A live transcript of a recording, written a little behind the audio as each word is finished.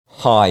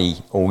Hi,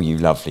 all you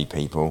lovely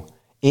people.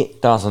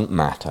 It doesn't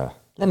matter.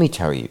 Let me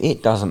tell you,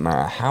 it doesn't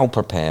matter how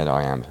prepared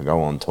I am to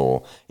go on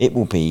tour. It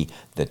will be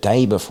the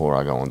day before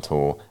I go on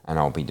tour, and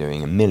I'll be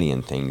doing a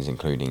million things,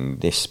 including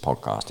this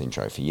podcast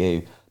intro for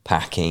you,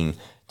 packing,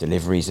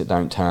 deliveries that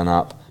don't turn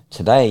up,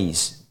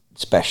 today's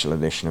special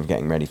edition of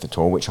Getting Ready for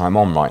Tour, which I'm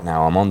on right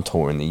now. I'm on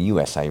tour in the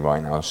USA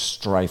right now,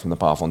 straight from the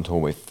path on tour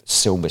with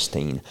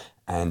Silverstein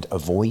and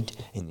Avoid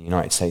in the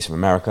United States of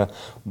America.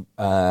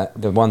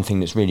 The one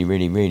thing that's really,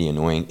 really, really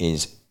annoying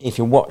is if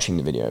you're watching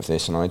the video of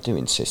this, and I do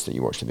insist that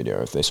you watch the video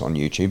of this on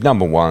YouTube,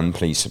 number one,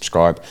 please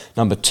subscribe.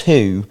 Number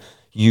two,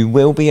 you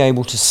will be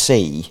able to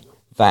see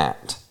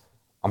that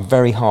I'm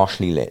very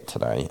harshly lit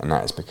today, and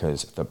that is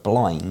because the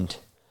blind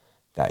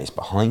that is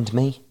behind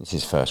me, this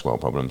is first world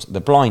problems,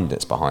 the blind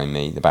that's behind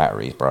me, the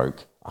battery's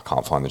broke, I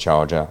can't find the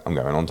charger, I'm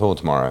going on tour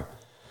tomorrow.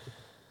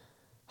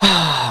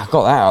 Got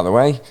that out of the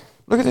way.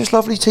 Look at this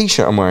lovely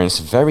t-shirt I'm wearing.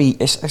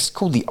 It's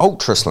called the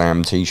Ultra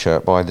Slam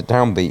t-shirt by the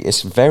Downbeat.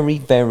 It's very,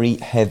 very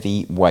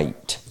heavy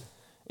weight.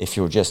 If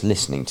you're just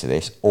listening to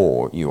this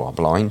or you are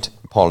blind,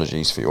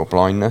 apologies for your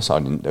blindness. I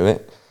didn't do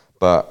it,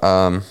 but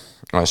I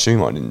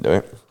assume I didn't do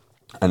it,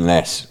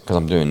 unless, because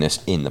I'm doing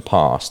this in the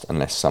past,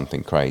 unless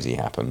something crazy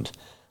happened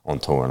on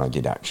tour and I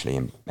did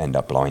actually end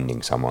up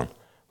blinding someone,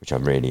 which I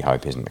really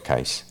hope isn't the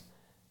case.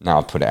 Now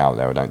I've put it out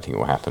there, I don't think it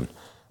will happen.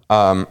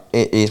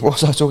 It is, what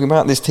was I talking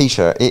about? This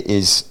t-shirt, it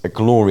is a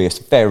glorious,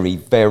 very,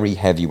 very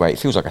heavyweight. It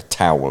feels like a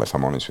towel, if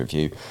I'm honest with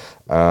you.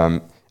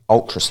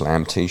 Ultra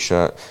Slam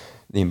t-shirt.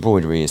 The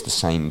embroidery is the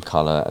same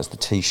colour as the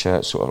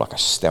t-shirt, sort of like a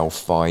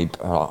stealth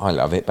vibe. I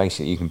love it.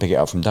 Basically, you can pick it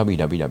up from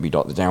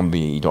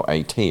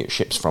www.thedownbeat.at. It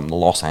ships from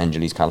Los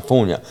Angeles,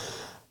 California.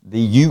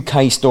 The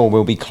UK store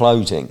will be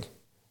closing.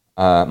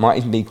 Might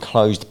even be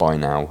closed by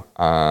now.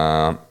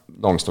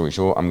 Long story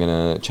short, I'm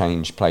going to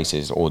change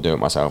places or do it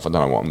myself. I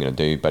don't know what I'm going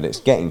to do, but it's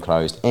getting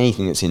closed.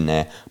 Anything that's in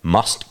there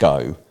must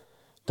go.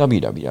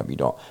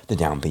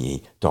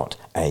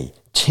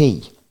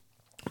 www.thedownbeat.at.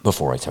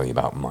 Before I tell you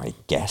about my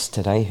guest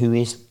today, who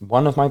is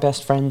one of my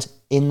best friends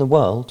in the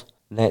world,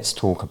 let's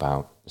talk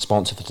about the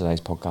sponsor for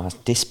today's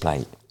podcast,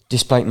 Displate.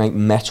 Displate make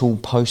metal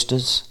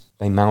posters.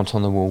 They mount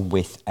on the wall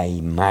with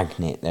a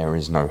magnet. There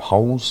is no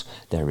holes.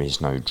 There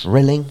is no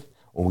drilling.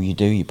 All you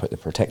do, you put the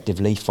protective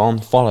leaf on,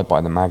 followed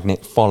by the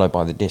magnet, followed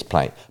by the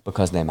display.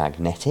 Because they're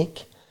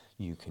magnetic,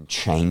 you can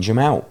change them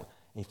out.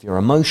 If your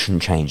emotion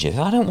changes,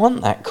 I don't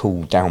want that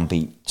cool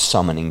downbeat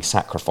summoning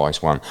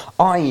sacrifice one.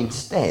 I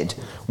instead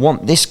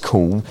want this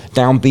cool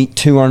downbeat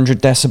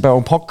 200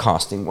 decibel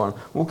podcasting one.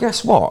 Well,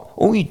 guess what?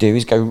 All you do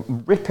is go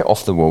rip it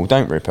off the wall.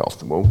 Don't rip it off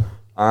the wall.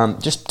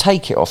 Just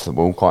take it off the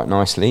wall quite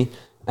nicely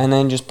and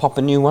then just pop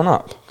a new one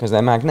up because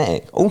they're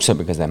magnetic. Also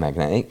because they're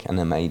magnetic and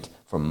they're made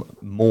from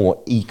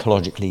more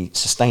ecologically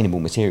sustainable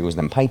materials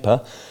than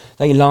paper,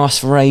 they last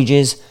for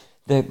ages.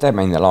 They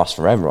last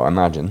forever, I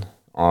imagine.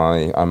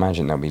 I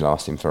imagine they'll be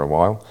lasting for a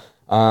while.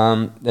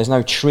 There's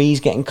no trees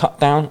getting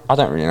cut down. I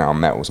don't really know how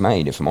metal's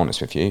made, if I'm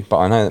honest with you, but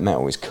I know that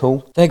metal is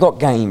cool. They got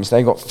games,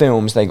 they got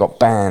films, they got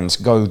bands,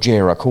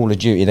 Gojira, Call of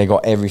Duty, they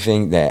got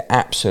everything. They're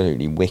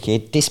absolutely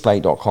wicked.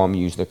 Display.com,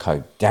 use the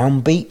code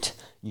DOWNBEAT.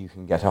 You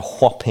can get a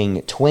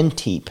whopping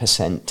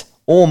 20%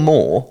 or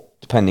more,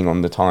 depending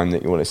on the time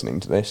that you're listening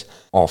to this,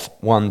 off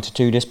 1 to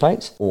 2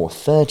 displays, or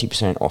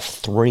 30% off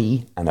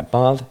 3 and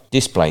above.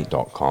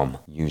 Display.com,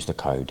 use the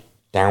code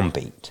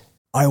DOWNBEAT.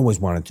 I always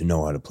wanted to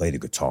know how to play the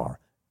guitar.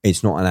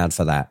 It's not an ad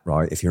for that,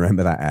 right? If you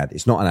remember that ad,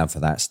 it's not an ad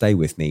for that. Stay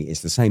with me. It's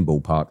the same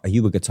ballpark. Are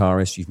you a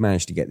guitarist? You've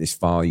managed to get this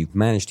far. You've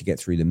managed to get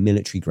through the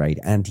military-grade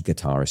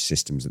anti-guitarist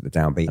systems at the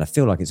Downbeat. And I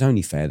feel like it's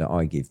only fair that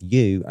I give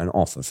you an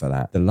offer for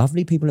that. The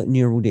lovely people at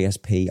Neural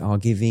DSP are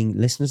giving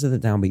listeners of the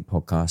Downbeat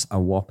podcast a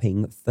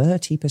whopping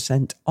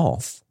 30%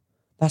 off.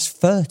 That's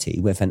 30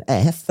 with an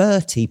F,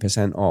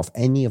 30% off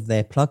any of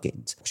their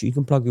plugins. So you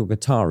can plug your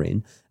guitar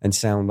in and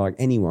sound like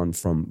anyone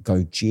from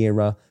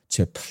Gojira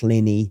to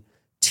Pliny,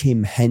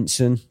 Tim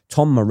Henson,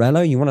 Tom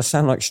Morello. You want to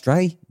sound like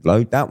Stray?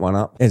 Load that one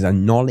up. There's a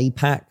Nolly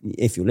pack.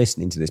 If you're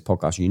listening to this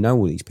podcast, you know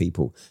all these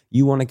people.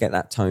 You want to get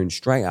that tone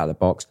straight out of the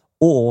box,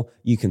 or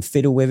you can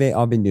fiddle with it.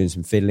 I've been doing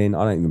some fiddling.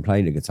 I don't even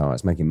play the guitar.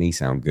 It's making me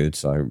sound good.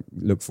 So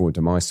look forward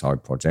to my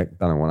side project.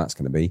 Don't know what that's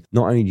going to be.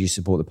 Not only do you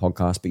support the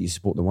podcast, but you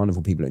support the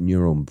wonderful people at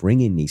Neural and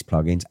bring in these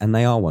plugins. And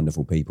they are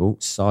wonderful people.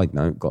 Side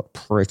note, got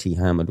pretty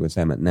hammered with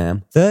them at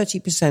NAMM.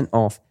 30%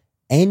 off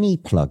any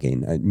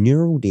plugin at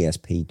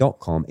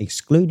neuraldsp.com,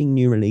 excluding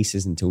new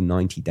releases until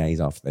 90 days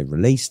after they've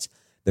released.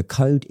 The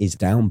code is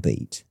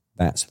DOWNBEAT.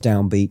 That's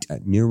DOWNBEAT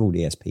at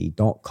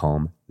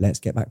neuraldsp.com. Let's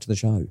get back to the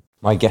show.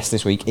 My guest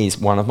this week is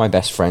one of my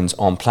best friends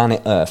on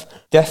planet Earth.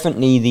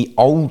 Definitely the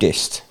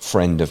oldest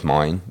friend of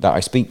mine that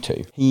I speak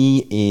to.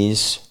 He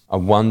is a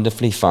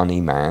wonderfully funny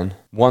man,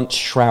 once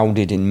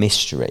shrouded in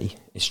mystery.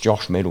 It's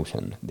Josh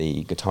Middleton,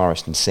 the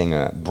guitarist and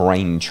singer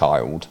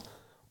brainchild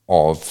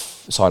of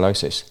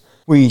Sylosis.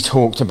 We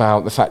talked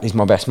about the fact he's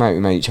my best mate. We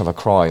made each other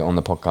cry on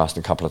the podcast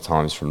a couple of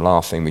times from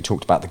laughing. We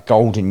talked about the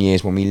golden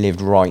years when we lived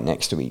right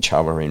next to each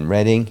other in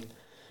Reading,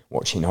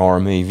 watching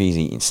horror movies,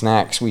 eating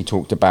snacks. We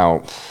talked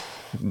about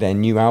their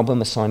new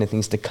album, A Sign of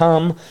Things to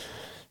Come.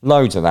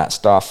 Loads of that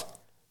stuff.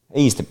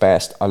 He's the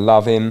best. I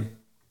love him.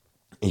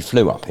 He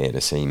flew up here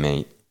to see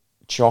me.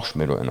 Josh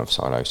Middleton of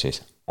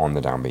Sylosis on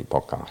the Downbeat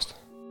podcast.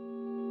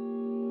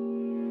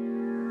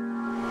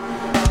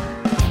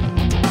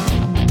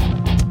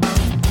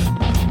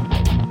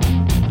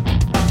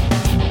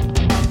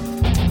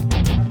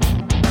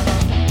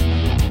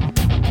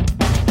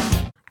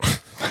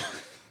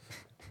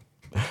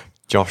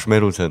 Josh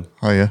Middleton.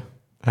 Hiya.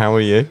 How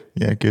are you?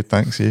 Yeah, good,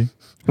 thanks. You?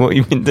 What have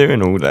you been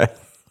doing all day?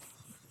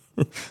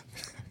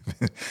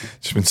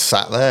 Just been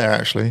sat there,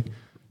 actually.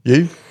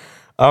 You?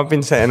 I've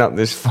been setting up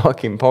this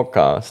fucking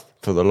podcast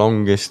for the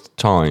longest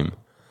time.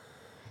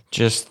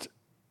 Just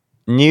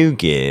new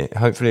gear.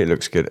 Hopefully it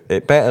looks good.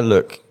 It better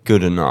look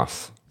good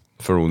enough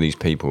for all these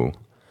people.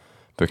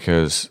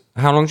 Because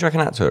how long do you reckon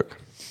that took?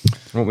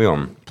 What are we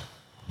on?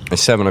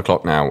 It's 7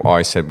 o'clock now.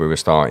 I said we were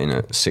starting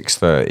at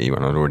 6:30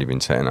 when I'd already been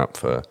setting up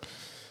for...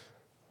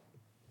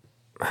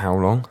 How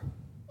long?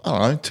 I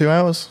don't know, 2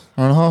 hours,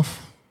 hour and a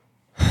half.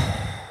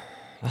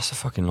 That's a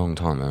fucking long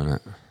time, isn't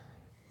it?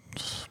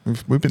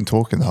 We've been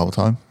talking the whole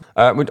time.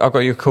 I've got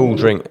you a cool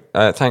drink.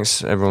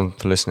 Thanks, everyone,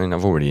 for listening.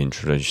 I've already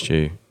introduced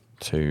you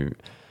to...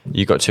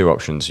 You've got two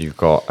options. You've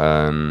got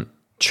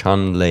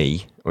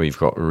Chun-Li or you've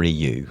got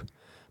Ryu.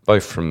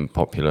 Both from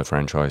popular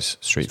franchise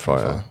Street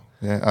Fighter.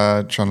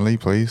 Yeah, Chun-Li,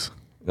 please.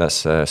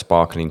 That's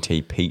sparkling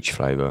tea peach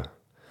flavour.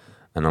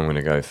 And I'm going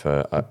to go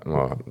for...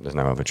 well, there's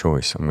no other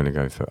choice. I'm going to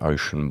go for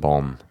Ocean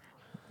Bomb.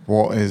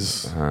 What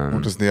does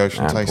the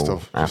ocean taste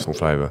of? Apple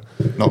flavour.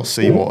 Not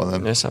seawater,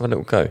 then. Let's have a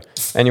little go.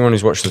 Anyone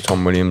who's watched the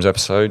Tom Williams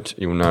episode,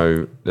 you'll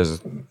know there's,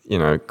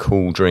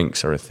 cool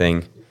drinks are a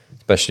thing,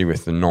 especially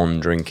with the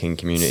non-drinking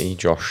community.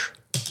 Josh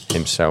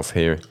himself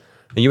here.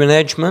 Are you an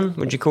edgeman?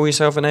 Would you call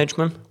yourself an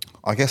edgeman?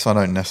 I guess I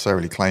don't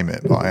necessarily claim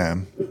it, but I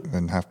am,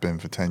 and have been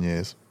for 10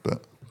 years.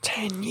 But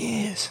 10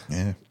 years?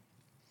 Yeah.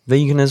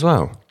 Vegan as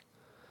well?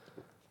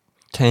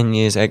 10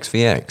 years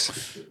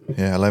XVX?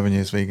 Yeah, 11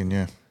 years vegan,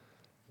 yeah.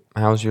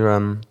 How's your...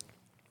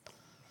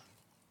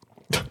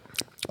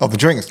 Oh, the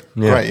drinks?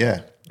 Yeah. Great,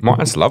 yeah.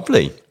 That's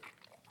lovely.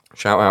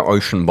 Shout out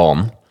Ocean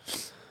Bomb.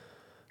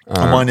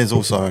 Mine is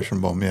also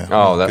Ocean Bomb, yeah.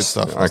 Oh, that's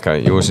good stuff.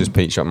 Okay, yours is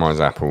peach, mine's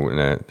apple,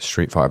 and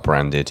Street Fighter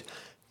branded.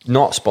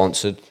 Not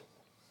sponsored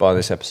by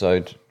this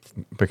episode,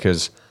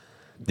 because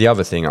the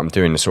other thing I'm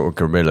doing, the sort of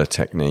guerrilla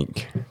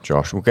technique,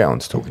 Josh, we'll get on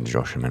to talking to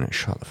Josh in a minute,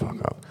 shut the fuck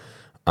up.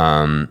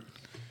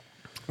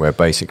 Where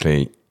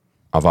basically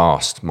I've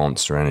asked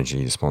Monster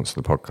Energy to sponsor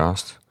the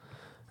podcast,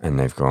 and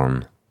they've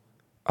gone,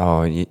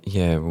 oh,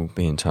 yeah, we'll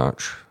be in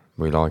touch.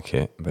 We like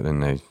it. But then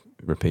they've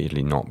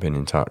repeatedly not been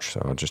in touch,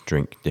 so I'll just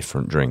drink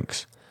different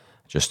drinks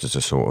just as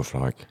a sort of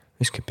like,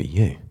 this could be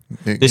you.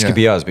 This could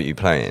be us, but you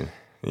playing.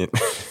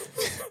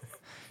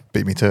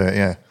 Beat me to it,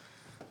 yeah.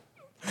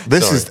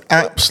 This is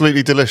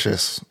absolutely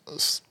delicious.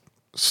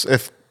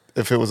 If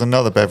it was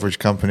another beverage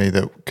company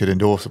that could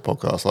endorse a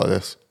podcast like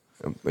this.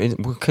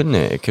 Couldn't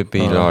it? It could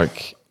be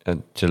like a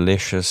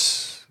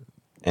delicious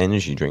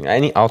energy drink.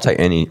 I'll take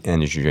any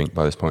energy drink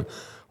by this point.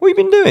 What have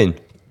you been doing? I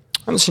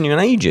haven't seen you in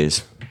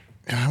ages.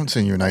 I haven't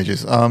seen you in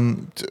ages. My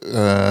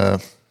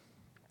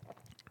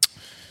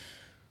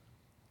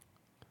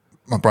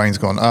brain's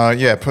gone.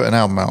 Yeah, put an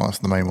album out. That's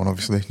the main one,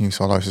 obviously. New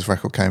Sylosis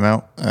record came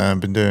out.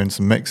 Been doing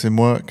some mixing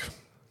work.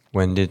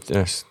 When did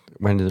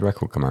the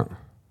record come out?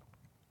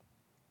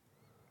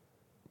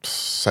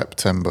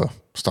 September,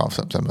 start of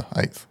September,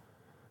 8th.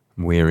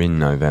 We're in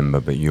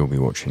November, but you'll be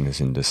watching this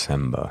in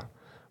December.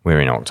 We're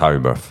in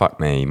October. Fuck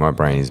me, my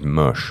brain is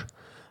mush.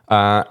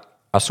 I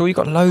saw you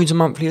got loads of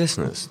monthly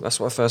listeners. That's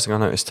what the first thing I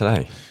noticed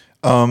today.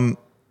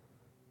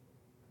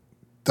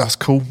 That's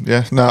cool.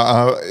 Yeah.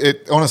 No,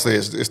 it honestly,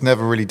 it's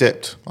never really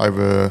dipped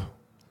over.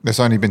 It's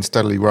only been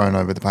steadily growing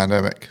over the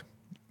pandemic,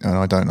 and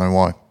I don't know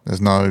why.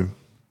 There's no.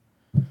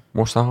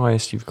 What's the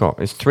highest you've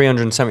got? It's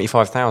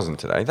 375,000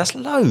 today. That's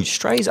loads.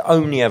 Stray's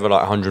only ever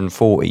like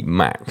 140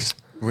 max.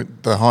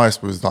 The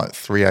highest was like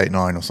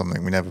 389 or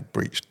something. We never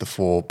breached the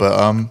 4, but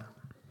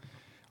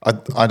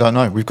I don't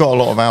know. We've got a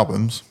lot of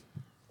albums,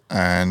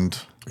 and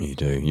you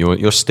do.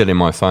 You're still in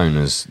my phone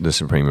as the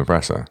Supreme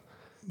Oppressor.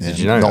 Yeah, did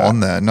you know not that? On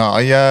there? No.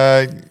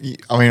 I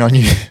mean, I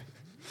knew.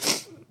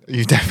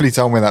 You definitely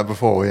told me that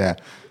before, yeah.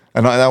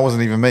 And that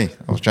wasn't even me.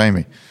 That was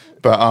Jamie.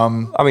 But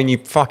I mean, you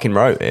fucking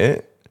wrote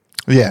it.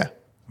 Yeah,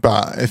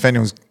 but if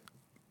anyone's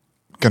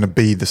going to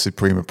be the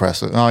Supreme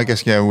Oppressor, I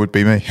guess it would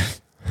be me.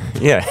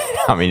 Yeah,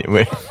 I mean,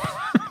 we're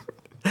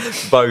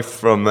both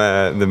from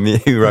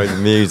who wrote the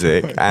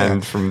music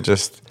and from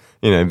just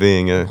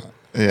being a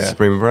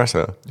Supreme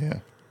Oppressor. Yeah.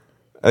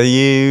 Are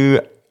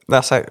you?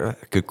 That's a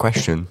good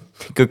question.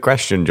 Good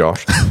question,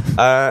 Josh.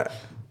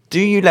 Do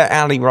you let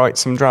Ali write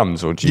some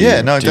drums, or do you?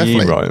 Yeah, no,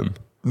 definitely. You write them?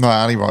 No,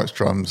 Ali writes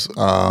drums.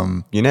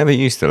 You never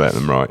used to let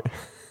them write.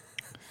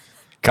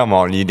 Come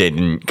on, you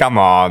didn't. Come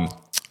on.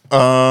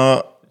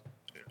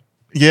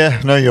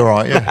 Yeah, no, you're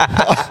right.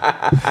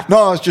 Yeah. No,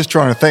 I was just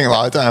trying to think. Like,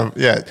 I don't have.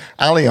 Yeah,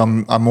 Ali,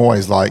 I'm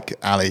always like,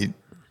 Ali,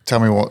 tell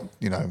me what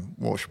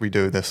should we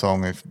do with this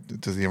song?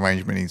 Does the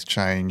arrangement need to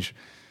change?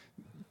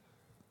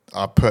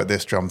 I put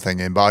this drum thing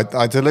in, but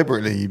I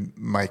deliberately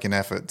make an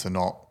effort to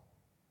not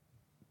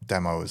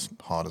demo as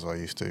hard as I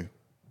used to.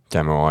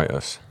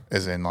 Demoitis.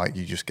 As in, like,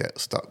 you just get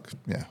stuck.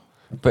 Yeah.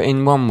 But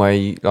in one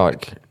way,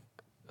 like,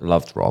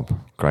 loved Rob,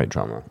 great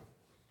drummer.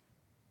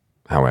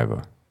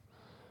 However,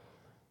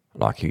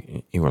 like,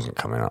 he wasn't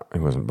coming up. He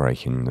wasn't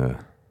breaking the...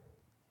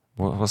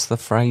 What's the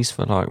phrase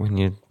for, like, when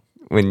you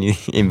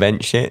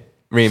invent shit?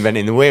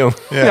 Reinventing the wheel.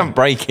 Yeah.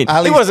 Breaking.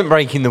 He wasn't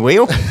breaking the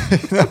wheel.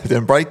 No,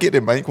 didn't break it,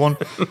 didn't make one.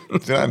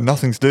 It had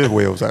nothing to do with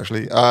wheels,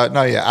 actually.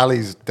 No, yeah,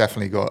 Ali's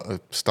definitely got a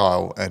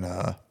style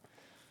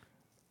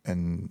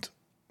and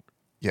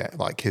yeah,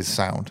 like his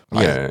sound.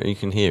 Yeah, you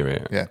can hear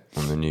it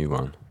on the new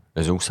one.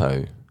 There's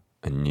also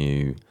a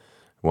new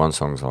one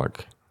song's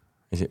like,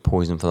 is it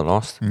Poison for the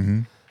Lost?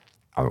 Mm-hmm.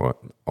 Oh, well,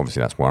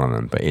 obviously that's one of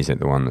them, but is it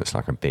the one that's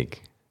like a big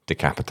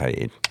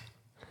decapitated?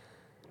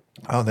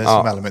 Oh, there's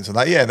some elements of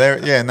that. Yeah,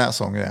 in that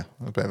song, yeah.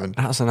 A bit of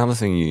That's another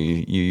thing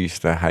you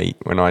used to hate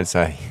when I'd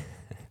say,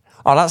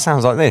 oh, that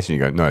sounds like this. And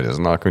you go, no, it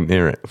doesn't. I couldn't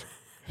hear it.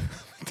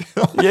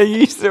 Yeah, you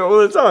used to do it all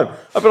the time.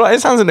 I'd be like,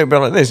 it sounds a little bit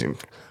like this.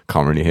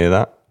 Can't really hear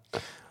that.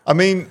 I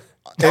mean...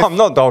 I'm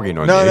not dogging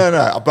on you.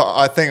 No. But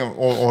I think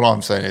all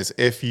I'm saying is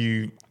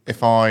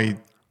if I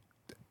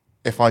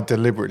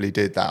deliberately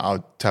did that,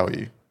 I'd tell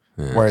you.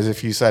 Yeah. Whereas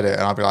if you said it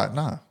and I'd be like,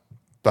 no.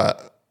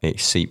 But... It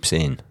seeps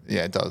in.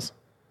 Yeah, it does,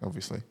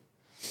 obviously.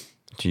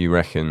 Do you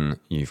reckon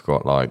you've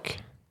got like...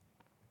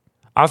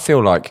 I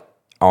feel like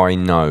I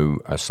know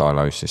a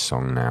Sylosis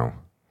song now.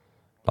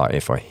 Like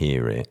if I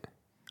hear it,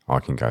 I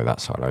can go,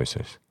 that's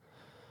Sylosis.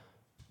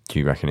 Do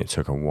you reckon it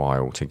took a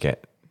while to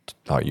get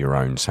like your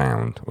own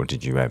sound? Or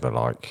did you ever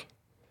like...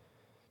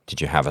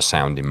 Did you have a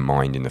sound in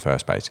mind in the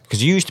first place?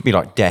 Because you used to be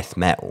like death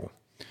metal.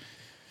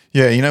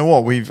 Yeah, you know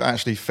what? We've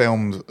actually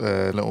filmed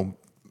a little...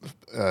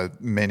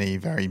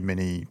 very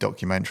mini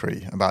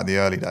documentary about the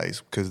early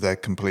days because they're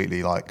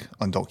completely like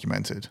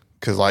undocumented.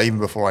 Because like even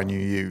before I knew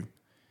you,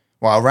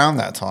 well, around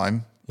that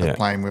time, they're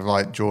playing with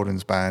like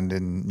Jordan's band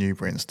in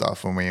Newbury and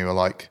stuff, when we were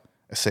like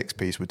a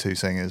 6-piece with 2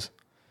 singers.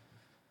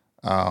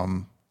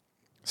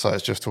 So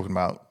it's just talking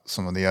about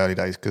some of the early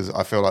days because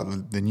I feel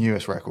like the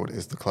newest record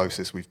is the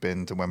closest we've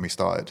been to when we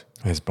started.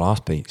 There's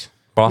blast beats.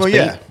 Blast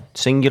beat,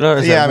 singular.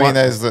 Yeah, I mean,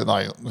 there's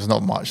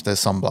not much. There's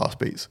some blast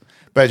beats,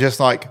 but just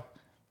like.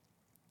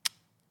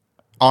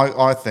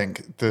 I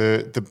think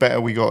the better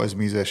we got as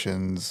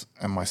musicians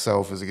and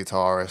myself as a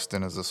guitarist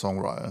and as a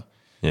songwriter,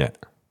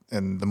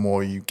 and the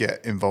more you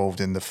get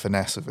involved in the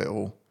finesse of it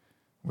all,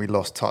 we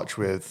lost touch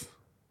with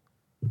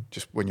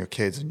just when you're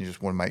kids and you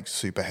just want to make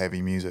super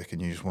heavy music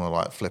and you just want to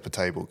like flip a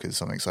table because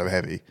something's so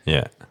heavy.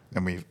 Yeah.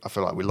 And I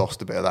feel like we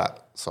lost a bit of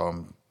that, so I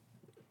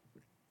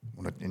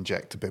want to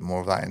inject a bit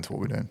more of that into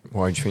what we're doing.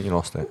 Why do you think you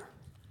lost it?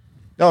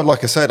 No,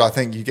 like I said, I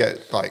think you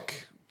get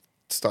like...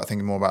 start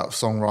thinking more about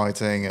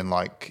songwriting and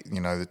like,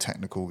 you know, the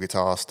technical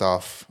guitar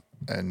stuff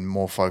and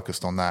more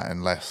focused on that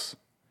and less,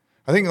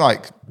 I think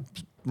like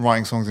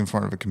writing songs in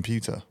front of a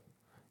computer.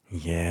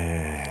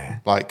 Yeah.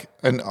 Like,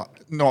 and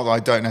not that I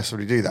don't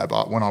necessarily do that,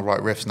 but when I write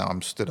riffs now,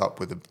 I'm stood up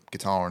with a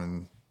guitar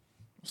and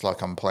it's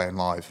like I'm playing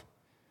live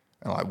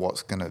and like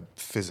what's going to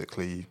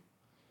physically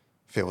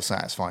feel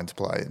satisfying to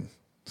play and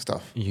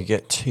stuff. You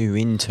get too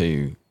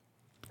into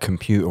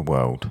computer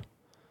world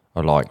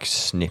or like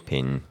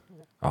snipping...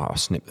 Oh, I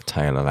snipped the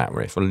tail of that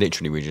riff. Well,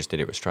 literally, we just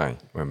did it with Stray.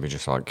 When we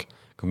just like,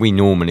 we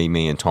normally,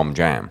 me and Tom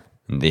jam.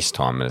 And this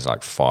time there's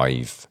like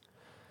 5,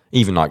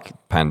 even like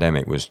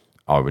Pandemic was,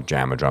 I would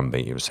jam a drum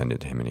beat, he would send it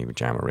to him and he would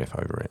jam a riff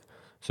over it.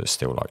 So it's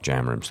still like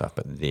jammer and stuff.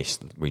 But this,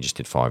 we just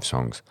did 5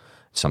 songs.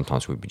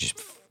 Sometimes we'd be just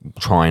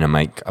trying to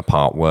make a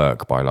part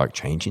work by like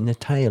changing the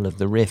tail of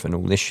the riff and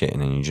all this shit.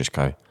 And then you just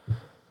go,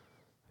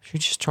 should we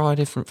just try a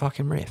different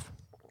fucking riff?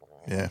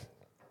 Yeah.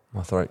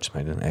 My throat just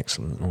made an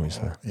excellent noise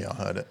there. Yeah, I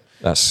heard it.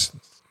 That's...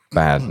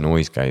 bad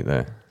noise gate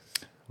there,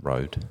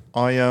 road.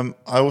 I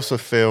also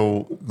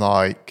feel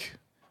like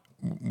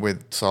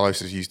with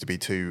Sylosis used to be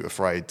too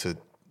afraid to,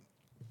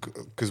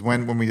 because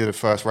when we did a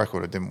first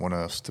record, I didn't want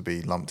us to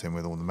be lumped in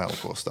with all the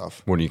metalcore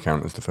stuff. What do you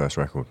count as the first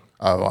record?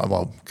 Oh,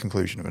 well,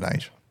 Conclusion of an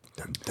Age.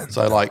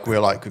 So like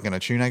we're going to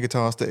tune our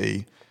guitars to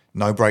E,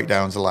 no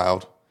breakdowns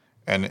allowed,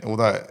 and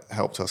although it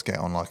helped us get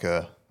on like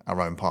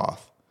our own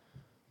path.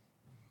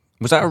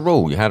 Was that a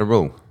rule? You had a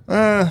rule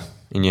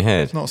in your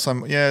head? Not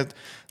some, yeah.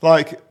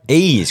 Like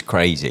E is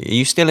crazy. Are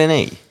you still in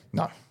E?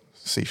 No,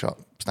 C sharp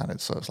standard,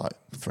 so it's like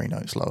 3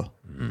 notes lower.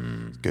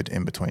 It's good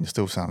in between. It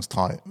still sounds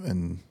tight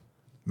and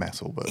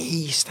metal, but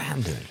E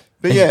standard.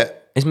 But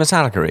is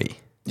Metallica E?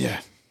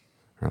 Yeah,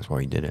 that's why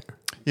you did it.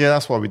 Yeah,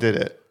 that's why we did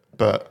it.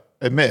 But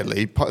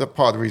admittedly, part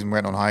of the reason we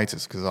went on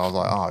hiatus because I was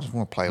like, I just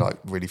want to play like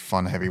really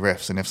fun, heavy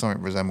riffs, and if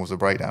something resembles a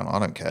breakdown, I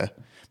don't care.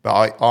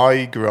 But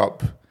I grew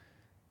up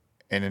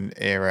in an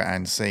era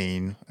and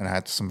scene and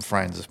had some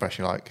friends,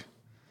 especially like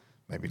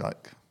maybe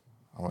like.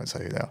 I won't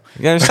say who they are.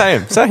 Yeah, say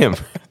him. Say him.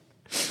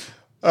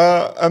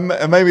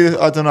 And maybe,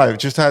 I don't know,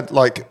 just had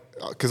like,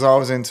 because I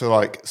was into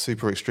like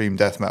super extreme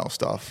death metal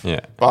stuff. Yeah.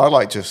 But I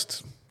like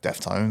just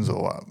Deftones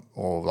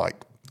or like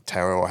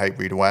Terror or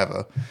Hatebreed or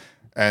whatever.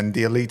 And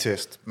the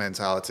elitist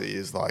mentality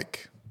is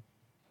like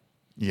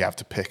you have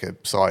to pick a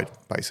side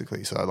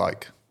basically. So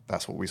like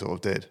that's what we sort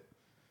of did.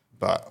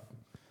 But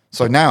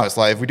so now it's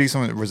like if we do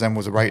something that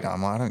resembles a breakdown,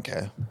 I'm like, I don't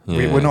care.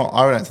 Yeah. We're not.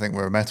 I don't think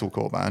we're a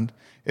metalcore band.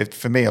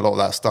 For me, a lot of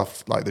that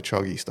stuff, like the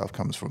chuggy stuff,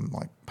 comes from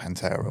like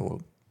Pantera or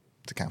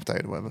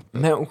Decapitated or whatever.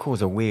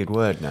 Metalcore's a weird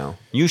word now.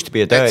 Used to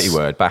be a dirty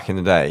word back in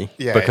the day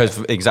because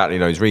for exactly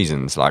those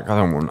reasons. Like I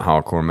don't want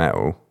hardcore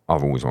metal.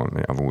 I've always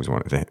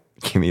wanted it.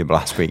 Give me a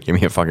blast beat. Give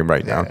me a fucking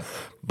breakdown. Yeah.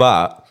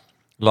 But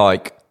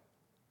like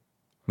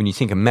when you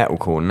think of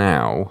metalcore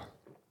now,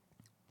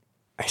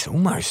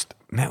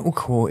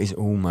 metalcore is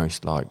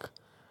almost like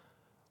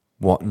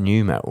what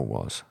new metal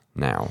was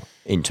now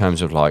in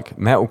terms of like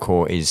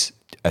metalcore is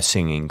a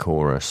singing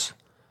chorus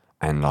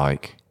and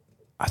like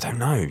I don't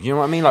know, you know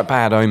what I mean, like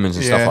Bad Omens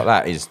and stuff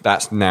like that.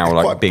 That's now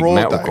like big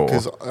metalcore.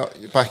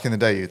 Because back in the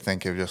day you'd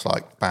think of just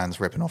like bands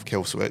ripping off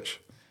Killswitch,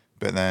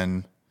 but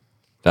then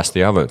that's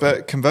the other.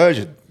 But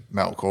conversion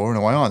metalcore in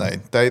a way,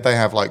 aren't they? They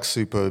have like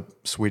super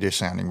Swedish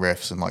sounding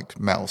riffs and like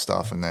metal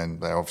stuff, and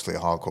then they're obviously a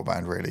hardcore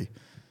band, really.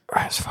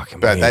 That's fucking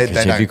weird.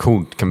 Because if you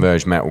called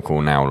converged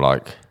metalcore now,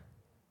 like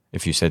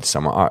if you said to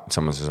someone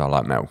says I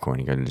like metalcore,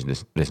 and you go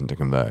listen to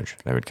Converge,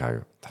 they would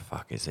go, "The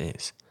fuck is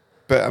this?"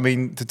 But I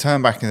mean, the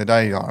term back in the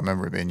day, I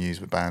remember it being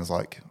used with bands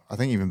like I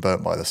think even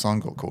Burnt by the Sun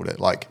got called it.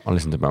 Like I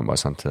listened to Burnt by the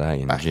Sun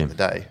today in the gym. Back in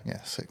the day,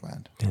 yeah, sick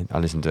band. Yeah, I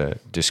listened to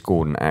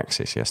Discordant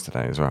Axis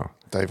yesterday as well.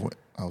 Dave Witt.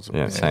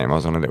 Same. I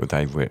was on a little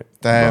Dave Witt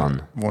They're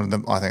run. one of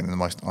them. I think they're the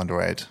most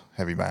underrated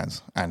heavy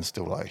bands, and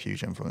still like a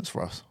huge influence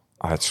for us.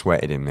 I had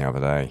sweated him the other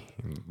day.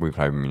 We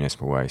played with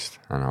Municipal Waste,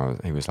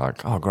 and he was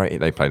like, "Oh, great!"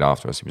 They played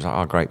after us. He was like,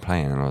 "Oh, great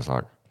playing," and I was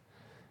like,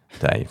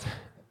 "Dave,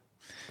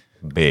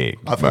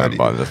 big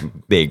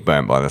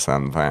Burnt by the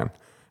Sun fan,"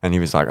 and he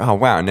was like, "Oh,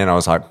 wow!" And then I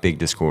was like, "Big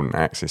Discordant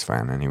Axis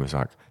fan," and he was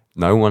like,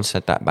 "No one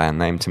said that band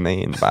name to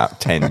me in about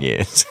 10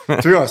 years." To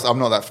be honest, I'm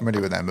not that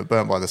familiar with them, but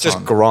Burnt by the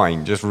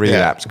Sun, just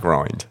relapse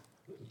grind.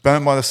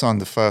 Burnt by the Sun,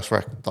 the first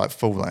record, like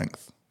full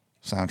length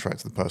soundtrack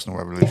to the Personal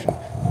Revolution.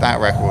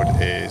 That record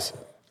is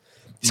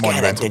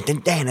monumental.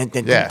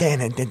 Yeah.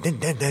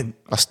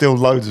 I still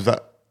loads of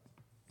that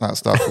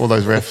stuff, all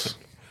those riffs.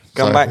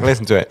 Come back,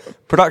 listen to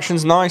it.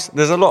 Production's nice.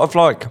 There's a lot of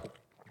like.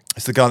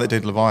 It's the guy that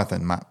did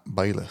Leviathan, Matt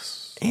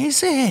Bayliss.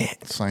 Is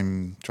it?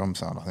 Same drum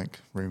sound, I think.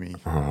 Roomy.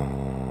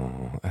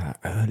 Oh,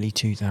 early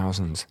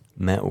 2000s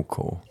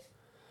metalcore.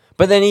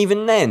 But then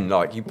even then,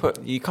 like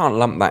you can't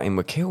lump that in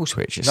with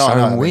Killswitch. It's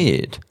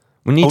weird.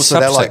 We need also, subsections.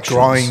 they're like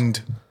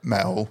grind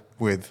metal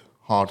with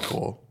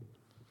hardcore.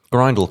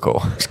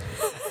 Grindlecore.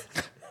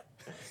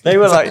 They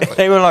were like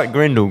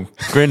Grindlecore.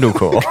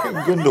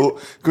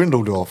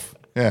 Grindeldorf.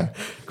 Yeah.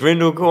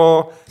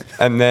 Grindlecore,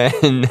 and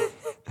then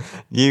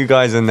you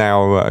guys are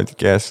now, I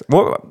guess.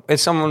 What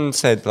if someone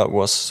said like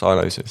what's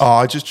Sylosis?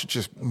 Oh,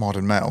 just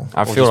modern metal.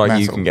 I feel like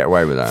metal. You can get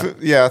away with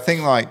that. Yeah, I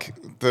think like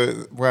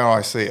where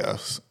I see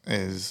us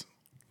is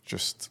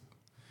just.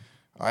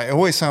 It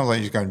always sounds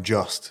like you're going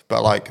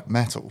but like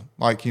metal,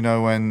 like you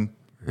know when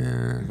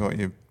you got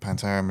your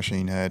Pantera,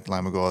 Machine Head,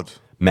 Lamb of God,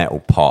 metal,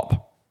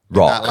 pop,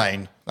 rock,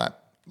 that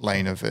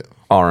lane of it,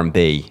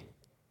 R&B,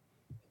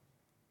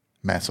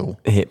 metal,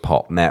 hip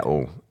hop,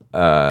 metal,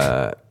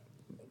 yeah.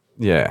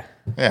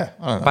 Yeah,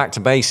 I don't know. Back to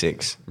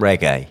basics,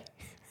 reggae.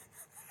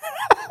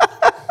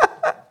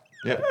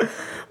 Yeah.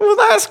 Well,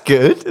 that's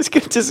good. It's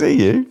good to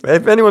see you.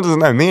 If anyone doesn't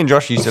know, me and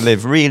Josh used to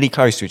live really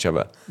close to each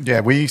other. Yeah,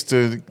 we used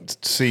to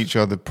see each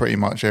other pretty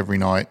much every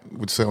night.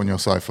 We'd sit on your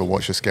sofa,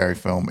 watch a scary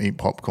film, eat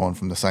popcorn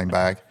from the same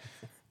bag,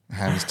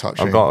 hands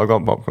touching. I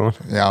got popcorn.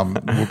 Yeah,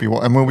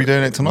 we'll be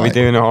doing it tonight. We'll be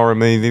doing a horror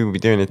movie. We'll be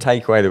doing a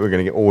takeaway that we're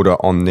going to get order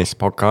on this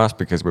podcast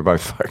because we're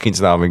both fucking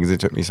starving because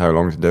it took me so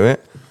long to do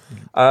it.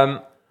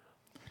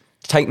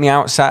 Take Me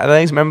Out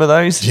Saturdays, remember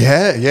those?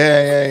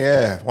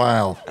 Yeah.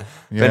 Wow.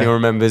 Yeah. If anyone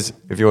remembers,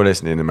 if you're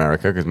listening in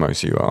America, because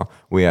most of you are,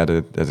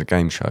 there's a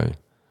game show.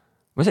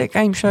 Was it a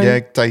game show?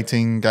 Yeah,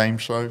 dating game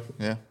show,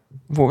 yeah.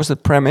 What was the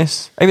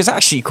premise? It was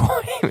actually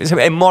it was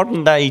a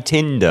modern day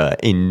Tinder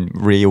in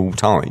real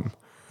time.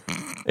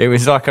 It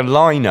was like a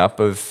lineup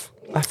of,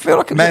 I feel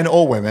like men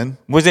or women.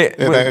 Was it?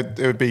 It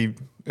would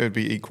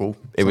be equal.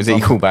 It was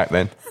equal back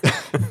then.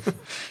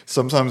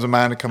 Sometimes a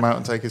man would come out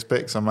and take his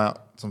pick.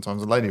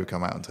 Sometimes a lady would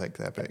come out and take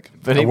their pick.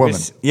 But a woman.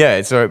 So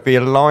it'd be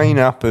a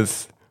lineup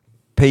of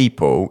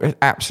people.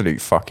 Absolute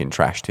fucking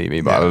trash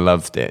TV, but I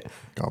loved it.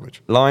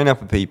 Garbage.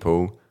 Lineup of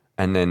people,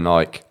 and then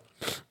like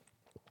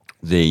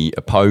the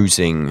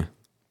opposing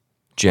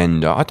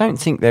gender. I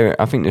think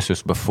this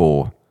was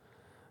before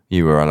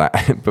you were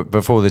allowed, but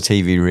before the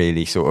TV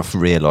really sort of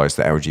realised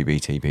that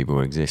LGBT people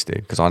existed.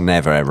 Because I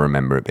never ever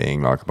remember it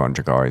being like a bunch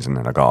of guys and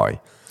then a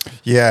guy.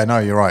 Yeah, no,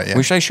 you're right. Yeah.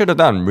 Which they should have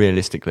done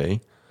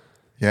realistically.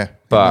 Yeah,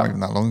 but not even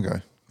that long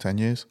ago. 10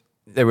 years.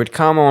 They would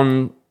come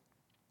on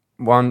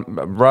one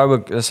row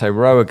of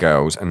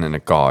girls and then a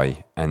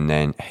guy, and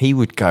then he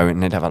would go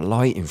and they'd have a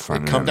light in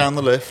front of him. Come down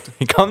the lift.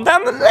 He'd come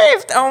down the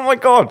lift. Oh my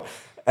God.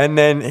 And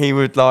then he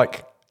would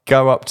like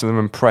go up to them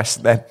and press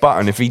their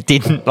button if he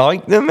didn't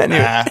like them, and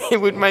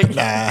it would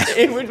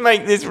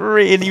make this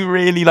really,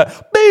 really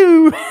like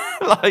boo,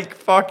 like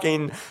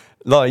fucking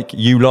like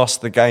you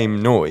lost the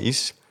game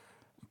noise.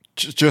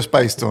 Just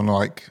based on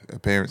like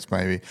appearance,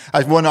 maybe.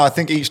 I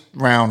think each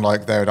round,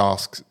 like they would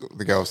ask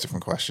the girls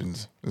different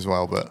questions as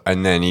well, but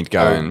and then he'd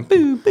go and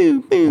boo,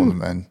 boo,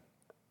 boo.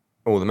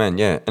 All the men,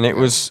 yeah. And it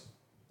was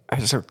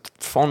a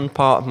fond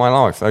part of my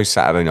life. Those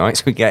Saturday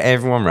nights, we'd get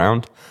everyone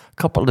round, a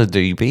couple of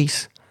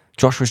doobies.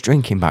 Josh was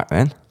drinking back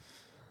then.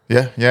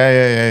 Yeah.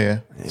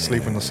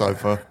 Sleep on the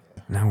sofa.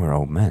 Now we're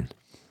old men.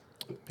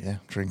 Yeah,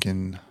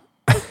 drinking.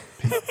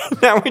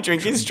 Now we're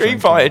drinking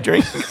Street Fighter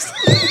drinks.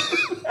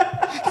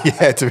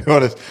 Yeah, to be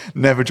honest,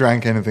 never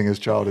drank anything as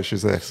childish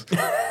as this.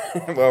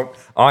 Well,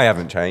 I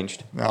haven't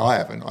changed. No, I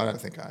haven't. I don't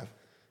think I have.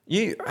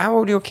 How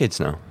old are your kids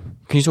now?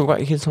 Can you talk about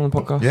your kids on the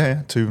podcast?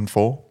 Yeah, 2 and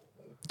 4.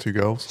 2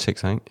 girls.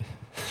 6, 8.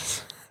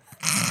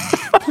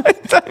 I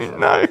don't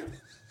know.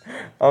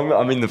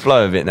 I'm in the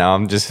flow of it now.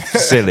 I'm just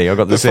silly. I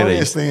got the silly. The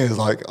funniest thing is,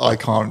 like, I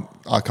can't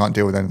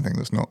deal with anything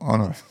that's not. I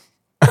know.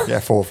 Yeah,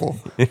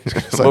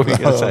 4-4. So, what were you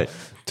going to say?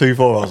 2-4.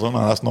 I was like,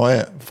 no, that's not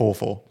it.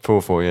 4-4.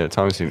 4-4. Yeah,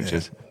 time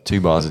signatures. Yeah. 2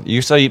 bars.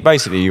 You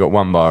got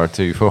 1 bar of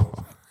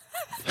 2-4.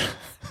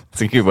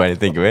 It's a good way to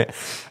think of it.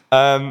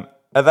 Are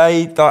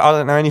they? I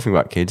don't know anything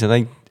about kids. Are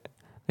they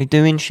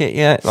doing shit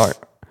yet? Like,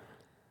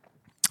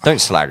 don't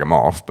slag them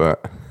off,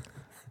 but.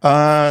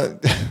 No,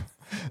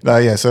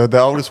 yeah. So the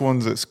oldest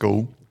one's at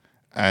school,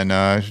 and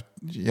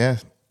yeah,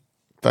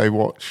 they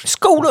watch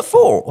school at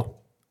 4.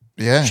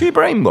 Yeah, is she a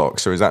brain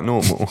box or is that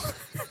normal?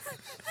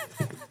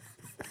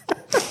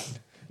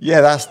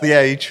 Yeah, that's the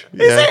age. Is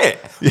it?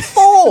 Yeah.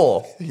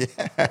 4?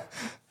 Yeah.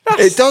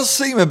 It does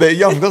seem a bit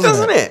young,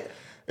 doesn't it?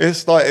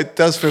 It's like, it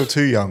does feel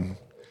too young.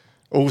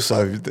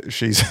 Also,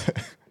 there's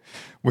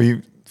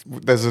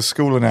a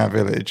school in our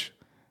village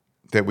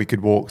that we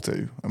could walk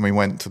to, and we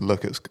went to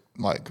look at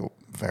like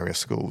various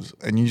schools,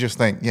 and you just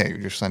think, yeah, you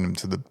just send them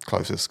to the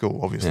closest school,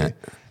 obviously. Yeah.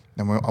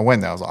 And when I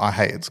went there, I was like, I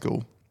hated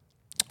school.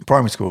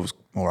 Primary school was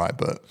all right,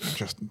 but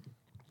just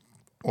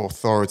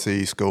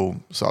authority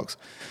school sucks.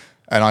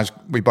 And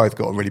we both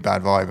got a really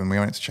bad vibe, and we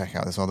went to check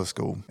out this other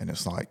school, and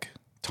it's like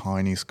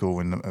tiny school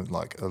in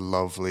like a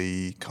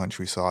lovely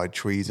countryside,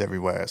 trees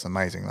everywhere. It's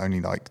amazing. Only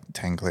like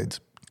 10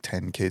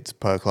 kids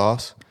per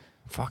class.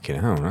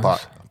 Fucking hell,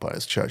 nice. But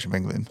it's Church of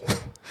England.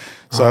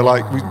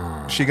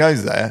 So she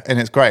goes there, and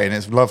it's great, and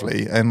it's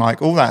lovely, and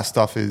like all that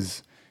stuff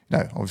is,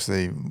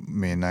 obviously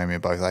me and Naomi are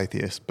both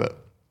atheists,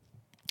 but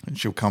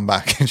she'll come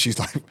back and she's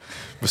like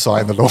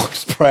reciting the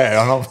Lord's Prayer,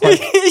 and I'm like,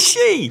 is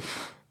she?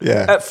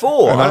 Yeah. At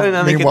 4? I don't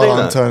know. Meanwhile,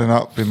 I'm turning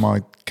up in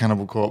my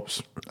Cannibal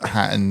Corpse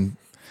hat and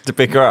to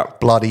pick her up,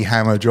 bloody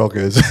hammer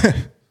joggers.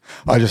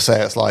 I just say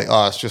it's like,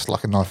 it's just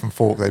like a knife and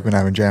fork. They've been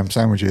having jam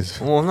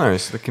sandwiches. Well, no,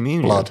 it's the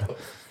communion. Blood.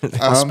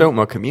 I spilt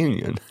my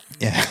communion.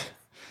 Yeah.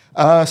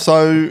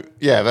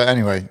 But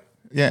anyway,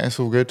 yeah, it's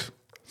all good.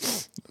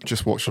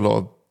 Just watch a lot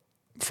of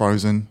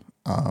Frozen.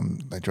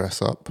 They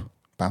dress up,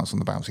 bounce on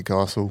the bouncy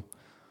castle.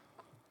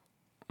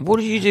 What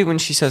do you do when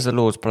she says the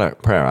Lord's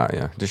Prayer at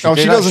you? Does she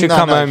doesn't. She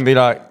come home and be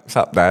like, "What's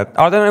up, Dad?"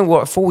 I don't know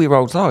what a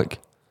 4-year-old's like.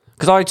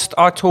 Because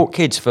I taught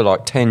kids for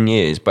like 10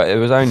 years, but it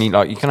was only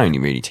like, you can only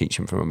really teach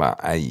them from about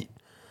 8.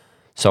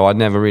 So I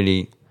didn't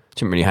really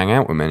hang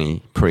out with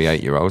many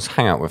pre-8-year-olds.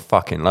 Hang out with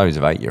fucking loads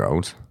of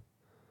 8-year-olds.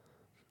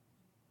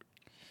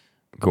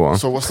 Go on.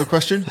 So what's the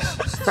question?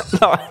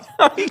 No,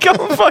 you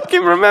can't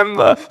fucking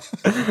remember.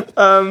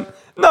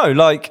 No,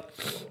 like,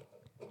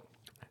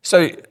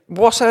 so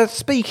what's her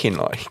speaking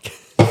like?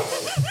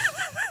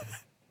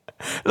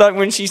 Like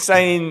when she's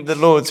saying the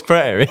Lord's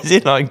Prayer, is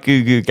it like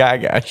goo goo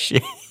gaga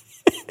shit?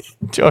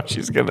 Josh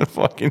is going to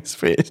fucking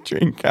spit his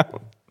drink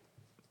out.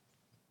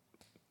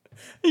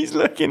 He's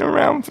looking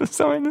around for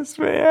something to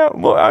spit out.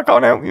 What? I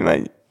can't help you,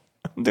 mate.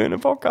 I'm doing a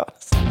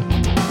podcast.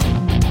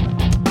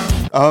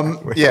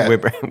 Yeah.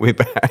 We're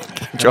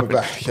back.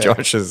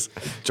 Josh is...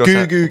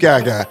 Goo goo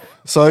gaga.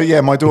 So,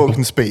 yeah, my daughter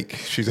can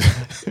speak.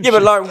 Yeah,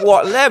 but like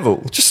what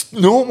level? Just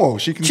normal.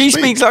 She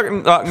speaks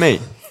like me.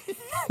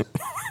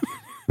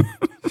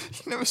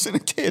 Never seen a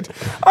kid.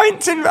 I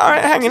ain't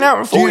hanging out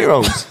with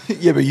 4-year-olds.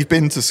 Yeah, but you've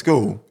been to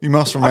school. You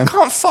must remember. I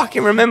can't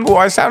fucking remember what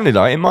I sounded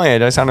like. In my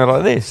head, I sounded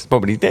like this.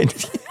 Probably did.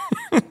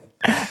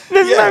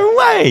 There's no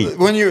way.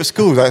 When you're at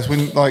school, that's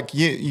when like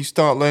you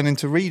start learning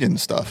to read and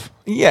stuff.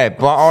 Yeah,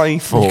 but I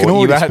thought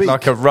you had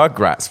like a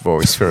Rugrats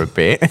voice for a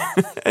bit,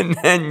 and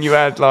then you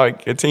had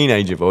like a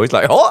teenager voice,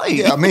 like "Hi."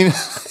 Yeah, I mean,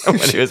 when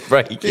it was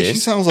breaking. Yeah, she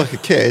sounds like a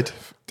kid,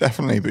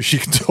 definitely, but she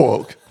can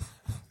talk.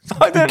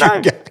 I don't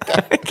know.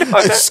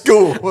 At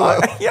school.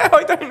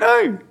 I don't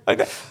know.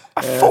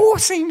 4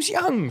 seems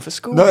young for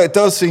school. No, it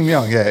does seem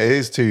young. Yeah, it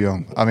is too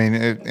young. I mean,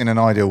 in an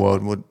ideal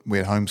world,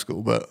 we'd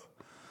homeschool, but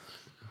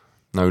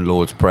no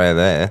Lord's Prayer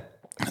there.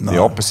 No, the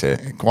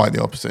opposite. Quite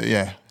the opposite.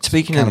 Yeah.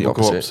 Speaking of the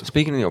opposite,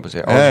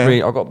 I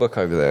got a book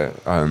over there.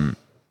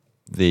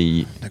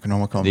 The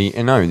Necronomicon.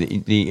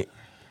 The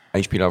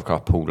HP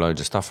Lovecraft pulled loads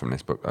of stuff from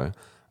this book though.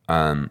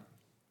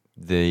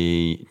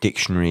 The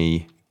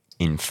Dictionary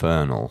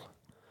Infernal.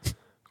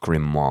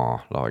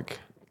 Grimoire, like,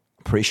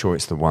 pretty sure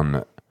it's the one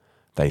that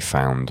they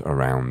found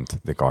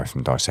around the guy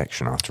from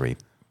Dissection after he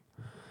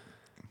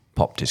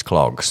popped his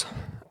clogs.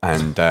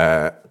 And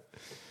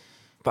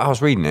but I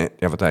was reading it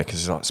the other day because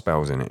there's like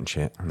spells in it and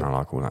shit, and I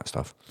like all that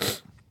stuff.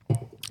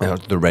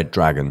 The Red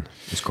Dragon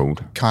is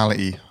called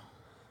Kali,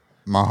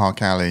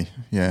 Mahakali.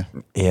 Yeah,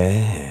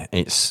 yeah.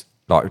 It's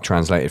like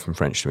translated from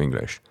French to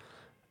English,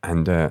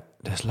 and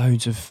there's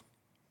loads of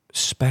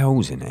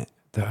spells in it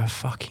that are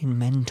fucking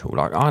mental.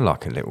 Like I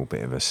like a little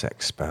bit of a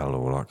sex spell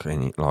or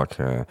like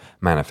a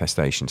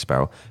manifestation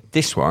spell.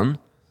 This one,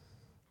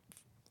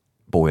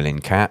 boiling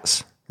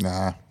cats.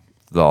 nah.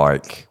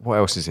 Like what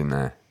else is in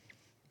there?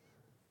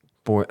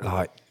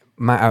 Like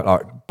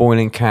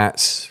boiling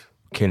cats,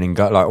 killing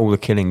goat, like all the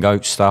killing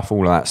goat stuff,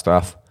 all of that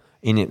stuff.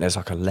 In it, there's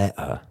like a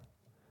letter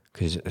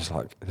because it's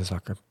like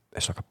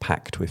a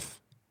pact with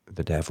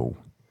the devil,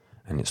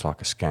 and it's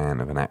like a scan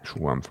of an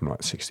actual one from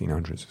like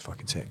 1600s. It's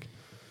fucking sick.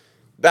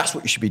 That's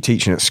what you should be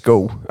teaching at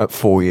school at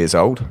 4 years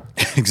old.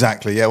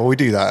 Exactly. Yeah. Well, we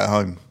do that at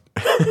home.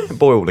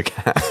 Boil the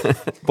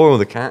cat. Boil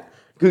the cat.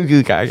 Goo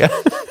goo gaga.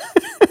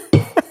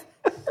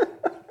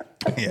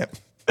 Yeah.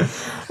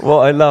 What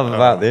I love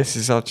about this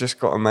is I've just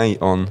got a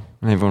mate on,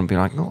 and everyone will be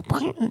like, "No, why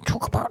don't you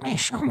talk about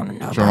this? I want to know." Do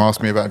you want to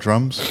ask me about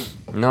drums?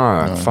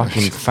 No,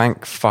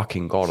 thank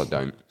fucking God I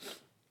don't.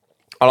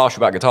 I'll ask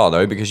you about guitar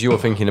though, because you're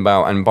thinking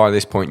about, and by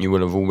this point you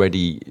will have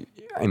already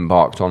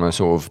embarked on a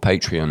sort of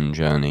Patreon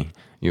journey.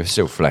 You're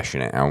still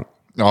fleshing it out.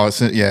 Oh,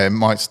 it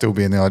might still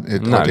be in the idea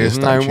there's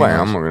stage. No way.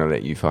 I'm not going to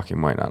let you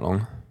fucking wait that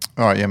long.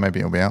 All right, yeah, maybe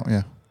it'll be out.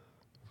 Yeah.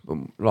 But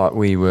like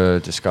we were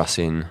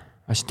discussing,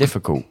 it's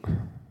difficult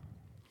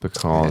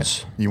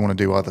because you want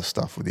to do other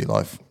stuff with your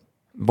life.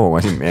 Well, I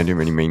didn't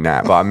really mean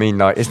that, but I mean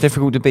like it's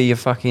difficult to be a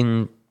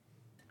fucking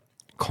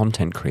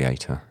content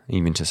creator,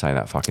 even to say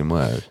that fucking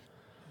word,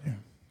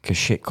 because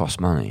shit costs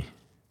money.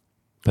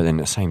 But then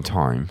at the same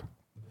time,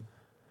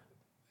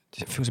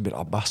 it feels a bit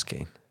like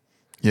busking.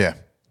 Yeah.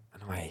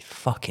 And I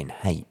fucking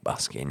hate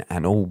busking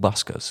and all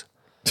buskers.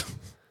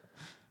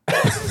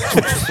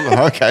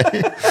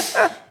 Okay.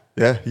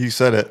 Yeah, you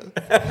said it.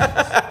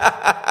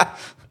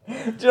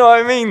 Do you know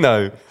what I mean,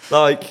 though?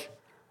 Like,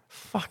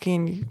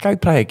 fucking go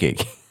play a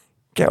gig.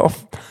 Get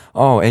off.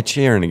 Oh, Ed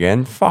Sheeran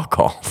again? Fuck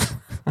off.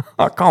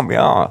 I can't be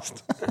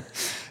arsed.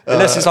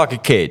 Unless it's like a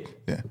kid.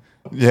 Yeah.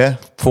 Yeah.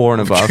 4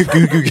 and above.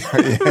 Goo, goo, goo.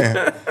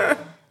 Yeah.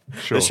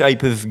 Sure. The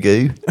shape of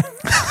goo.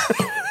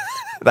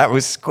 That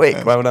was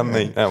quick. Well done,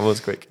 me. That was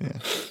quick.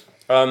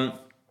 Yeah.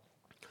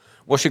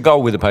 What's your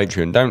goal with the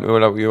Patreon?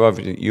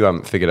 You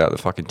haven't figured out the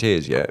fucking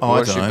tiers yet.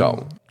 What's your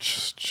goal?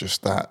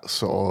 Just that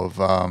sort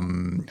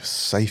of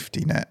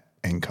safety net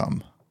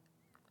income,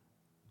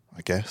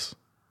 I guess,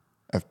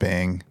 of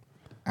being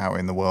out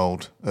in the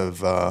world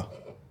of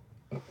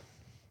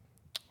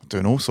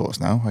doing all sorts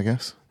now, I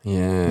guess.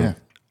 Yeah.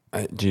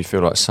 Do you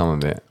feel like some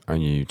of it are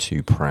you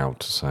too proud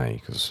to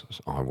say? Because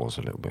I was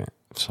a little bit.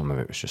 Some of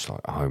it was just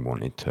like I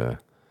wanted to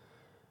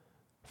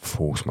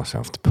force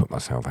myself to put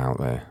myself out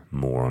there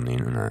more on the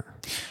internet.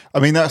 I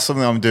mean, that's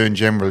something I'm doing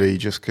generally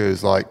just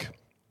because, like,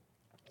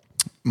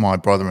 my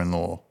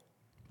brother-in-law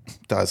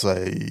is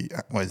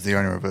the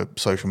owner of a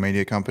social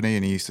media company,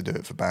 and he used to do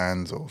it for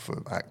bands or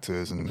for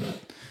actors, and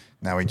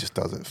now he just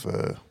does it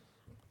for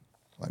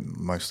like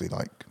mostly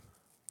like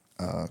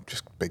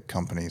just big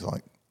companies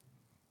like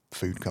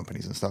food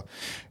companies and stuff.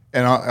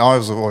 And I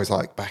was always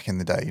like, back in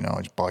the day, you know,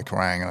 I just bike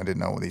around and I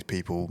didn't know what these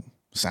people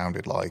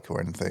sounded like or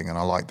anything, and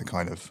I liked the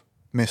kind of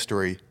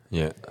mystery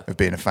of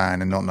being a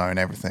fan and not knowing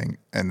everything.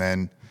 And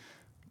then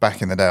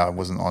back in the day, I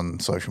wasn't on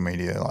social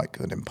media,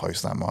 like I didn't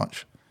post that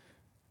much.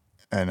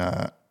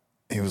 And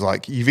he was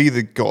like, you've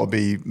either got to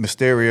be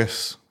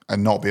mysterious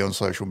and not be on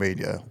social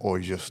media, or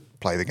you just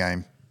play the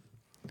game.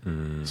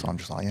 So I'm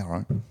just like, yeah,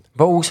 right.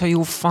 But also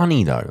you're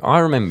funny though. I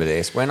remember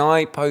this when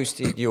I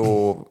posted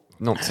your,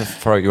 not to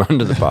throw you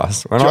under the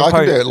bus. When I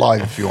can do it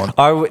live if you want.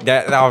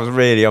 I'm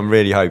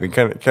really hoping.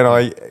 Can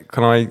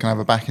I have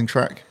a backing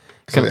track?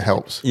 Because it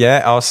helps.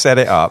 Yeah, I'll set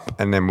it up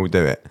and then we'll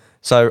do it.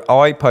 So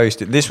I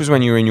posted, this was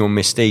when you were in your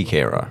Mystique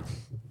era.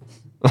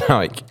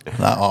 Like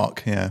that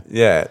arc, yeah.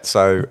 Yeah,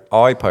 so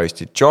I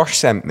posted, Josh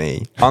sent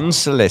me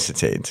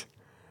unsolicited,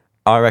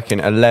 I reckon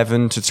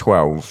 11 to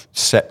 12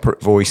 separate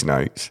voice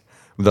notes,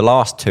 the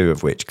last 2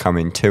 of which come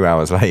in 2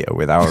 hours later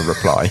without a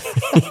reply,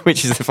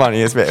 which is the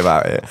funniest bit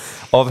about it,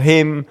 of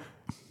him.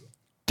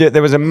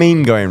 There was a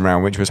meme going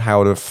around which was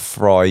how to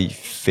fry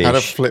fish. How to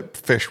flip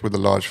fish with a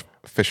large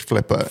fish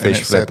flipper. And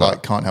it said,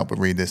 like, can't help but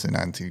read this in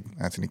Anthony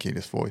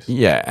Kiedis' voice.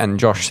 Yeah, and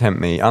Josh sent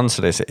me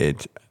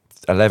unsolicited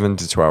 11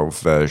 to 12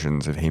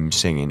 versions of him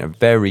singing a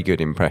very good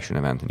impression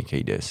of Anthony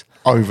Kiedis.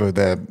 Over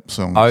their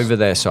songs.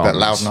 But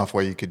loud enough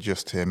where you could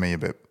just hear me a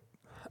bit.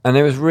 And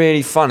it was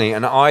really funny,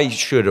 and I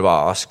should have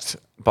asked,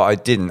 but I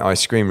didn't. I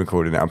screen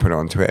recorded it and put it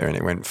on Twitter, and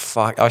it went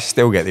fuck. I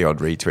still get the odd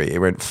retweet. It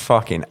went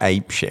fucking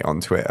ape shit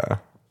on Twitter.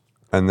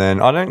 And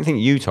then I don't think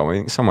you told me. I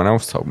think someone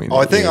else told me.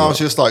 I think I was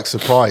just like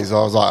surprised.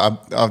 I was like,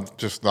 I'm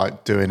just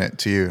like doing it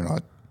to you,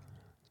 and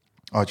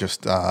I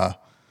just,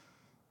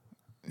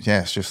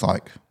 it's just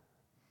like.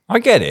 I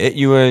get it.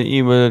 You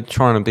were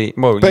trying to be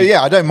well, but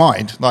yeah, I don't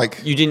mind. Like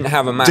you didn't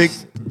have a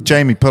mass.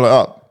 Jamie, pull it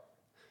up.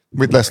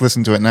 Let's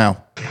listen to it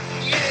now.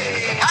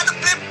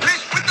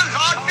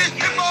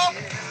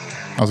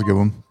 That was a good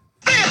one.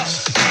 I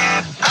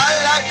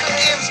like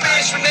cooking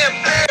fish with their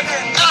big.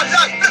 I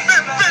like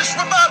flipping fish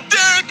with my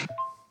dick.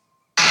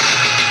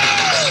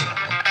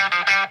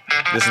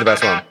 This is the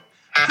best one.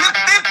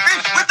 Flipping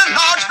fish with the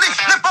large fish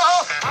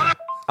flipper.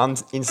 I'm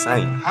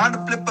insane. How to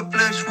flip a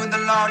fish with a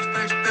large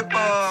fish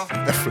flipper.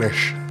 The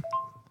flesh.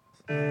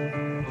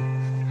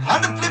 How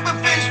to flip a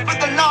fish with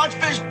a large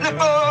fish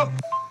flipper.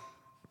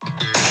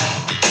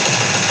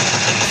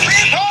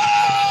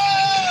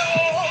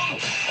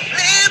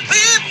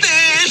 Flipping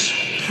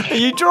fish. Are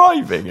you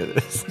driving at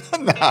this?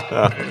 No,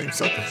 I don't think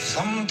so.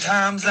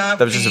 Sometimes I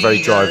That was just a very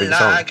driving feel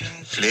song. like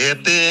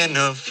flipping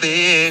a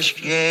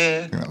fish,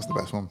 yeah. I think that was the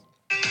best one.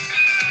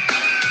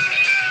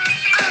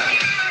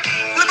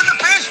 Flipping a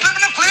fish,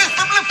 flipping a fish,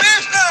 flipping a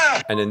fish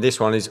now. And then this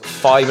one is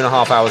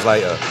 5.5 hours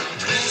later.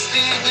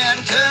 Twisting and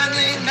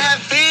turning, that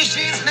fish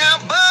is now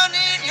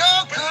burning.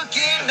 You're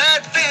cooking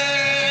that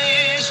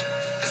fish.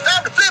 It's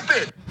time to flip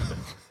it.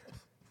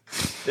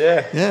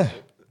 Yeah. Yeah.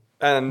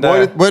 And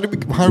How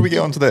did we get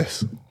onto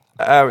this?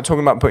 we're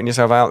talking about putting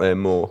yourself out there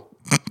more.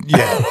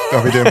 Yeah,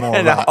 I'll be doing more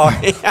of that.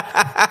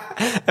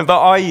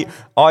 But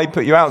I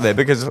put you out there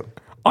because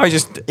I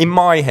just, in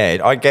my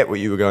head, I get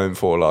what you were going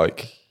for.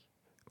 Like,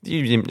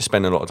 you didn't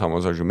spend a lot of time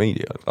on social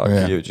media. Like,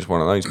 Yeah. you're just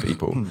one of those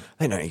people.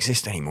 They don't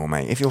exist anymore,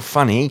 mate. If you're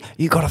funny,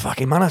 you got to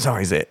fucking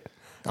monetize it.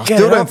 I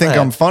still don't think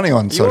I'm funny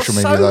on You're social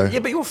media, though. Yeah,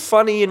 but you're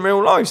funny in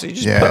real life, so you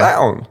just Yeah. put that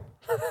on.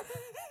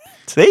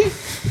 See?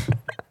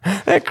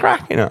 They're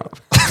cracking up.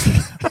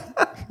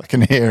 I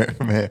can hear it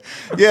from here.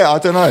 Yeah, I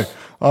don't know.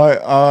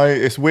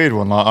 It's a weird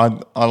one.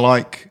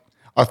 Like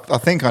I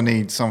think I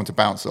need someone to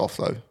bounce it off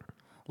though.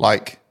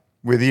 Like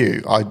with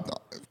you,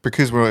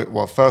 because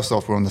first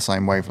off we're on the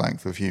same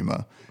wavelength of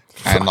humour,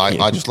 and like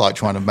I just like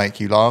trying to make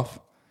you laugh,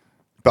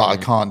 but I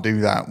can't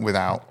do that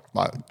without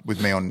like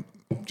with me on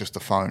just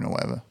the phone or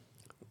whatever.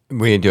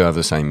 We do have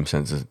the same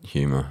sense of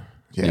humour.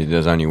 Yeah.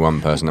 There's only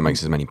one person that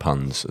makes as many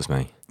puns as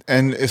me.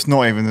 And it's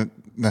not even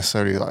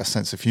necessarily like a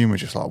sense of humour,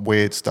 just like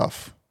weird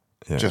stuff.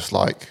 Yeah. Just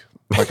like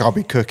I'll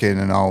be cooking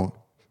and I'll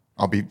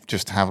be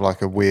just have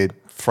like a weird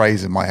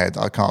phrase in my head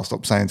that I can't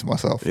stop saying to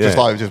myself.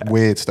 Yeah. Just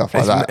weird stuff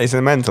like that. It's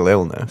a mental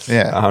illness.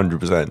 Yeah.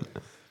 100%.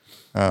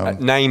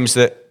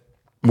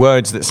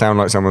 Words that sound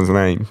like someone's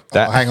name.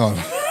 Hang on.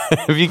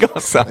 Have you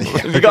got some?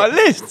 Have you got a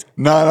list?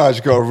 No, I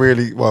just got a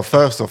really well.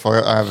 First off,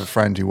 I have a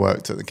friend who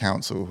worked at the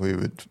council who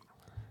would.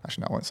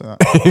 Actually, no, I won't say that.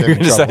 You're going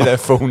to say their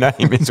full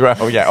name as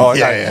well. Yeah. Oh,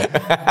 Yeah, no.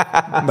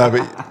 yeah. No,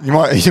 but you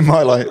might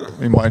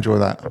enjoy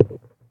that.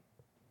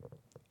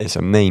 It's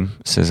a meme.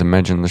 It says,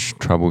 imagine the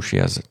trouble she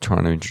has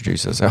trying to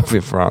introduce herself in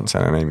France,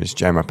 and her name is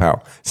Gemma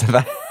Powell. So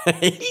that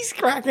he's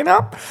cracking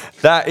up.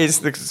 That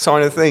is the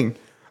sign of thing.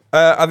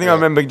 I think I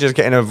remember just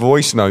getting a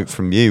voice note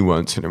from you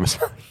once, and it was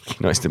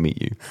like, nice to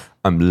meet you.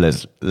 I'm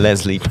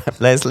Leslie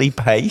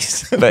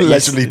Pace. But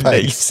Leslie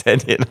Pace. You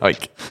said it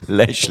like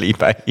Leslie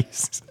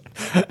Pace.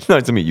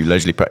 Nice to meet you,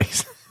 Leslie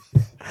Pace.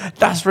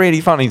 That's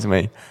really funny to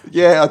me.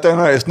 Yeah, I don't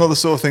know. It's not the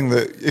sort of thing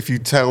that if you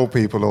tell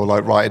people or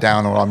like write it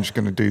down or I'm just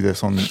going to do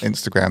this on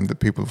Instagram that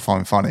people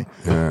find funny.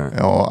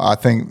 Yeah. Or I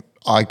think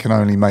I can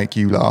only make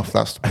you laugh.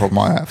 That's the problem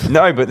I have.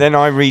 No, but then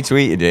I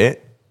retweeted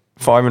it.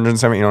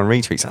 579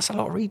 retweets. That's a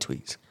lot of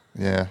retweets.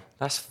 Yeah.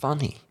 That's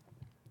funny.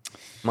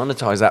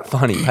 Monetize that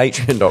funny.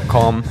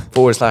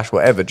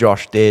 Patreon.com/whatever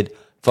Josh did.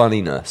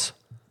 Funniness.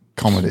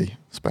 Comedy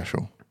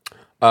special.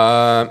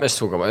 Let's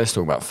talk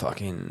about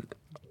fucking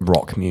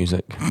rock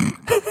music.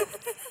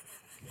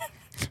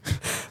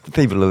 The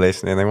people are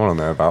listening. They want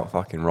to know about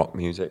fucking rock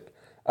music.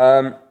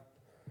 You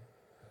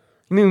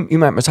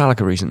met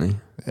Metallica recently?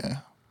 Yeah.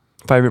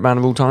 Favorite band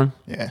of all time?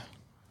 Yeah.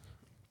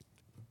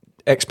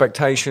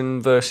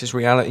 Expectation versus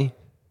reality?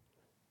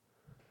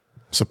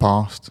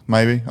 Surpassed,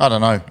 maybe. I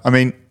don't know. I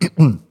mean,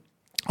 I'm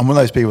one of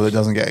those people that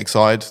doesn't get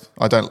excited.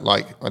 I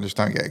just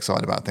don't get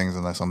excited about things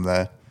unless I'm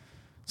there.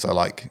 So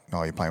like,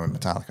 oh, you're playing with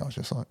Metallica. I was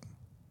just like,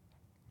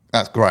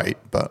 that's great,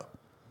 but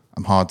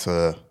I'm hard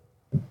to...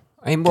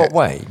 In what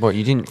way? What,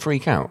 you didn't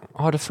freak out?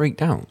 I'd have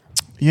freaked out.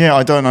 Yeah,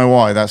 I don't know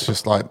why. That's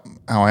just like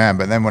how I am.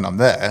 But then when I'm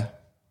there,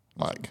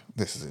 like,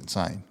 this is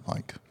insane.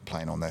 Like,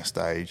 playing on their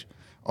stage.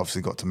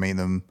 Obviously got to meet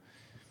them.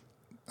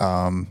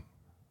 And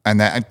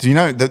then, do you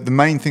know, the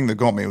main thing that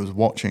got me was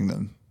watching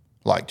them,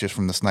 like, just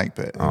from the snake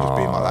pit and just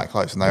being like that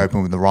close. And they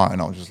opened with the right,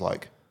 and I was just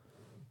like,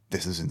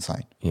 this is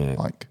insane. Yeah.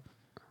 Like,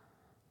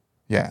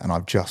 yeah, and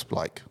I've just,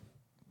 like,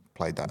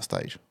 played that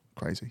stage.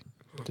 Crazy.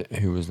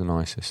 Who was the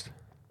nicest?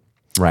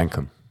 Rank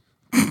them.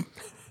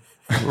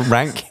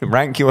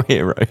 rank your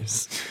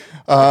heroes.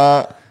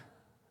 Well,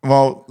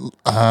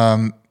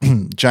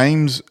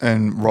 James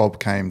and Rob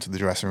came to the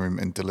dressing room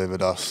and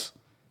delivered us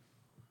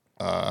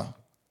a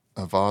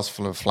vase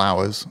full of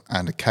flowers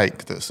and a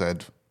cake that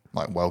said,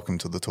 like, welcome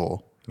to the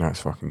tour. That's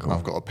fucking cool.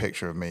 I've got a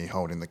picture of me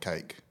holding the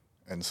cake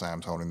and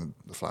Sam's holding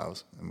the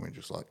flowers, and we're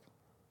just like...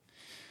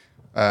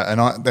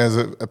 there's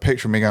a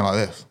picture of me going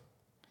like this,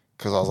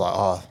 because I was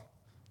like,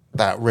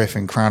 that riff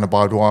in Crown of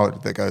Barbed Wire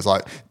that goes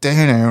like...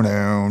 I was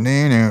like,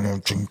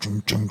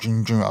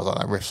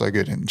 that riff's so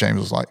good. And James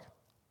was like,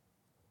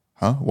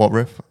 huh? What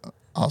riff?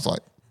 I was like...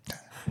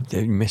 Yeah,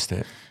 you missed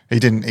it. He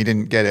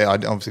didn't get it. I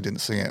obviously didn't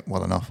sing it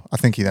well enough. I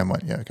think he then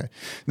went, yeah, okay.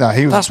 No,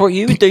 he was. That's what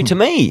you would do to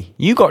me.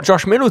 You got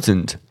Josh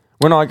Middleton.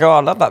 When I go, I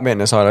love that bit in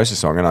the Sylosis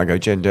song, and I go,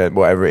 gender,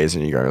 whatever it is,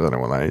 and you go, I don't know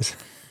what that is.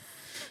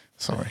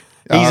 Sorry.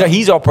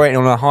 He's operating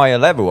on a higher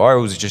level. I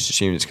always just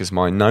assume it's because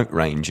my note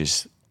range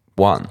is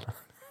 1.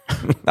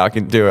 I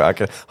can do it. I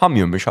can hum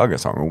you a Meshuggah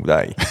song all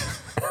day.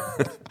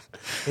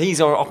 He's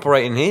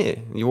operating here.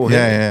 You're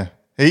here.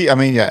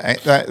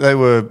 Yeah. They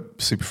were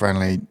super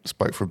friendly.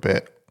 Spoke for a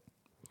bit.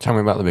 Tell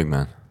me about the big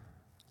man.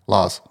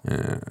 Lars.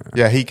 Yeah.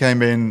 Yeah, he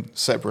came in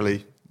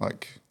separately,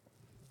 like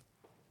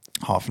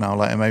half an hour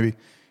later maybe,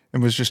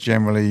 and was just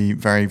generally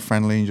very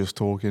friendly and just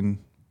talking.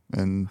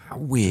 And how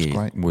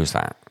weird was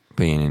that,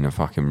 being in a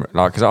fucking...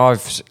 Like,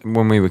 because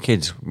when we were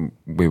kids,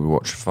 we would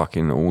watch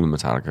fucking all the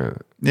Metallica...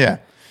 Yeah.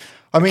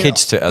 I mean...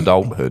 Kids to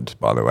adulthood,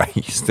 by the way,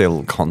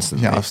 still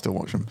constantly. Yeah, I still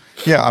watch them.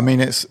 Yeah, I mean,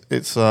 it's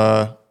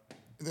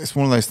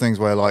one of those things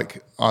where,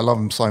 like, I love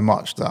them so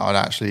much that I'd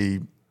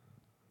actually...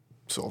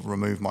 sort of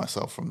remove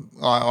myself from.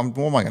 What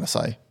am I going to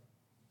say?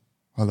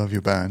 I love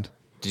your band.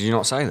 Did you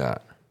not say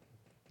that?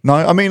 No,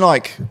 I mean,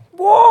 like,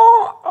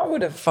 what? I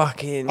would have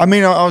fucking. I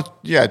mean, I was.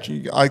 Yeah,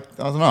 I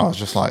don't know. I was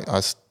just like,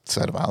 I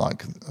said about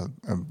like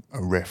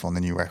a riff on the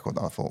new record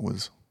that I thought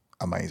was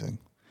amazing,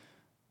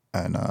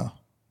 and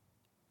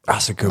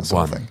that's a good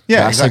one. Thing.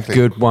 Yeah, that's exactly. a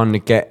good one to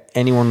get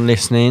anyone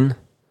listening.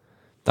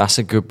 That's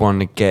a good one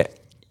to get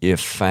your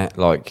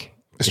like.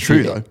 It's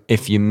true though.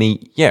 If you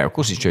meet, yeah, of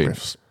course it's true.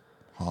 Riffs.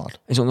 Hard.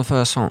 Is it on the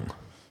first song?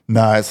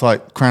 No, it's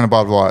like Crown of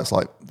Barbed Wire. It's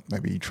like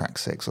maybe track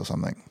 6 or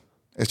something.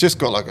 It's just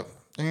got like a.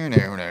 The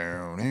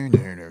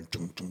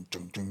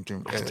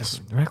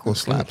record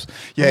slaps.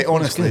 Yeah,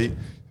 honestly,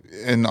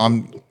 and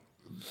I'm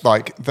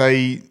like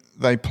they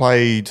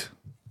played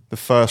the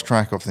first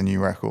track off the new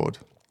record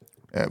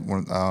at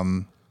one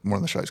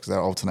of the shows because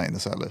they're alternating the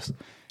set list,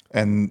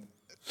 and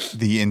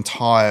the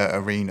entire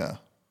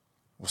arena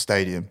or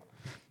stadium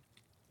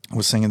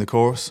was singing the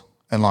chorus,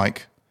 and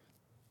like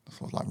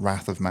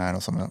Wrath of Man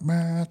or something like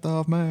Wrath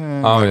of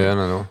Man. Oh, yeah,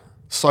 no.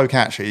 So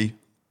catchy.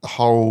 The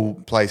whole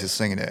place is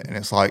singing it, and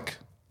it's like,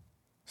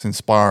 it's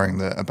inspiring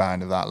that a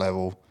band of that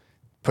level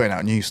putting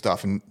out new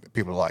stuff, and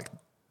people are like,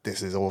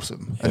 this is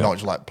awesome. And not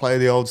just like, play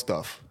the old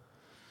stuff.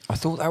 I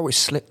thought that was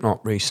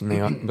Slipknot recently.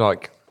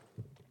 Like,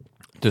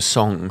 the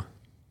song,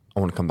 I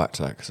want to come back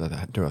to that because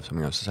I do have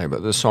something else to say,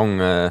 but the song,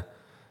 that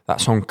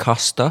song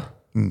Custer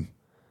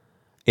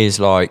is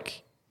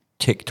like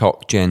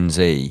TikTok Gen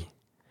Z.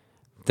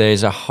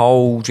 There's a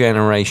whole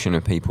generation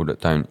of people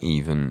that don't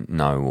even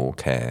know or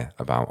care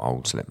about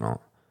old Slipknot.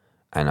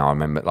 And I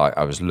remember, like,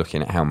 I was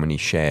looking at how many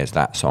shares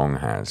that song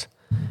has,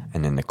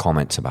 and then the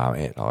comments about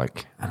it,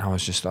 like, and I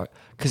was just like,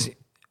 because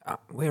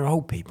we're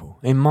old people.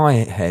 In my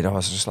head, I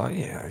was just like,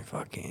 yeah,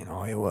 fucking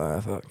Iowa,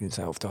 fucking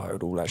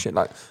self-titled, all that shit.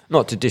 Like,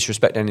 not to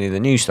disrespect any of the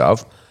new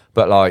stuff,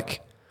 but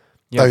like,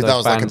 that was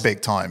bands, like a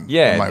big time,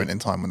 moment in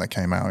time when they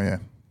came out, yeah.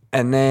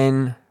 And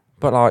then.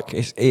 But like,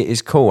 it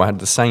is cool. I had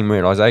the same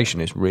realization.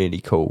 It's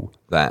really cool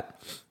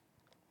that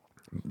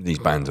these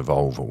bands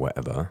evolve or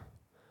whatever,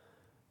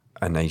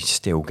 and they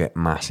still get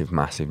massive,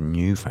 massive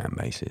new fan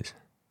bases.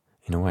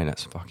 In a way,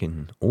 that's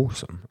fucking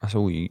awesome. That's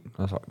all you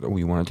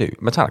want to do.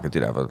 Metallica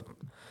did have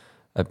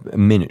a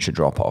miniature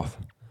drop off,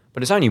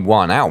 but it's only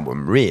one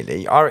album,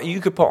 really. You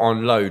could put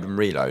on Load and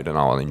Reload, and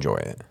I'll enjoy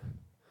it.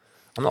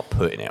 I'm not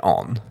putting it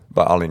on,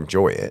 but I'll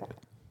enjoy it.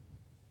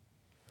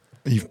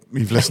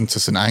 You've listened to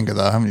St. Anger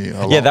though, haven't you?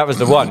 Yeah, that was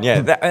the one.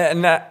 Yeah,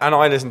 and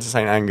I listened to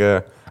St.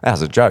 Anger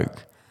as a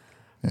joke.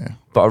 Yeah,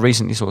 but I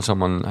recently saw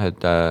someone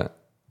had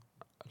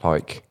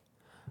like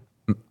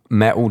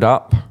metaled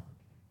up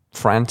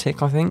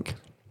Frantic, I think.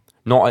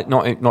 Not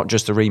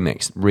just a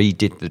remix.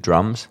 Redid the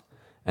drums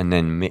and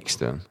then mixed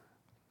them.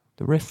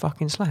 The riff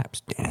fucking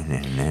slaps. Yeah,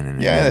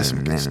 there's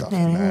some good stuff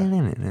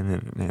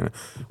in there.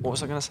 What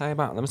was I going to say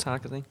about the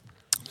Metallica thing?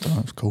 Oh,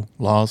 that's cool.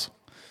 Lars.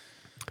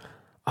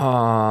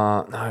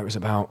 No, it was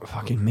about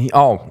fucking me.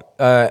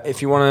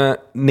 If you want to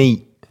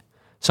meet,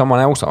 someone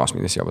else asked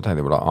me this the other day.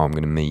 They were like, I'm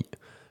going to meet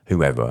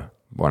whoever,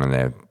 one of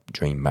their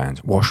dream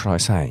bands. What should I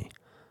say?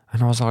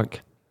 And I was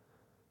like,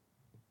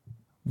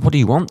 what do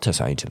you want to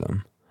say to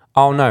them?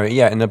 Oh no,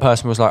 yeah. And the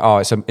person was like,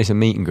 it's a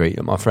meet and greet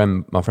that my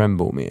friend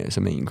bought me. It's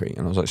a meet and greet.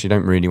 And I was like, so you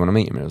don't really want to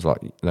meet him? And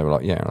they were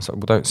like, yeah. And I was like,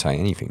 well, don't say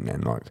anything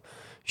then. Like, you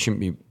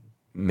shouldn't be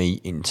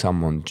meeting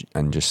someone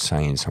and just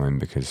saying something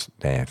because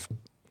they're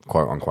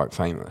quote unquote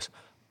famous.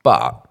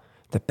 But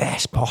the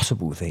best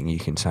possible thing you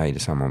can say to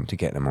someone to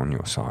get them on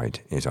your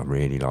side is, I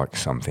really like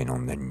something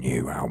on the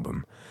new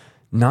album.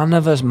 None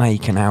of us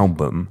make an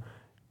album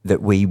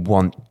that we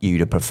want you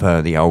to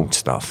prefer the old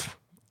stuff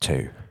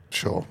to.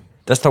 Sure.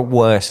 That's the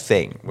worst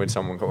thing when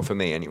someone, for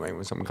me anyway,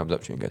 when someone comes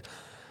up to you and goes,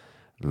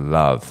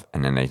 love,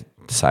 and then they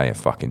say a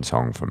fucking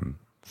song from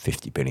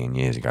 50 billion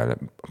years ago that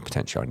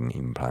potentially I didn't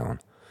even play on.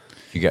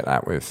 You get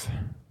that with...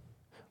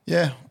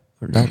 Yeah.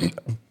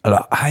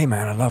 Hey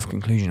man, I love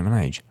Conclusion of an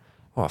Age.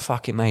 Well, I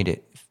fucking made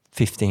it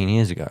 15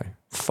 years ago.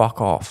 Fuck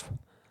off.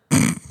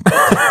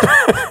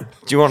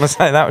 Do you want to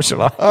say that, or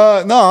shall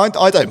I? No,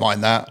 I don't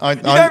mind that. You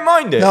don't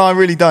mind it? No, I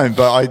really don't.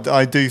 But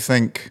I do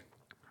think.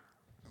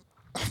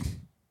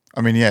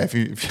 I mean, yeah. If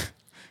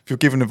you're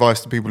giving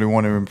advice to people who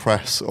want to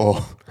impress,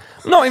 or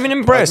not even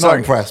impress, not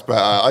impressed, but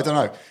I don't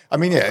know. I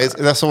mean, yeah,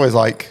 that's always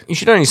like you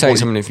should only say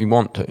something if you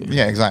want to.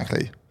 Yeah,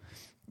 exactly.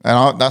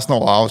 And that's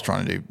not what I was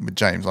trying to do with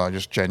James. I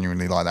just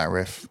genuinely like that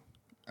riff,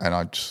 and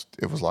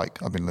it was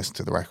like I've been listening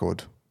to the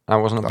record. That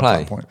wasn't a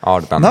play.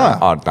 I'd have done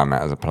that. I'd have done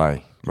that as a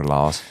play with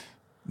Lars.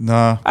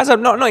 No,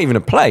 not even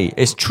a play.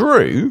 It's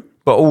true,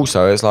 but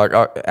also it's like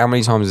how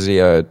many times has he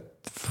heard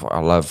 "I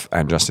Love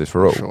and Justice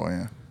for All"? Sure,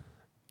 yeah.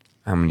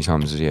 How many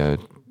times has he heard,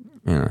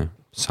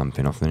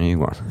 something off the new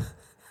one?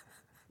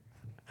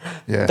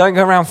 Yeah. Don't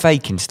go around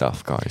faking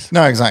stuff, guys.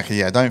 No, exactly.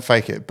 Yeah, don't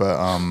fake it. But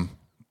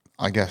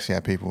I guess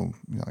people,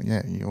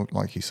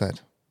 like you said,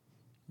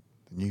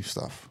 the new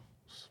stuff.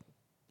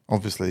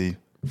 Obviously,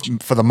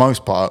 for the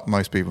most part,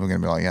 most people are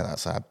going to be like, yeah,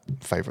 that's our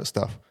favourite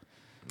stuff.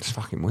 It's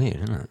fucking weird,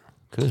 isn't it?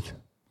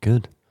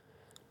 Good.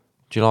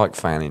 Do you like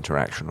fan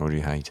interaction or do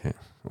you hate it?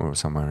 Or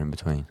somewhere in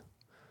between?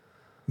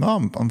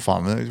 No, I'm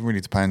fine with it. It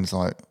really depends.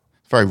 Like,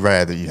 it's very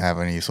rare that you have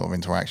any sort of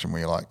interaction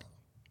where you're like,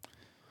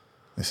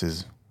 this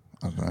is,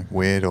 I don't know,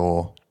 weird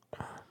or...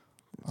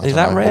 Is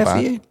that rare for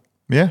you?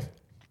 Yeah.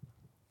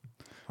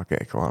 I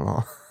get it quite a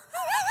lot.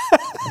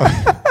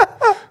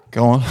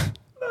 Go on.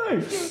 No,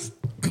 just...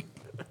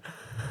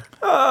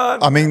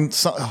 I mean,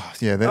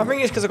 yeah. I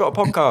think it's because I've got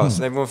a podcast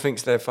and everyone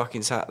thinks they're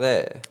fucking sat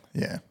there.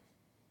 Yeah.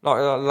 Like,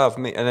 I love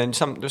me. And then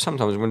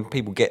sometimes when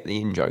people get the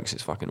in-jokes,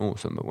 it's fucking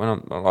awesome. But when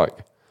I'm like,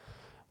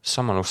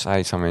 someone will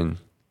say something,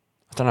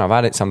 I don't know, I've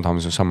had it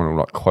sometimes when someone will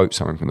like quote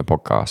something from the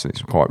podcast and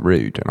it's quite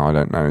rude and I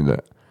don't know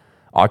that,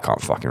 I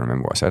can't fucking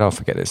remember what I said. I'll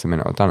forget this the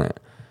minute I've done it.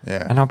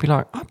 Yeah. And I'll be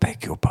like, I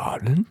beg your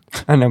pardon.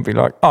 And they'll be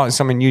like, oh, it's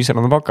something you said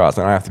on the podcast.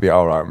 And I have to be,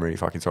 all right, I'm really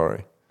fucking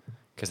sorry.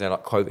 Because they're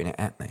like quoting it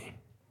at me.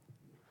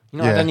 You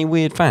not had any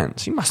weird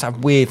fans? You must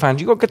have weird fans.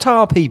 You got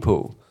guitar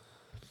people.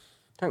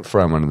 Don't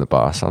throw them under the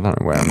bus. I don't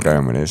know where I'm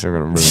going with this. I'm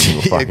going to ruin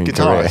your fucking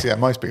career. Yeah,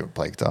 most people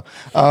play guitar.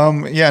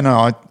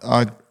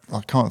 I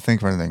can't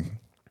think of anything,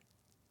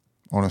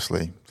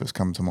 honestly, that's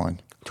come to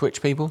mind.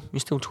 Twitch people? You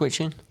still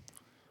twitching?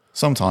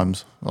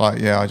 Sometimes.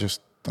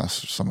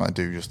 That's something I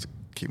do just to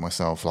keep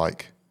myself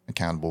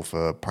accountable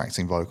for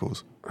practicing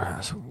vocals.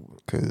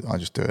 Because I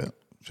just do it.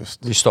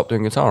 You stop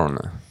doing guitar on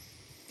there?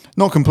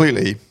 Not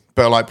completely.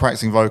 But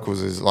practicing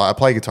vocals is I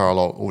play guitar a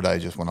lot all day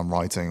just when I'm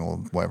writing or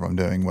whatever I'm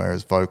doing,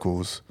 whereas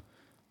vocals,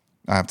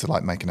 I have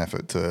to make an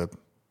effort to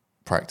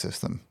practice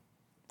them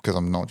because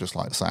I'm not just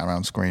sat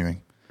around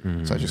screaming.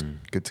 So it's just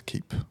good to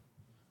keep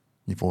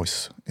your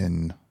voice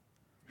in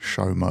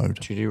show mode.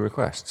 Do you do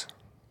requests?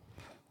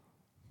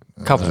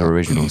 Covers or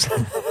originals?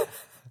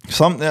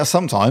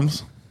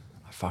 Sometimes.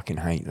 I fucking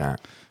hate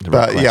that.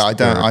 I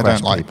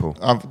don't like people.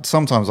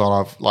 Sometimes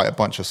I'll have a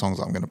bunch of songs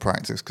that I'm going to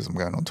practice because I'm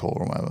going on tour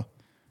or whatever.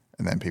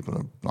 And then people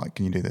are like,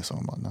 can you do this?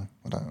 I'm like, no,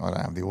 I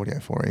don't have the audio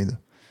for it either.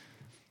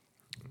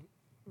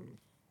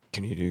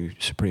 Can you do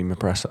Supreme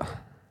Oppressor?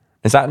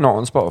 Is that not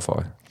on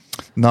Spotify?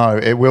 No,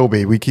 it will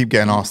be. We keep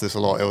getting asked this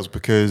a lot. It was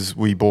because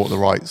we bought the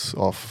rights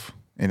off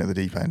In at the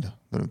Deep End,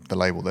 the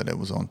label that it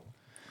was on.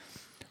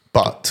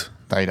 But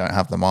they don't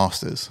have the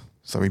masters.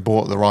 So we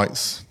bought the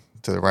rights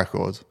to the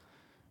record,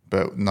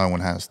 but no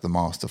one has the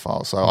master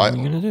file. So what are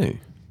you going to do?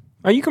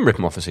 Oh, you can rip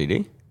them off a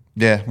CD.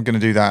 Yeah, we're going to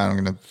do that. And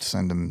I'm going to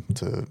send them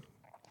to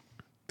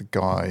the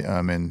guy,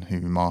 Ermin,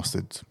 who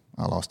mastered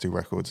our last two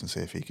records and see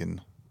if he can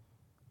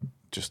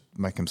just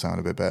make them sound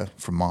a bit better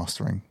from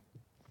mastering.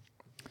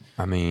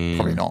 I mean...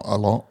 Probably not a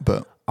lot,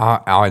 but...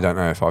 I don't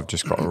know if I've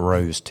just got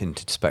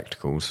rose-tinted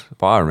spectacles,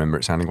 but I remember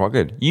it sounding quite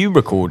good. You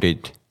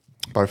recorded...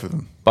 Both of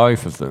them.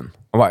 Both of them.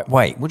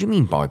 Wait, what do you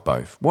mean by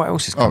both? What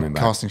else is coming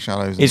back? Casting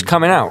Shadows. It's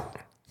coming out.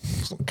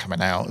 It's not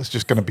coming out. It's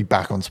just going to be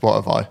back on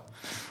Spotify.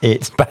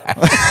 It's back.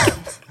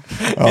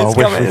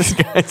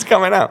 It's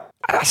coming out.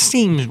 That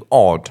seems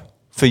odd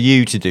for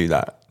you to do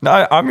that.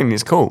 No, I mean,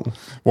 it's cool.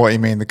 What do you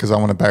mean? Because I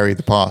want to bury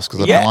the past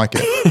because I don't like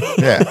it.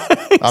 Yeah.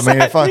 Exactly. I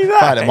mean, if I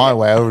had it my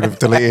way, I would have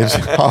deleted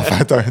half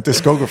our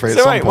discography at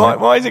some point.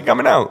 Why is it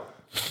coming out?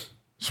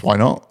 Just why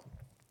not?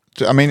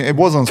 I mean, it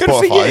was on Good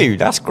Spotify. Good for you.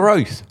 That's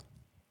growth.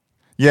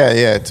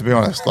 Yeah, to be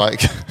honest. Are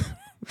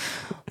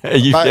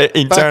you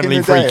internally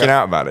freaking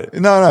out about it?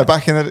 No,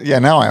 back in the... Yeah,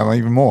 now I am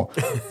even more.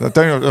 I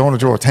don't want to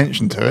draw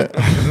attention to it.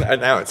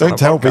 Now it's don't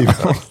tell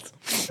people.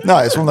 No,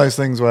 it's one of those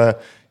things where,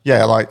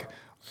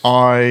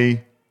 I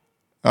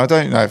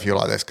don't know if you're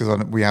like this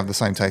because we have the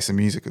same taste in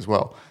music as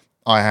well.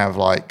 I have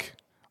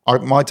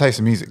my taste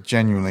in music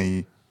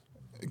genuinely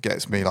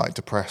gets me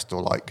depressed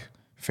or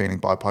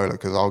feeling bipolar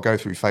because I'll go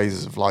through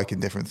phases of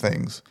liking different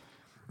things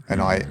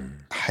and I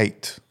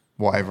hate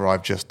whatever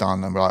I've just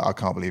done and be like, I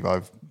can't believe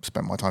I've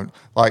spent my time.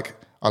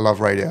 I love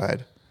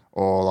Radiohead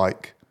or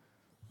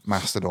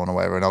Mastodon or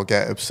whatever, and I'll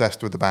get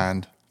obsessed with the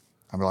band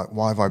and be like,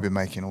 why have I been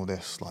making all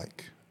this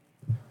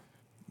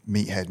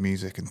meathead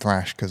music and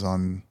thrash because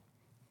I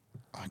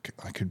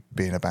could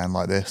be in a band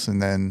like this. And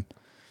then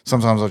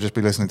sometimes I'll just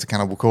be listening to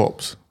Cannibal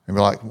Corpse and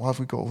be like, why have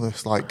we got all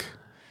this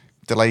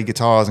delay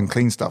guitars and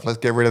clean stuff. Let's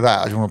get rid of that.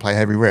 I just want to play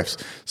heavy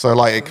riffs. So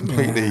like it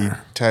completely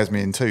tears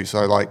me in two.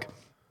 So like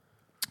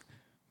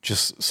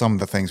just some of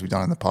the things we've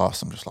done in the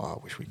past, I'm just like, I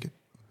wish we could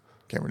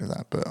get rid of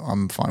that, but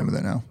I'm fine with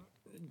it now.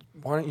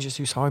 Why don't you just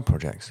do side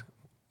projects?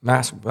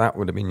 That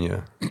would have been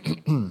your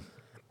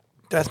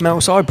death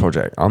metal side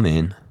project. I'm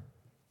in.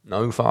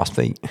 No fast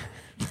feet.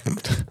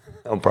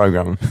 I'll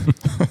program them.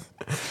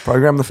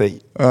 Program the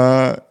feet.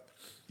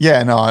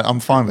 Yeah, no, I'm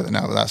fine with it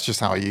now, but that's just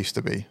how I used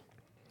to be.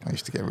 I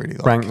used to get really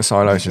like... Rank the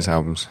Sylosis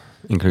albums,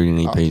 including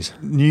EPs.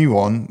 New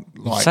one.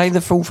 Like, say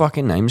the full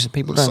fucking names.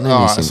 People don't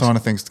know these things. Sign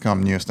of Things to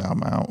Come, newest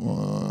album out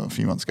a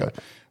few months ago.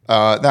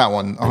 That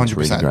one, 100%. It's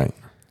really great.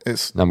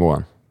 It's number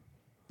one.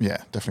 Yeah,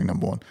 definitely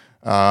number one.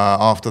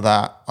 After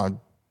that, I'd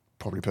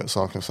probably put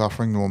Cycle of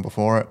Suffering, the one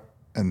before it.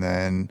 And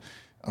then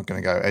I'm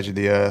going to go Edge of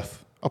the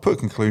Earth. I'll put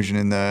Conclusion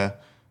in there.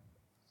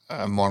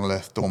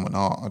 Monolith, Dormant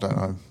Heart. I don't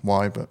know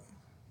why, but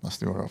that's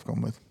the order I've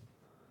gone with.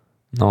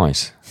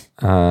 Nice.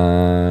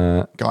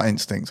 Gut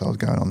Instincts I was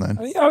going on then.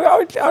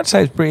 I'd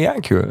say it's pretty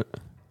accurate.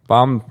 But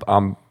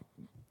I'm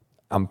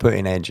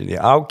putting Edge of the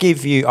Earth. I'll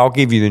give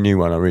you the new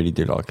one. I really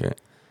do like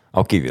it.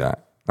 I'll give you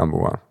that. Number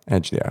one.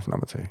 Edge of the Earth,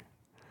 number two.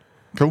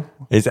 Cool.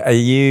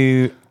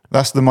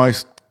 That's the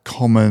most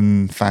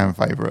common fan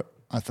favourite,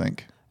 I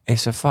think.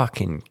 It's a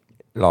fucking,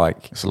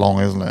 like... It's long,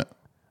 isn't it?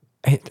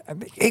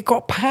 It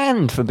got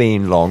panned for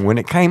being long when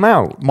it came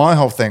out. My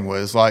whole thing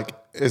was, like,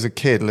 as a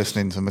kid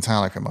listening to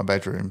Metallica in my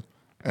bedroom,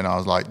 and I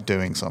was, like,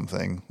 doing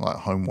something, like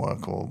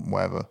homework or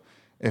whatever.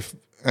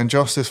 And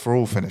Justice for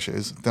All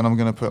finishes, then I'm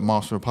going to put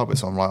Master of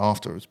Puppets on right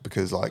afterwards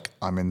because, like,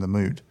 I'm in the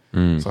mood.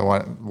 So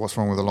what's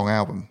wrong with a long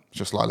album? It's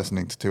just like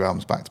listening to two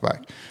albums back to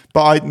back.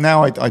 But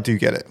I do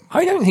get it.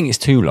 I don't think it's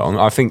too long.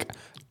 I think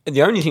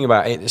the only thing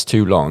about it that's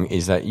too long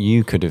is that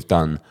you could have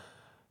done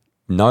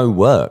no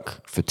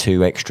work for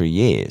 2 extra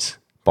years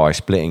by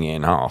splitting it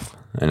in half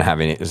and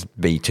having it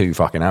be 2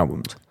 fucking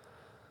albums.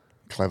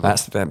 Clever.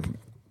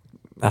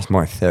 That's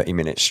my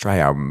 30-minute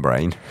stray album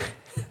brain.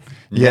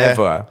 Yeah.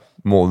 Never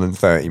more than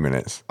 30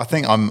 minutes. I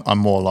think I'm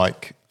more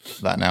like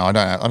that now. I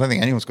don't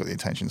think anyone's got the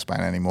attention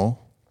span anymore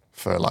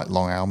for like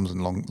long albums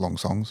and long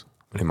songs.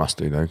 They must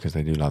do though, because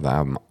they do love that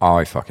album.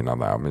 I fucking love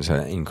that album. It's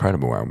an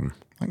incredible album.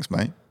 Thanks,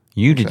 mate.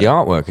 You did the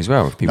artwork as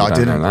well. If people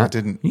don't know that. I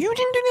didn't. You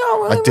didn't do the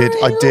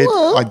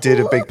artwork. I did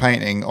a big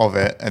painting of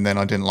it, and then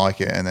I didn't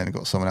like it, and then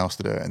got someone else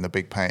to do it. And the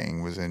big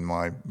painting was in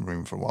my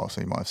room for a while,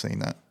 so you might have seen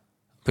that.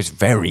 It was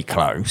very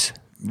close.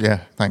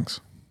 Yeah, thanks.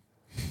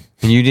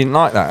 And you didn't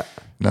like that?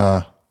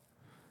 No.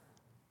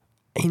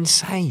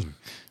 Insane.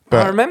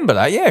 But I remember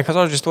that, yeah, because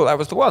I just thought that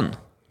was the one.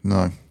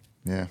 No.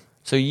 Yeah.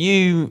 So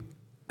you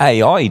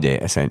AI'd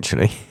it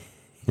essentially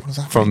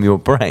from your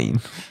brain.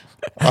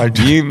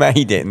 You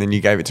made it and then you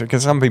gave it to,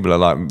 because some people are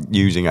like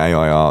using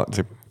AI art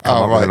to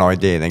come up with an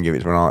idea and then give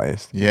it to an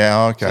artist.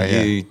 Yeah,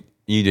 okay. So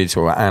you did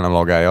sort of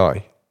analog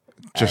AI.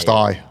 Just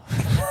I.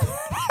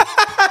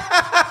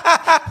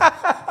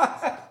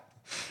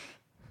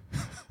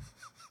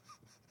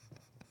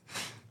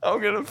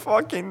 I'm gonna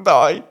fucking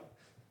die.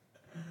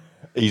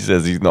 He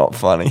says he's not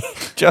funny.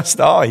 Just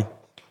I.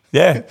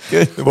 Yeah,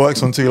 good. It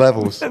works on 2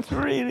 levels. That's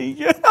really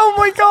good. Oh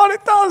my God,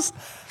 it does.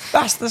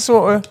 That's the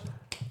sort of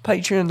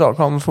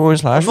patreon.com/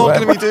 I'm not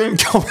going to be doing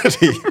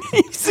comedy.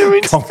 He's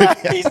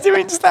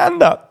doing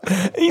stand-up.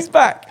 He's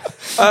back.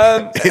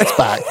 It's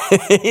back.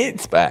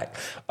 It's back.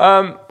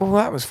 Well,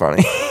 that was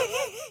funny.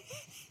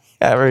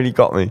 That really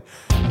got me.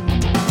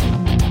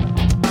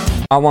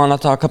 I want to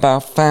talk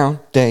about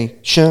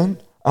foundation.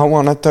 I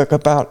want to talk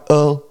about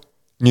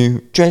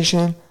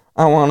nutrition.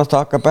 I want to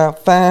talk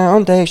about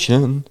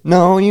foundation,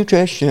 no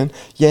nutrition.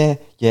 Yeah.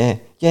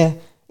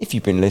 If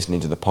you've been listening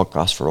to the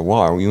podcast for a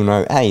while, you'll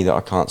know A, that I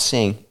can't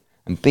sing,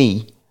 and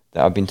B,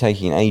 that I've been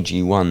taking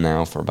AG1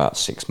 now for about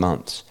 6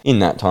 months. In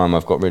that time,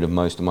 I've got rid of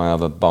most of my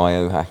other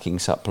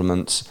biohacking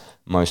supplements,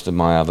 most of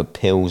my other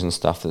pills and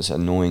stuff that's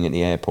annoying at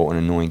the airport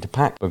and annoying to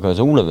pack, because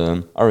all of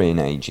them are in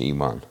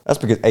AG1. That's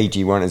because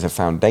AG1 is a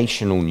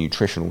foundational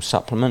nutritional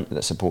supplement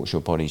that supports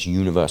your body's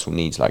universal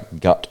needs like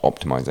gut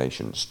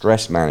optimization,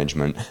 stress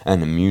management,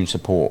 and immune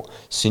support.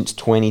 Since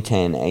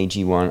 2010,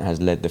 AG1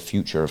 has led the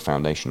future of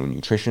foundational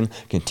nutrition,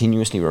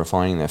 continuously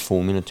refining their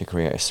formula to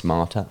create a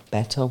smarter,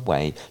 better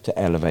way to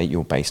elevate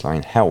your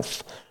baseline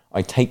health.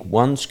 I take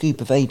 1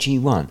 scoop of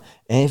AG1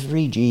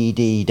 every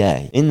GD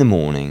day in the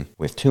morning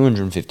with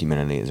 250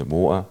 millilitres of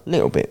water, a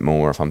little bit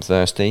more if I'm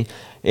thirsty.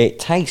 It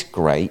tastes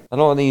great. A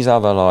lot of these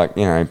other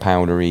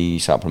powdery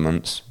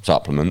supplements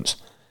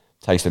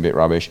taste a bit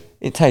rubbish.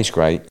 It tastes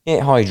great.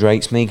 It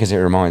hydrates me because it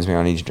reminds me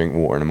I need to drink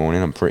water in the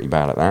morning. I'm pretty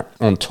bad at that.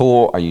 On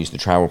tour, I use the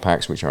travel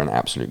packs, which are an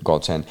absolute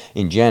godsend.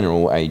 In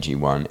general,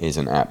 AG1 is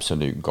an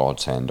absolute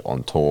godsend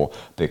on tour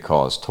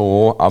because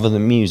tour, other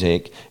than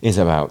music, is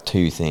about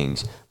 2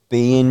 things.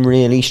 Being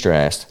really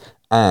stressed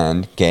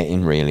and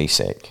getting really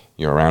sick.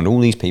 You're around all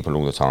these people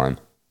all the time.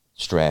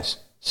 Stress,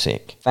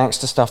 sick. Thanks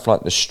to stuff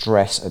like the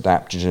stress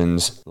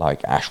adaptogens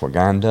like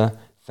ashwagandha,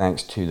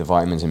 thanks to the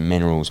vitamins and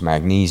minerals,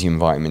 magnesium,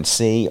 vitamin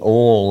C,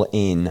 all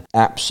in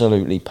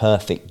absolutely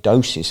perfect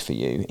doses for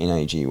you in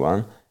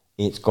AG1,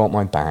 It's got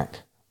my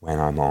back when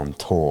I'm on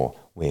tour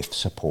with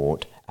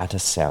support at a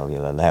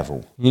cellular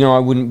level. You know, I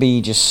wouldn't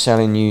be just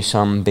selling you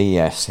some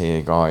BS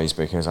here, guys,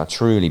 because I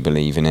truly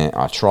believe in it.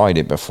 I tried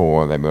it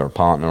before. They were a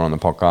partner on the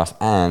podcast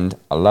and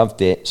I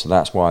loved it. So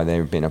that's why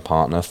they've been a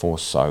partner for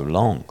so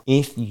long.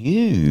 If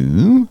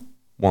you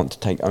want to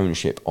take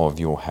ownership of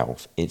your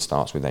health, it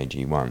starts with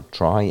AG1.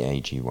 Try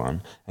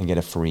AG1 and get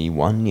a free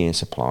 1-year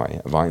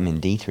supply of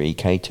vitamin D3,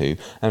 K2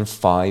 and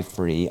 5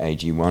 free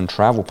AG1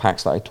 travel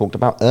packs that I talked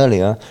about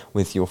earlier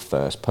with your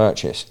first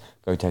purchase.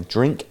 Go to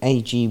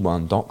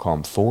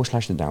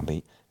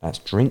drinkag1.com/thedownbeat. That's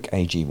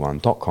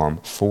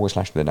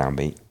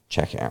drinkag1.com/thedownbeat.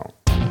 Check it out.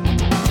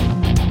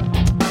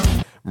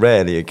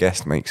 Rarely a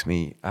guest makes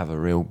me have a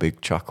real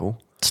big chuckle.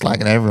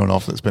 Slagging everyone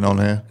off that's been on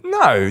here.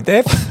 No,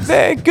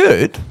 they're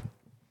good.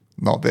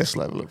 Not this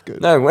level of good.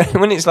 No,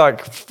 when it's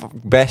like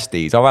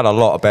besties, I've had a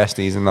lot of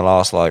besties in the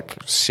last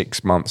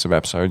 6 months of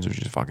episodes, which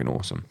is fucking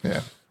awesome.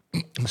 Yeah.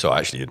 So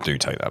actually, I do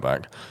take that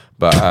back.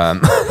 But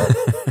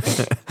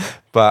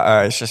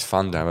but it's just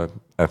fun to have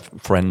a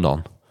friend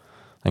on.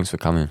 Thanks for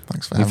coming.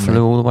 Thanks for having me. You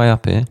flew all the way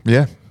up here.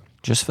 Yeah.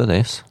 Just for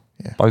this.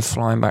 Yeah. Both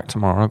flying back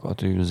tomorrow. I've got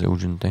to do the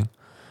Zildjian thing.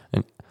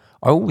 And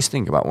I always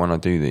think about when I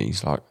do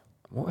these, what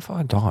if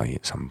I die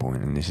at some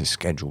point and this is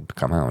scheduled to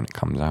come out and it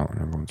comes out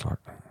and everyone's like,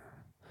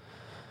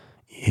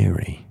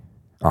 eerie.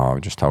 Oh, I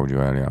just told you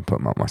earlier, I put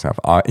them up myself.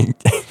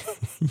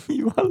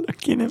 You are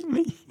looking at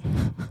me.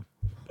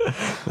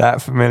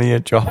 That familiar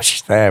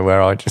Josh there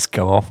where I just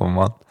go off on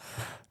one.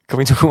 Can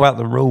we talk about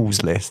the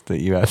rules list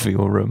that you had for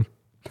your room?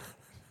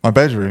 My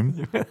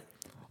bedroom?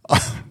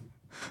 I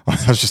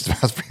was just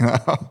about to bring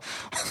that up.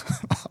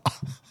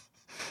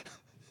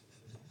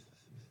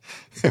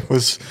 It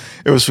was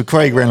for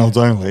Craig Reynolds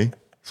only.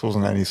 This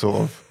wasn't any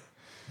sort of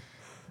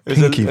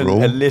pinky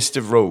rule. A list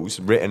of rules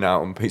written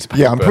out on a piece of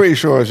paper. Yeah, I'm pretty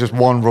sure it was just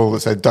one rule that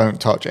said don't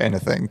touch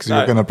anything because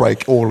you're going to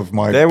break all of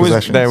my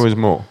possessions. There was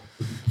more.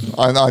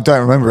 I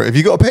don't remember it. Have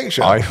you got a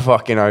picture? I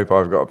fucking hope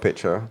I've got a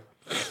picture.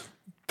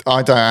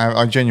 I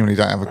genuinely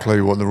don't have a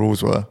clue what the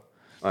rules were.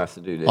 I have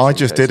to do this. I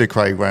just did a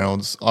Craig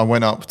Reynolds. I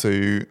went up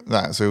to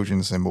that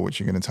Zildjian symbol, which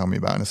you're going to tell me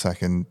about in a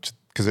second,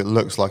 because it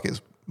looks like it's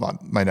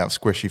made out of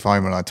squishy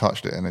foam, and I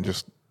touched it, and it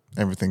just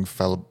everything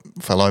fell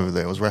over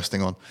there. It was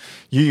resting on.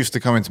 You used to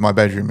come into my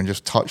bedroom and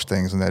just touch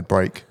things, and they'd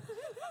break.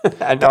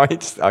 And I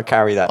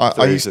carry that.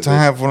 I used to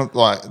have one of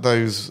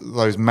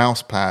those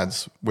mouse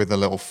pads with a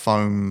little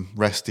foam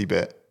resty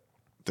bit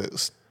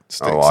that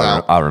sticks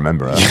out. I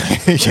remember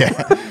it.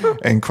 Yeah.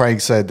 And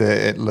Craig said that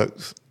it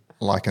looked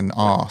like an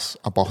arse,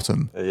 a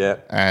bottom. Yeah.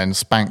 And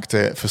spanked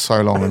it for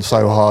so long and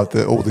so hard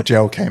that all the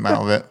gel came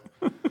out of it.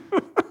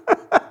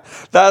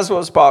 That's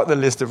what sparked the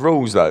list of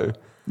rules, though.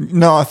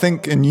 No, I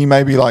think, and you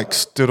maybe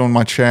stood on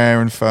my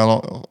chair and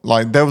fell.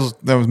 There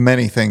was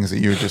many things that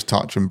you would just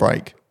touch and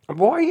break.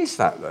 Why is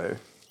that, though?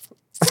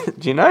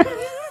 Do you know?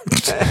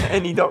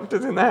 Any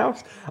doctors in the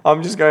house?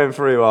 I'm just going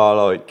through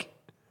our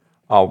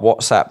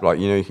WhatsApp.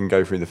 You can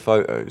go through the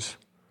photos.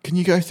 Can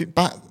you go through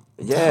back?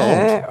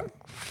 Yeah.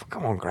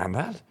 Come on,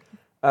 Grandad.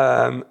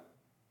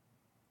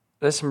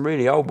 There's some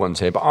really old ones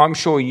here, but I'm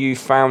sure you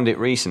found it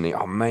recently.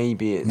 Oh,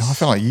 maybe it's... No, I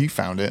feel like you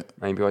found it.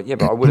 Maybe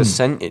but I would have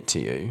sent it to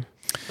you.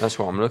 That's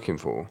what I'm looking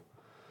for.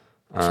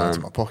 It's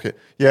in my pocket.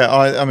 Yeah,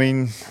 I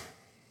mean...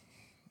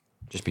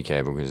 Just be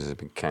careful because there's a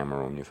big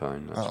camera on your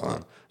phone. That's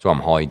fine. So I'm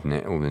hiding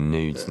it, all the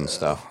nudes and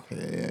stuff.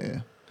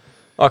 Yeah.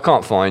 I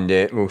can't find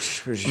it. We'll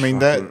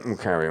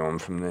carry on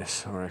from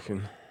this, I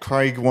reckon.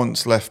 Craig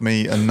once left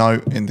me a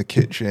note in the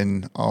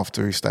kitchen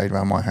after he stayed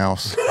around my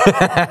house.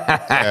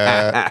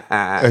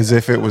 As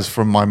if it was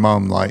from my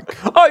mum,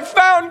 I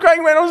found Craig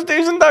Reynolds'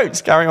 do's and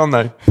don'ts. Carry on,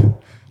 though.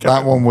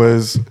 That one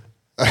was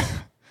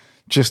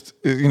just,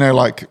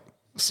 like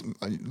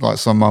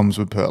some mums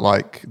would put,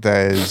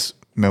 there's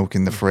milk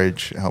in the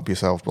fridge, help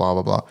yourself, blah,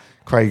 blah, blah.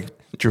 Craig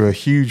drew a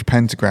huge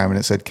pentagram and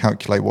it said,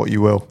 calculate what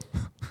you will.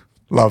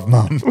 Love,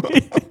 Mum.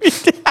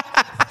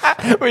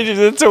 Which is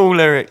a tall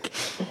lyric.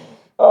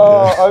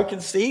 Oh, yeah. I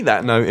can see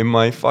that note in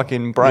my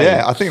fucking brain.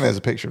 Yeah, I think there's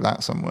a picture of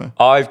that somewhere.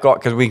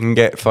 Because we can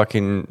get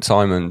fucking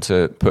Simon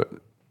to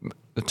put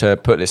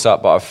this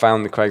up, but I've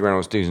found the Craig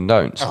Reynolds do's and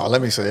don'ts. Oh,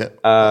 let me see it.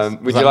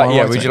 Would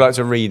you like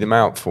to read them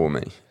out for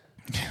me?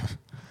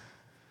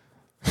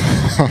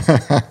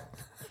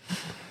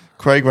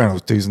 Craig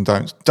Reynolds do's and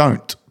don'ts.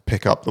 Don't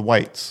pick up the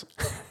weights.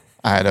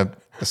 I had a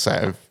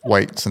set of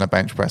weights and a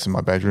bench press in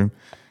my bedroom.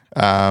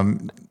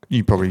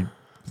 You probably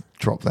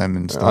drop them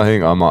and stuff. I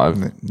think I might have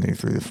knew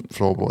through the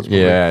floorboards.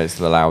 Probably. Yeah, it's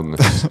the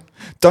loudness.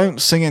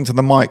 Don't sing into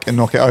the mic and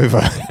knock it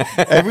over.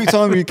 Every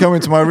time you come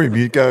into my room,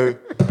 you go,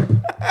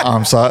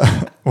 I'm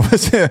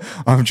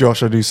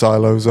Josh, I do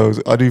Sylosis.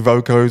 I do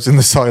vocals in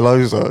the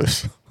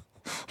Sylosis.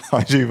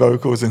 I do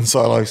vocals in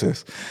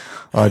Sylosis.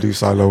 I do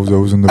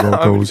Sylosis and the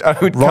vocals. I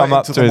would come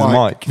up to his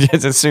mic.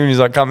 Just as soon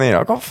as I come in,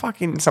 I got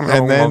fucking something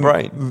wrong with my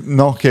brain.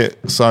 Knock it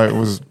so it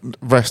was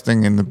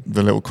resting in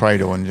the little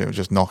cradle and it would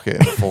just knock it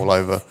and fall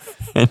over.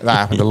 That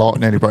happened a lot,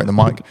 nearly broke the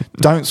mic.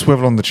 Don't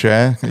swivel on the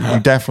chair. You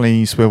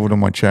definitely swiveled on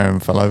my chair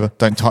and fell over.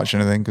 Don't touch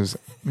anything because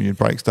you'd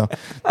break stuff.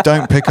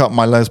 Don't pick up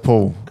my Les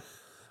Paul.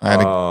 I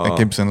had a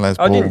Gibson Les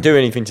Paul. I didn't do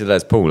anything to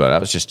Les Paul though. That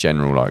was just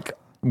general. Like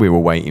we were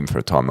waiting for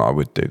a time that I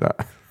would do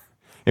that.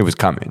 It was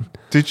coming.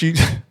 Did you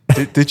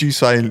did you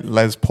say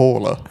Les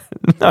Pauler?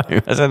 No,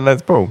 I said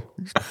Les Paul.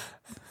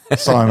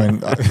 Simon,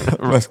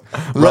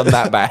 Run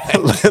that back.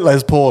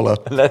 Les Pauler.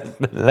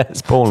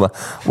 Les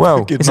Pauler.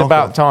 Well, Good it's knocker.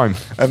 about time.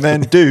 And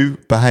then do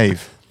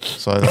behave.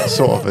 So that's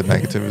sort of a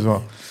negative as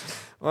well.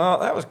 Well,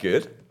 that was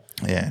good.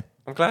 Yeah.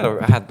 I'm glad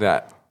I had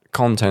that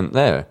content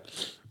there.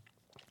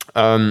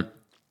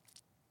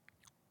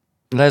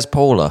 Les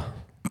Paula,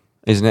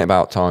 isn't it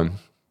about time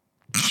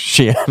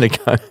she had to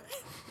go?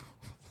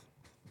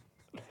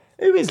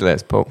 Who is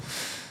Les Paul?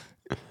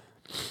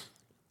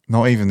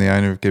 Not even the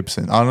owner of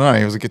Gibson. I don't know.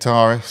 He was a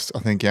guitarist. I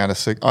think he had a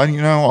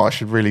you know what? I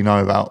should really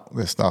know about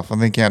this stuff. I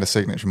think he had a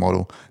signature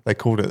model. They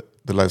called it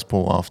the Les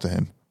Paul after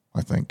him,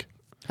 I think.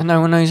 And no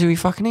one knows who he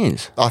fucking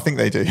is. I think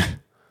they do.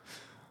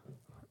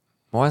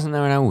 Why isn't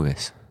there an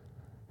Elvis?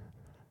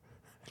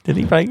 Did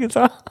he play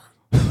guitar?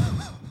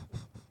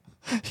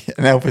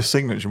 An Elvis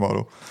signature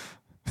model.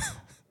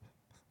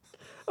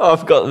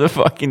 I've got the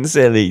fucking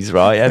sillies,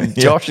 right? And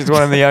Josh is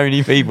one of the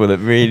only people that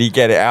really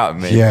get it out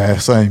of me. Yeah,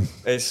 same.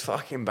 It's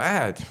fucking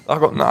bad. I've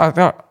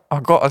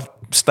got to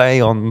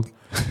stay on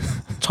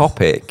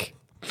topic,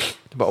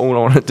 but all I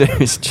want to do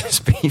is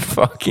just be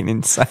fucking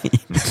insane.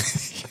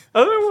 I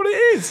don't know what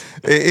it is.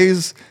 It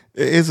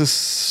is a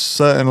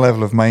certain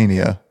level of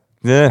mania.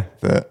 Yeah,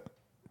 That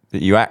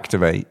you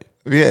activate.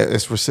 yeah,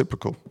 it's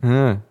reciprocal.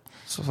 Yeah,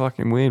 it's a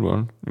fucking weird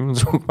one. You want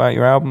to talk about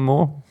your album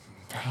more?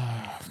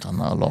 I've done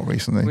that a lot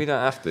recently. We don't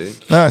have to.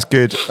 No, it's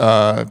good.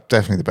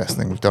 Definitely the best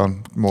thing we've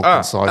done. More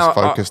concise,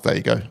 focused. There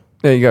you go.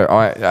 There you go.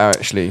 I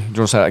actually, do you want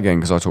to say that again?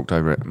 Because I talked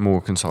over it.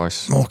 More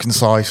concise. More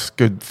concise,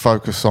 good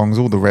focus songs,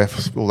 all the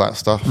riffs, all that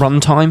stuff.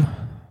 Runtime,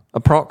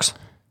 approx.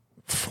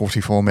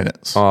 44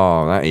 minutes.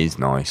 Oh, that is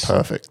nice.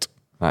 Perfect.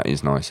 That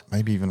is nice.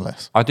 Maybe even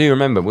less. I do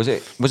remember. Was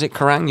it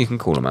Kerrang? You can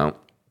call them out.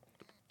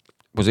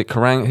 Was it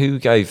Kerrang who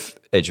gave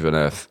Edge of an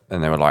Earth?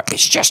 And they were like,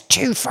 it's just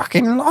too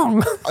fucking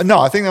long. No,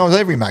 I think that was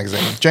every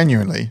magazine,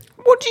 genuinely.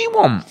 What do you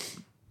want?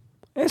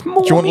 It's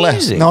more Do you want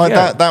music. less? No,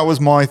 yeah. that was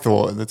my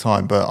thought at the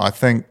time, but I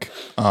think,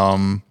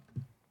 yeah,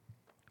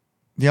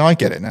 I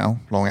get it now,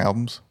 long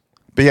albums.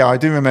 But yeah, I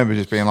do remember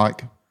just being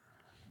like,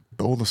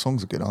 but all the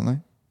songs are good, aren't they?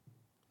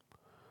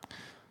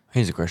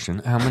 Here's a question.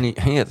 How many,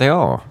 yeah, they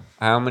are.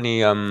 How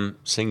many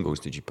singles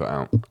did you put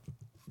out?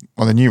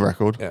 On the new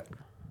record? Yeah.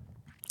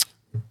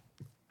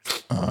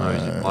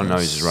 My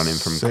nose is running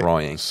from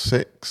crying.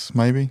 6,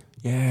 maybe?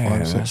 Yeah,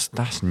 5, 6.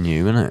 that's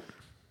new, isn't it?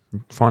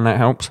 Find that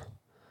helps?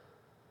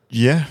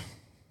 Yeah.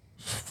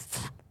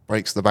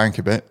 Breaks the bank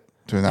a bit,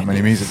 doing that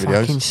many music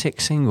videos. Fucking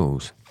 6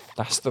 singles.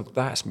 That's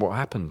what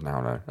happened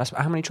now, though. That's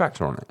how many tracks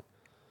are on it?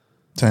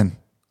 10.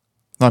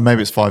 No,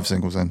 maybe it's 5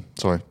 singles then.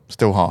 Sorry,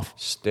 still half.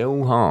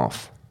 Still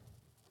half.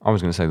 I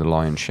was going to say the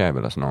lion's share,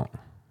 but that's not.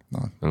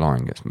 No. The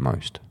lion gets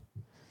most.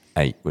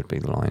 8 would be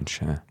the lion's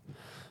share.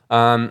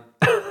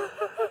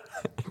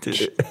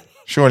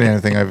 Surely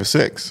anything over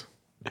 6.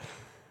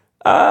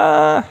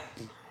 Depends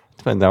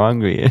how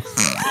hungry he is.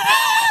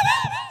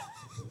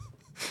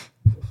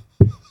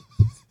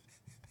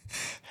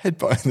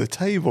 Headbutting the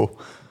table.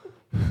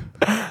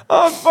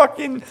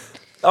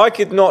 I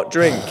could not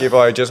drink if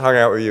I just hung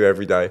out with you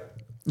every day.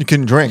 You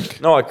couldn't drink.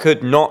 No, I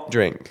could not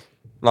drink.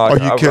 Like,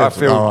 Oh, you could? I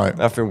feel, All right.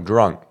 I feel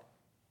drunk.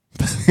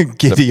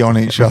 Giddy on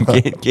each other.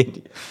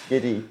 Giddy.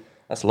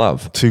 That's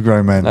love. 2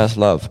 grown men. That's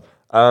love.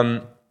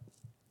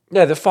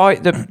 Yeah,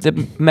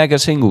 the mega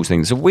singles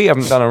thing. So we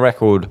haven't done a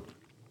record.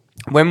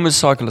 When was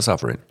Cycle of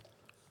Suffering?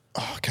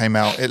 Oh, came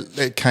out.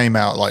 It came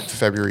out like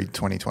February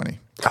 2020.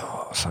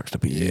 Oh, sucks to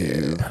be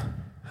you.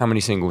 How many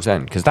singles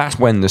then? Because that's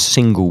when the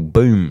single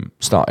boom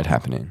started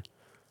happening.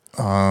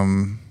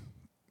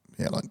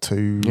 Yeah, like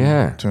 2,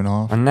 Yeah.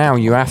 2.5. And now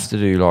you have to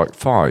do like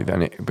 5,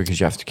 because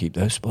you have to keep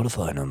those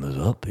Spotify numbers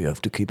up. You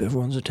have to keep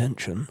everyone's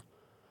attention.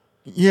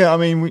 Yeah, I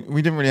mean,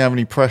 we didn't really have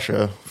any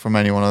pressure from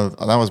anyone.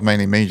 That was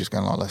mainly me just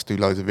going like, let's do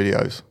loads of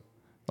videos.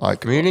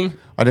 Like, Really?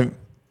 I don't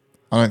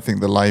think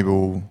the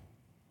label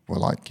were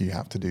like, you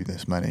have to do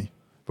this many.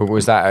 But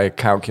was that a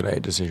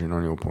calculated decision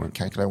on your point?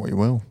 Calculate what you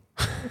will.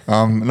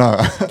 No.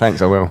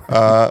 Thanks, I will.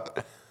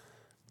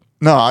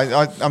 No,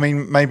 I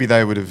mean, maybe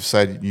they would have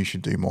said you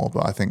should do more,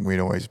 but I think we'd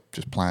always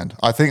just planned.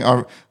 I think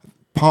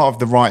part of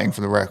the writing for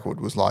the record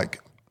was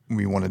like,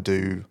 we want to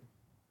do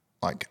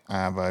like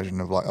our version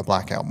of like a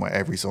Black Album where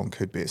every song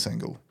could be a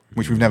single,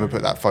 which we've never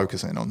put that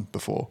focus in on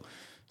before.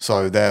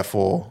 So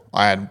therefore,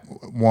 I had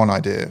one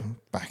idea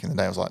back in the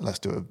day. I was like, let's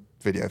do a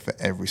video for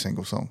every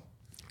single song.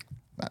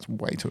 That's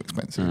way too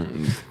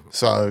expensive.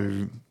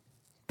 So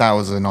that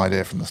was an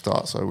idea from the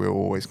start. So we were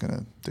always going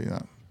to do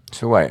that.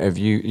 So wait, have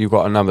you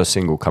got another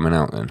single coming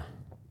out then?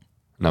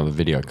 Another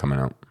video coming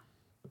out?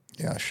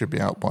 Yeah, it should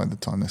be out by the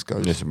time this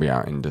goes. This will be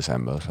out in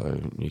December, so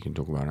you can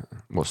talk about it.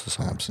 What's the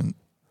song?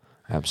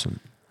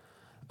 Absent.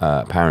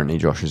 Apparently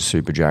Josh is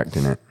super jacked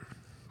in it.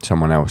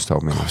 Someone else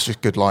told me. Oh, it's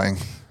just good lighting.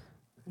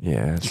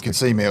 Yeah. You can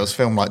see me. It was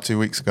filmed like 2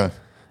 weeks ago.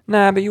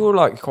 Nah, but you were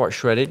like quite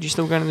shredded. You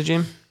still going to the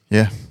gym?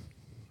 Yeah.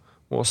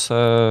 What's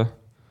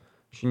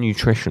What's your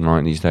nutrition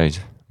like these days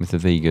with the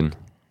vegan?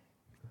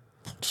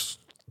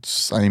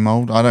 Same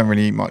old. I don't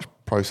really eat much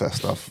processed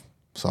stuff.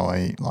 So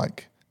I eat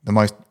like the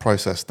most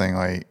processed thing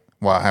I eat.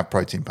 Well, I have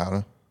protein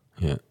powder.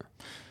 Yeah.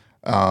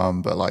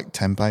 But like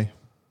tempeh.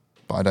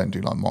 But I don't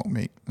do like mock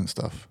meat and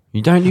stuff.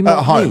 You don't do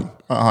mock meat?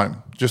 At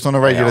home. Just on a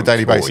regular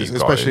daily sure basis. you've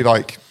got Especially it.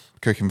 like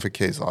cooking for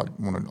kids.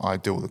 I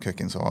do all the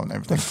cooking, so I want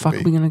everything The fuck to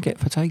are be. we going to get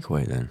for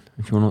takeaway then?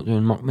 If you're not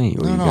doing mock meat?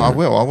 Or No, you no, gonna, I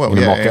will. You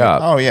gonna mock it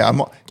up? Oh yeah,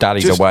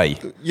 Daddy's just, away.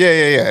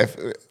 Yeah.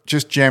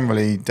 Just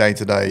generally day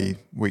to day,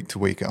 week to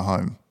week at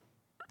home.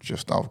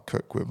 Just I'll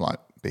cook with like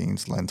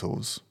beans,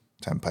 lentils,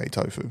 tempeh,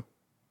 tofu,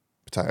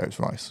 potatoes,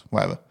 rice,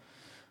 whatever.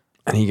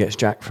 And he gets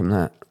jacked from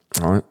that,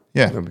 right?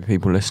 Yeah. There'll be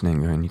people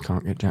listening going, you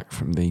can't get jacked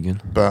from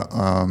vegan. But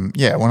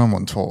yeah, when I'm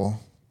on tour,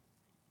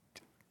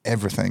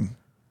 everything.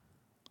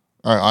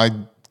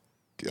 I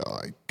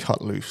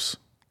cut loose.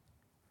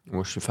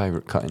 What's your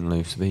favourite cutting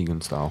loose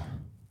vegan style?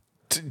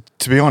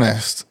 To be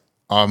honest,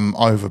 I'm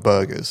over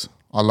burgers.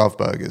 I love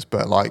burgers,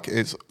 but like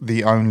it's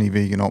the only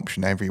vegan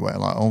option everywhere.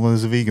 Like, oh, well,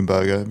 there's a vegan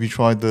burger. Have you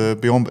tried the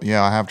Beyond?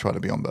 Yeah, I have tried a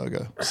Beyond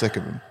Burger. Sick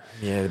of them.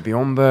 Yeah, the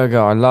Beyond Burger,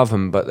 I love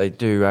them, but they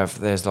do have,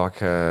 there's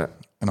like An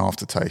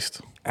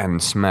aftertaste.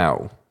 and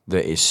smell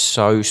that is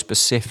so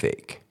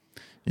specific.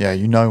 Yeah,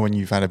 you know when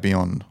you've had a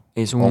Beyond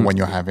or when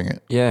you're having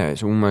it. Yeah,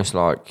 it's almost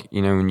like,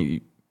 you know, when you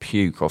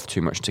puke off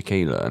too much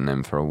tequila and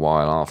then for a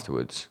while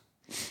afterwards,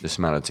 the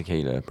smell of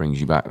tequila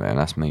brings you back there.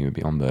 That's me with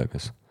Beyond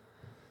Burgers.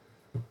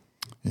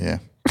 Yeah.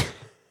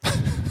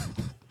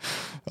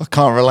 I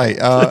can't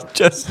relate. I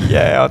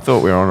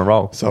thought we were on a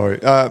roll. Sorry.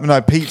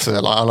 No, pizza.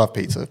 Like I love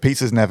pizza.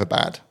 Pizza's never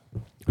bad.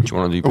 Do you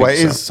want to do pizza? Well, it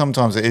is.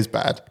 Sometimes it is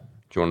bad.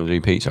 Do you want to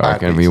do pizza? Bad I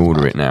reckon if we pizza's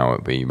order bad. it now,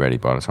 it'll be ready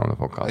by the time the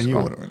podcast Are you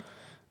on. ordering?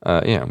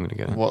 Yeah, I'm going to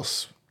get it.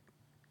 What's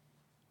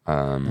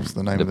the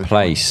name The of the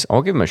place,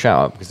 I'll give them a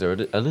shout out because they're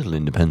a little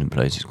independent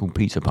place. It's called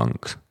Pizza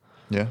Punks.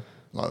 Yeah,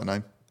 like the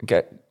name.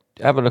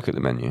 Have a look at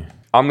the menu.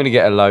 I'm going to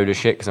get a load of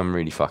shit because I'm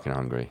really fucking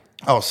hungry.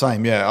 Oh,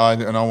 same. Yeah, I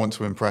want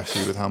to impress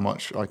you with how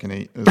much I can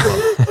eat as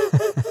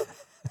well.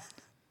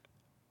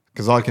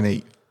 Because I can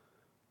eat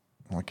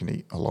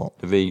a lot.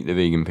 The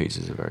vegan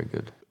pizzas are very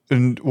good.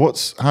 And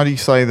how do you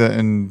say that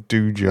in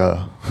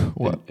Nduja?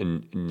 What?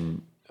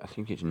 I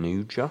think it's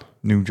Nuja.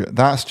 Nduja.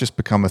 That's just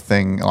become a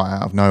thing like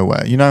out of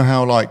nowhere. You know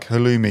how like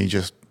halloumi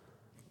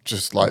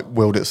just like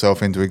willed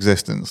itself into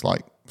existence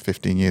like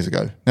 15 years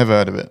ago. Never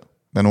heard of it.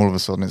 Then all of a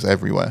sudden it's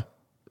everywhere.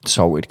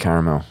 Salted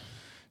caramel.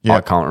 Yeah.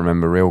 I can't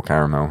remember real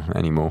caramel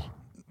anymore.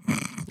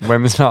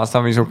 When was the last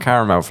time you saw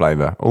caramel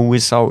flavour?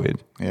 Always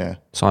salted. Yeah.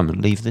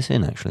 Simon, leave this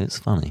in actually, it's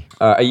funny.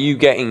 Are you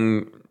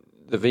getting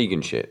the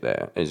vegan shit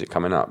there? Is it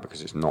coming up?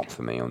 Because it's not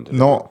for me on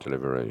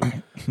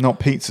Deliveroo. Not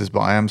pizzas,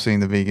 but I am seeing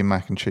the vegan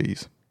mac and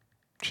cheese.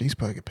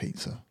 Cheeseburger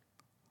pizza.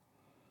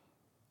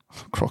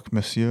 Croque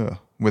Monsieur.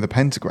 With a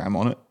pentagram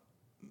on it.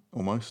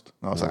 Almost.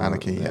 That was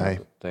anarchy,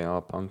 They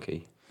are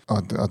punky. I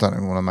don't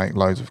even want to make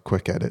loads of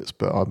quick edits,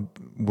 but I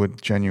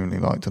would genuinely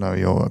like to know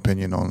your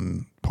opinion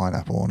on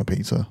pineapple on a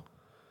pizza.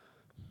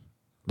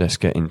 Let's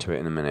get into it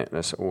in a minute.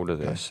 Let's order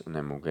this and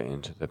then we'll get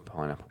into the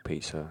pineapple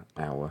pizza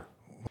hour.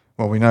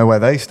 Well, we know where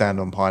they stand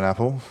on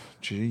pineapple.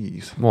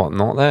 Jeez. What,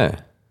 not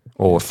there?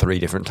 Or 3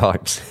 different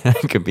types.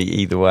 It could be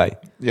either way.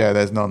 Yeah,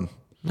 there's none.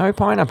 No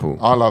pineapple.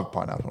 I love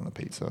pineapple on a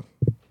pizza.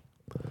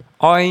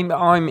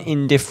 I'm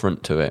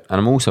indifferent to it, and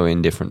I'm also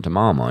indifferent to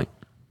Marmite.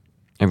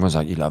 Everyone's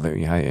like, you love it or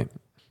you hate it.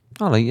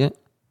 I'll eat it.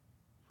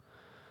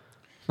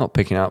 Not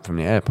picking it up from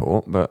the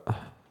airport, but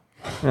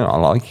you know, I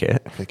like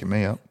it. Picking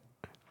me up.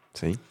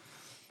 See?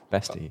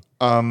 Bestie.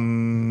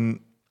 Vegan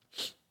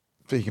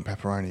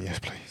pepperoni, yes,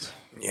 please.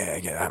 Yeah,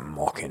 get that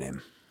mock in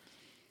him.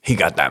 He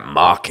got that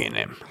mock in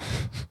him.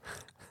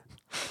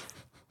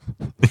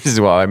 This is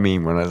what I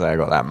mean when I say I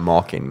got that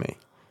mock in me.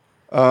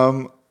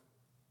 Can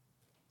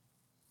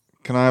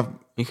I have...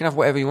 You can have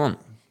whatever you want.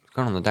 It's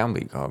gone on the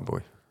downbeat card,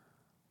 boy.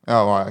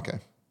 Oh, right, okay.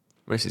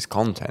 This is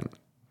content.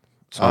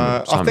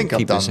 I think I've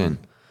keep this done in.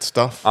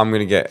 stuff. I'm going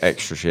to get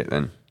extra shit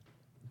then.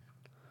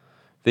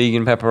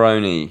 Vegan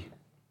pepperoni.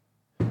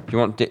 Do you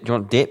want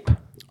dip?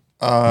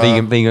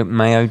 Vegan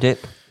mayo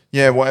dip?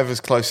 Yeah, whatever's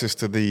closest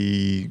to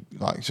the,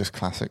 like, just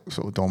classic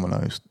sort of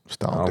Domino's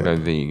style I'll dip. go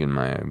vegan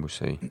mayo, we'll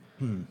see.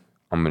 I'm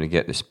going to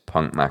get this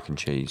punk mac and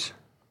cheese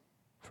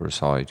for a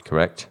side,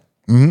 correct?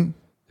 Mm-hmm.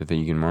 The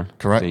vegan one?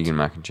 Correct. Vegan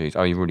mac and cheese.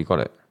 Oh, you've already got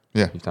it?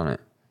 Yeah. You've done it?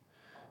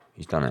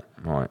 He's done it.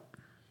 Right.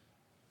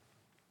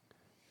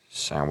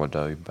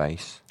 Sourdough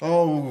base.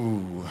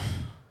 Oh,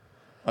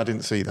 I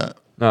didn't see that.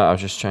 No, I've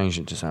just changed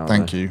it to sourdough.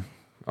 Thank you.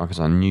 Because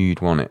I knew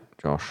you'd want it,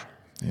 Josh.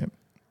 Yep.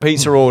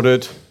 Pizza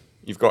ordered.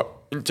 You've got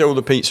until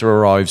the pizza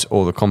arrives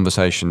or the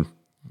conversation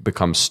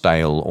becomes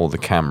stale or the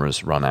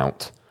cameras run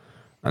out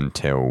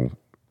until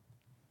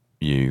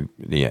the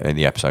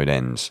episode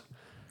ends.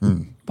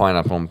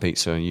 Pineapple on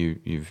pizza,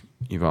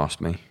 you've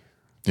asked me.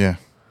 Yeah.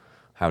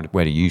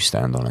 Where do you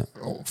stand on it?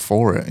 Oh,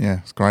 for it, yeah,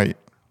 it's great.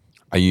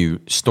 Are you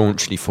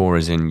staunchly for,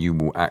 as in you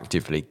will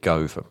actively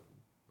go for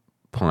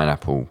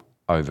pineapple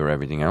over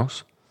everything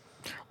else?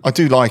 I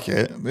do like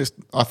it.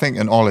 I think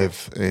an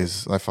olive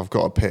is, if I've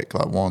got to pick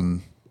like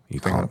one You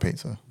thing on a can't.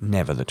 pizza.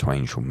 Never the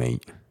twain shall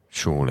meet,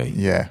 surely.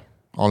 Yeah,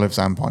 olives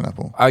and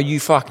pineapple. Are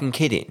you fucking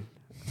kidding?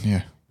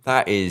 Yeah.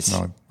 That is...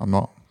 No, I'm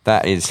not.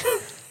 That is...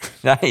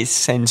 that is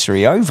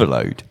sensory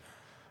overload.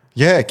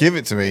 Yeah, give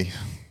it to me.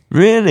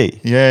 Really?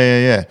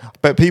 Yeah.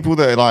 But people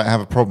that like have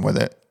a problem with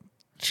it,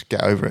 just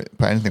get over it.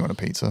 Put anything on a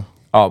pizza.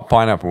 Oh,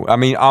 pineapple. I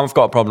mean, I've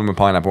got a problem with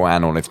pineapple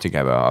and olive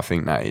together. I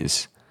think that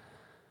is...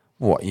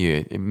 What,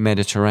 you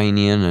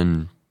Mediterranean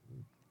and...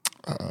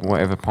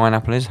 whatever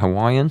pineapple is?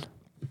 Hawaiian?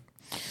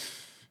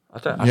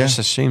 I just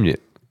assumed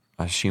it.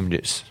 I assumed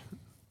it's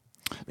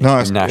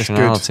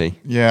nationality. It's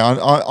good. Yeah,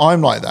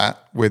 I'm like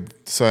that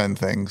with certain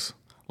things.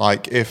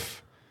 Like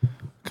if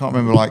can't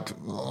remember, like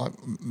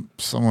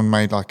someone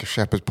made like a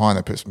shepherd's pie and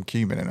they put some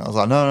cumin in it. I was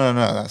like, no,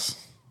 that's.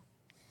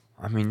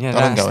 I mean, yeah,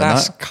 that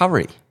that's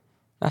curry.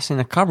 That's in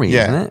a curry,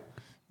 isn't it?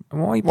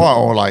 Why?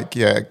 Or like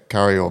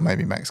curry or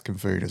maybe Mexican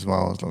food as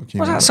well. As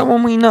Was that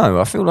someone we know?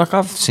 I feel like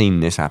I've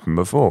seen this happen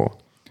before.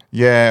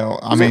 Yeah,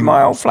 I mean,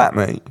 my old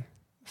flatmate.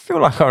 I feel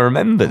like I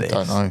remember this.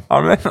 I don't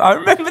know. I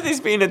remember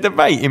this being a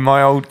debate in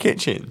my old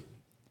kitchen.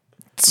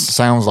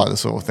 Sounds like the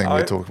sort of thing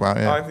we talk about.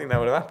 Yeah, I think that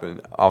would have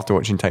happened after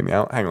watching Take Me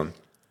Out. Hang on,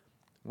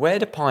 where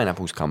do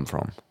pineapples come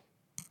from?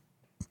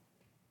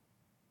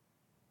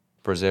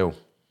 Brazil.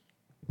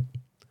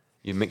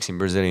 You're mixing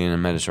Brazilian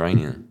and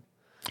Mediterranean.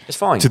 It's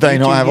fine. Do they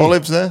not have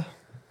olives there?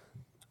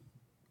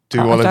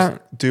 Do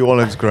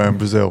olives grow in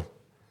Brazil?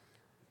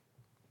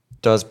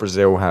 Does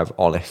Brazil have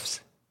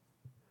olives?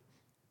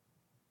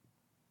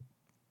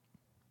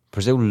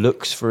 Brazil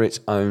looks for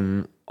its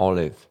own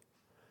olive.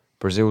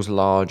 Brazil's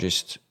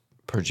largest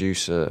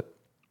producer.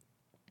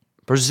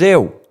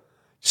 Brazil,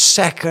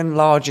 second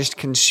largest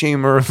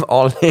consumer of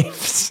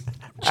olives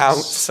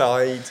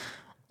outside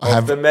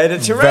of the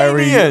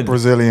Mediterranean. Very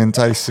Brazilian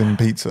taste in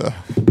pizza.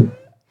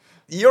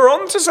 You're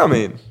onto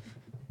something.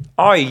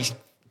 I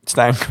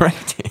stand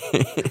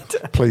corrected.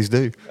 Please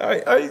do.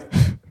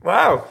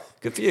 Wow,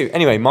 good for you.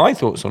 Anyway, my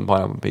thoughts on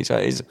pineapple pizza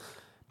is,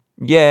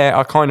 yeah,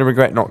 I kind of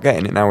regret not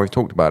getting it now we've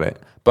talked about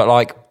it. But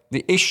like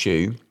the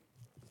issue,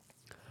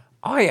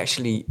 I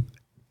actually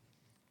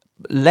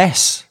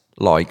less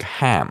like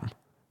ham.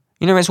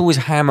 You know, it's always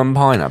ham and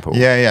pineapple.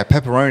 Yeah.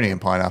 Pepperoni and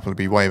pineapple would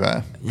be way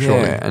better. Yeah,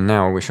 surely. and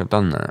now I wish I'd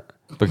done that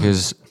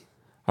because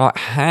like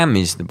ham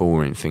is the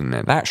boring thing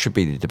there. That should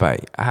be the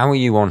debate. How are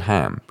you on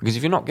ham? Because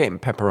if you're not getting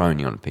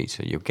pepperoni on a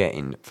pizza, you're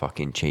getting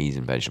fucking cheese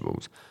and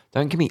vegetables.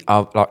 Don't give me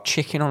like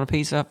chicken on a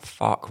pizza.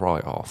 Fuck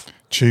right off.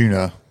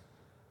 Tuna,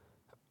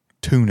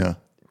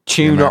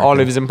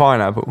 olives and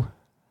pineapple.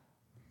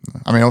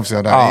 I mean, obviously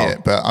I don't eat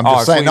it, but I'm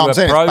just saying. No, I'm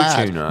saying it's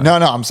bad. Tuna. No,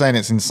 I'm saying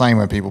it's insane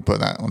when people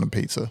put that on a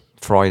pizza.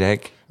 Fried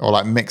egg. Or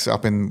like mix it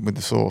up in with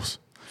the sauce.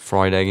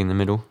 Fried egg in the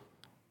middle.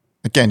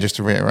 Again, just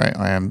to reiterate,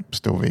 I am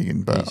still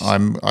vegan, but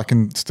I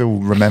can still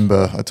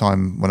remember a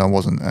time when I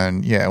wasn't,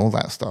 and yeah, all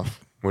that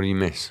stuff. What do you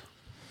miss?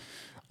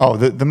 Oh,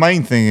 the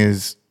main thing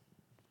is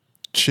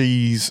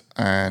cheese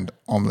and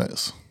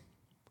omelettes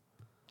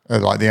are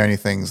like the only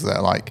things that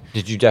are like.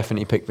 Did you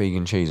definitely pick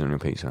vegan cheese on your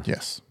pizza?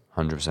 Yes.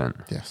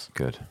 100%. Yes.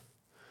 Good.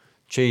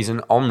 Cheese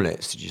and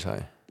omelettes, did you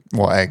say?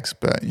 Well, eggs,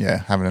 but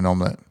yeah, having an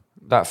omelette.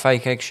 That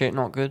fake egg shit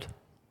not good?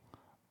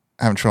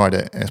 I haven't tried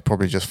it. It's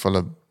probably just full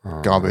of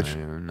garbage.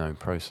 No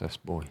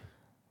processed boy.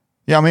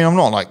 Yeah, I mean, I'm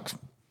not like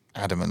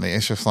adamantly.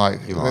 It's just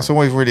like it's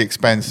always really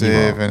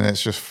expensive and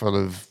it's just full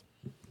of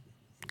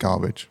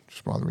garbage.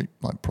 Just rather eat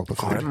like proper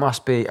food. It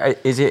must be.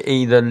 Is it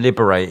either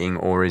liberating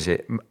or is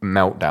it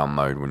meltdown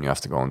mode when you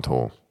have to go on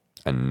tour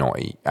and not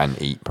eat and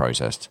eat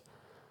processed?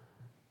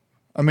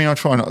 I mean, I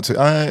try not to.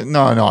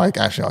 No. I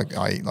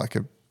eat like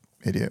a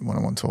idiot when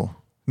I'm on tour.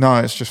 No,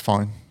 it's just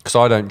fine. Because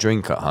I don't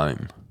drink at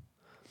home,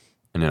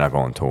 and then I go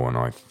on tour and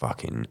I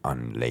fucking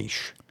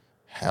unleash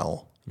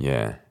hell.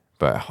 Yeah,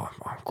 but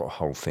I've got a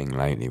whole thing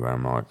lately where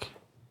I'm like,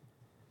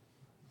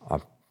 I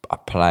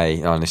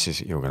play. Oh,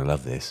 you're gonna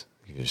love this.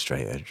 You're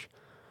straight edge.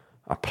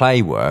 I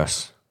play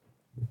worse.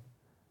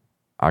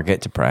 I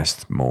get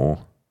depressed more,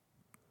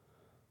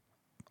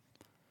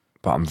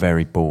 but I'm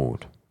very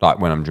bored. Like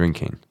when I'm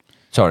drinking.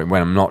 Sorry,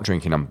 when I'm not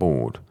drinking, I'm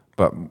bored.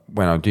 But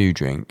when I do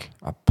drink,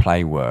 I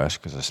play worse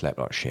because I slept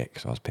like shit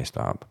because I was pissed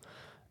up.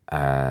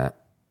 And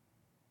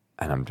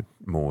I'm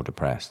more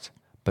depressed.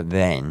 But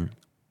then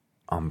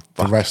I'm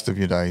the rest of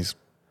your days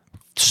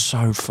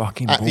so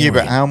fucking boring. Yeah,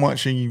 but how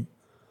much are you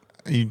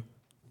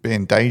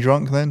being day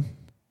drunk then?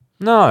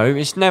 No,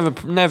 it's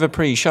never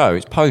pre-show.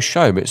 It's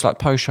post-show, but it's like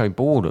post-show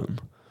boredom.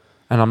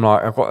 And I'm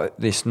like, I've got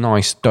this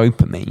nice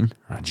dopamine.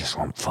 I just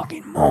want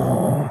fucking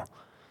more.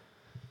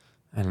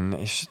 And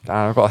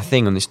I've got a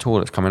thing on this tour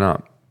that's coming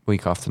up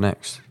week after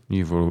next.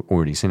 You've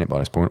already seen it by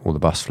this point. All the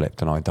bus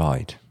flipped and I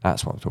died.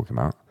 That's what I'm talking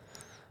about.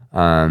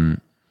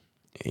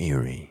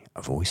 Eerie,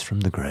 a voice from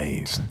the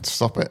grave.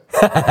 Stop it.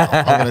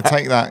 I'm going to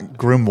take that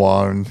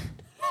grimoire and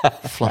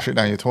flush it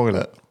down your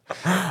toilet.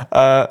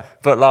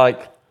 But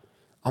like,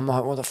 I'm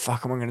like, what the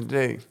fuck am I going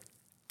to do?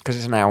 Because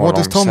it's an hour long. What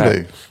does Tom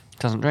do?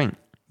 Doesn't drink.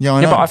 Yeah,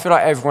 I know. But I feel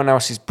like everyone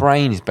else's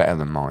brain is better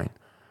than mine.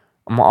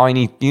 I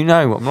need, you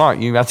know what I'm like.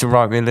 You have to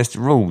write me a list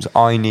of rules.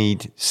 I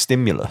need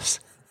stimulus.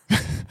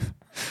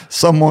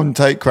 Someone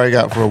take Craig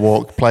out for a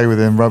walk, play with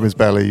him, rub his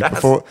belly,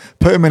 put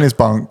him in his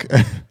bunk.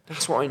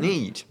 That's what I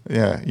need.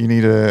 Yeah, you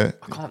need I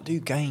can't do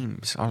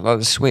games. I like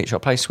the Switch. I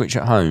play Switch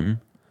at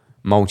home,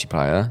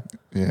 multiplayer.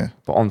 Yeah.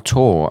 But on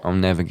tour, I'll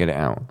never get it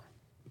out.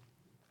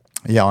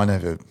 Yeah, I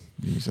never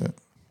use it.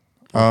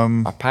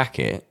 I pack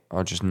it.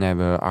 I just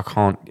never. I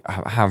can't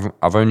have.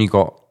 I've only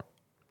got.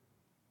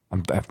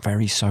 I'm a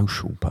very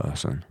social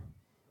person.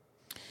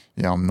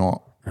 Yeah, I'm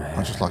not.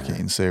 I just like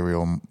eating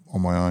cereal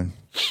on my own.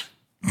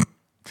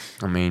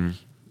 I mean,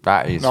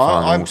 that is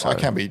fun. I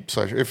can't be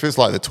social. If it's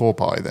like the tour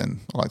party, then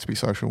I like to be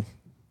social.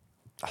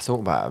 I thought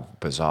about a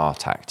bizarre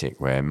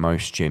tactic where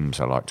most gyms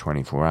are like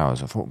 24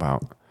 hours. I thought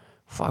about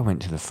if I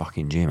went to the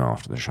fucking gym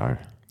after the show.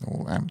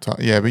 Or amped up.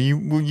 Yeah, but you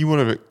would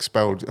have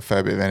expelled a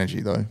fair bit of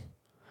energy though.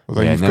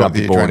 Although Yeah, you've and then got I'd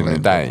be the bored in the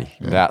adrenaline. day.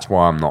 Yeah. That's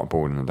why I'm not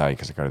bored in the day,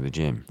 because I go to the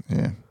gym.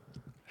 Yeah.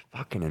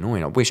 Fucking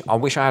annoying. I wish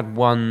I had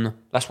one.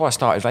 That's why I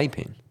started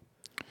vaping.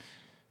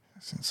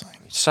 It's insane.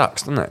 It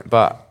sucks, doesn't it?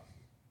 But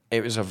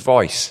it was a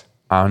vice.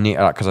 I need,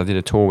 because I did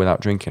a tour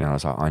without drinking. And I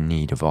was like, I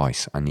need a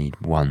vice. I need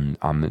one.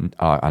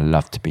 I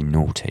love to be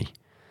naughty.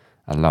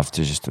 I love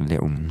to just a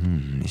little.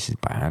 This is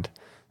bad,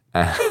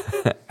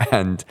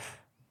 and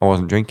I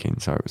wasn't drinking,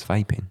 so it was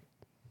vaping.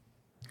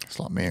 It's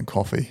like me and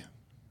coffee.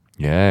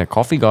 Yeah,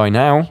 coffee guy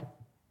now.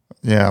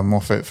 Yeah, I'm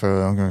off it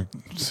for. I'm going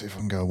to see if I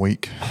can go a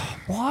week.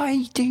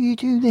 Why do you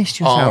do this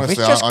yourself?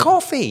 Honestly, it's just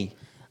coffee.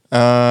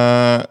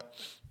 Yeah,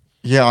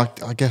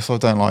 I guess I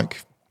don't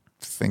like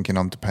thinking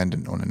I'm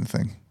dependent on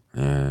anything.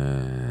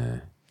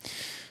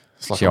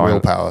 It's like a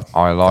willpower.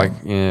 I like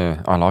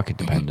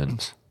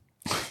independence.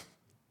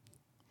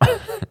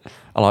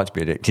 I like to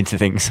be addicted to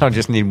things. I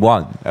just need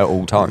one at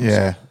all times.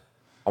 Yeah.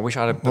 I wish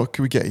I had. What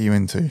could we get you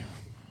into?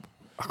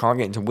 I can't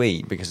get into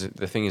weed because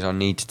the thing is, I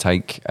need to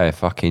take a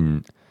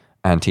fucking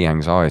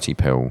anti-anxiety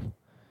pill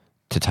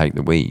to take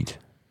the weed.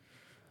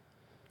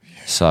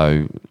 Yeah.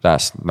 So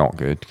that's not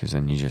good because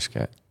then you just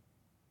get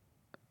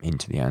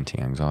into the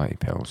anti-anxiety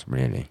pills,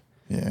 really.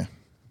 Yeah.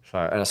 So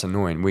and that's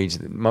annoying. Weed's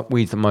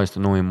the most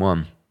annoying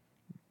one.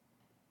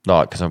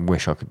 Like, because I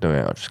wish I could do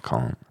it, I just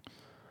can't.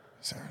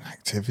 Is there an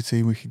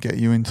activity we could get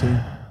you into?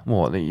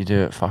 What, that you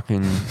do at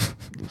fucking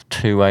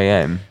 2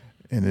 a.m?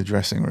 In the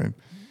dressing room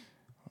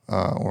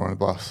or on a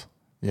bus?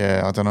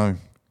 Yeah, I don't know.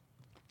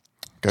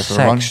 Go for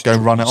a run. Go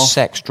run it off.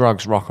 Sex,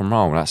 drugs, rock and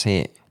roll. That's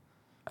it.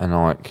 And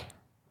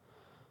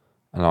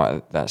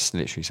that's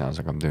literally sounds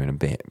like I'm doing a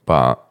bit,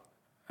 but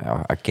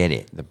I get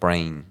it.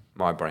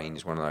 My brain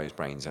is one of those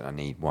brains that I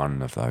need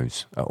one of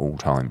those at all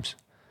times.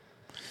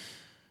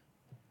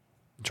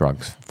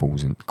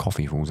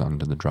 Coffee falls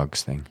under the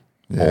drugs thing.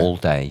 Yeah. All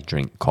day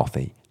drink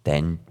coffee,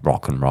 then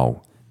rock and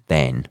roll,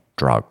 then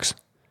drugs.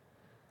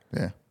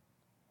 Yeah.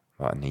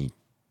 But I need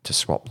to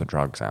swap the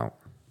drugs out.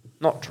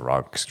 Not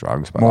drugs,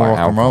 but more like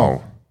rock and alcohol.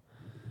 roll.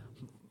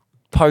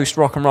 Post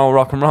rock and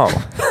roll.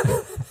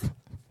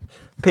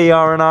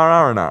 PR and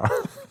R.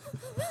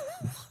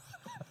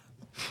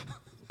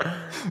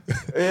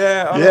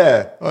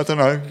 Yeah, I don't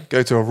know.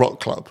 Go to a rock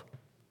club.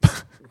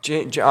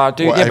 I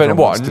do, yeah, but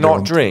what?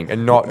 Not drink.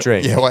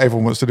 Yeah, what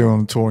everyone wants to do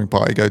on a touring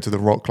party, go to the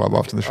rock club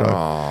after the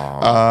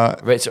show.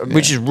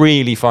 Which is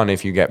really fun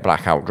if you get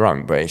blackout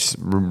drunk, but it's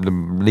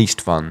the least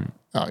fun.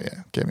 Oh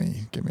yeah, get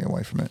me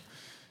away from it.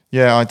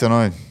 Yeah, I don't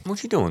know. What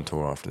do you do on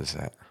tour after the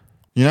set?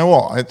 You know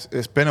what?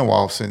 It's been a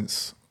while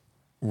since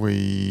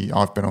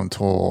I've been on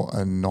tour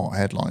and not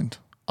headlined,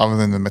 other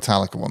than the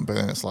Metallica one. But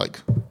then it's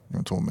like you're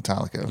on tour with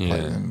Metallica,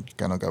 and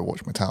gonna go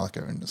watch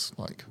Metallica, and it's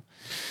like,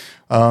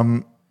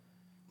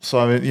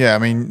 So yeah, I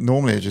mean,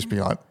 normally it'd just be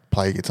like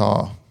play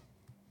guitar.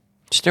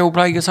 Still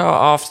play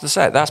guitar after the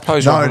set? That's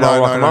post rock and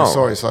roll. No.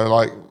 Sorry. So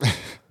like,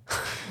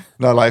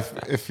 no, like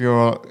if we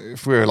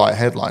were like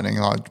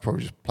headlining, I'd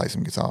probably just play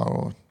some guitar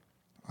or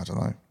I don't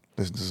know,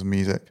 listen to some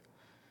music.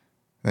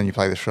 Then you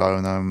play the show,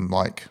 and then I'm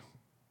like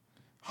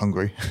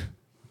hungry,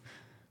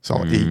 so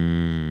I'll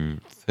eat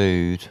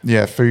food.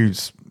 Yeah,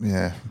 food's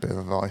a bit of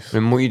a vice.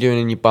 And what are you doing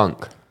in your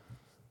bunk?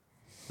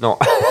 No,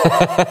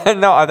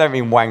 I don't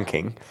mean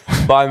wanking,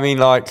 but I mean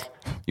like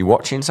you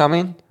watching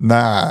something.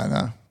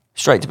 Nah.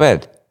 Straight to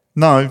bed.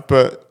 No,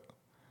 but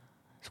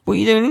what are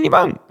you doing in your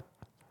bunk?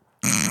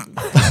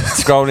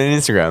 Scrolling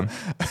Instagram.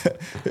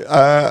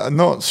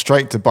 Not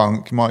straight to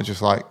bunk. You might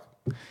just like.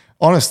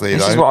 Honestly,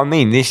 this is what I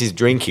mean. This is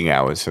drinking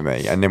hours for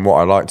me, and then what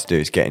I like to do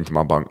is get into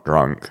my bunk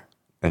drunk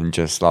and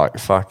just like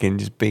fucking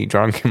just be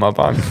drunk in my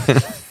bunk,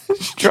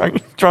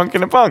 drunk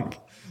in a bunk.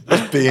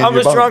 I'm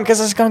as drunk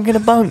as a skunk in a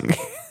bunk.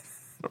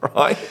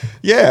 Right?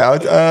 Yeah.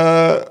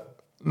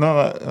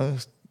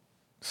 That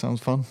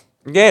sounds fun.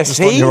 Yeah,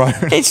 see?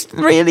 It's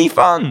really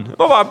fun.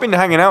 Well, I've been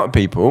hanging out with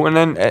people, and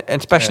then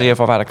especially if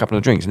I've had a couple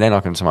of drinks, and then I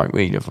can smoke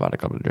weed if I've had a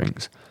couple of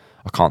drinks.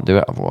 I can't do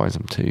it otherwise.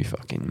 I'm too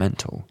fucking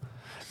mental.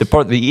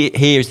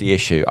 Here's the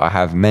issue. I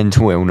have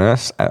mental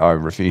illness, and I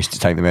refuse to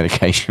take the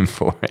medication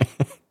for it.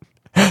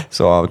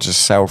 So I'll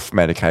just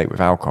self-medicate with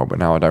alcohol, but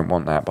now I don't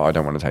want that, but I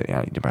don't want to take the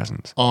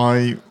antidepressants.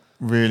 I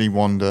really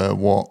wonder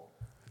what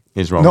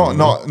is wrong.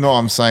 Not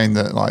I'm saying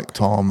that like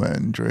Tom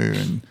and Drew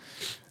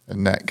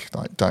and Nick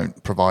like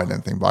don't provide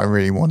anything, but I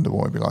really wonder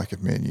what it'd be like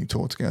if me and you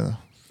talked together.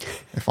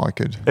 If I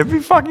could, It'd be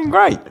fucking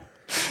great.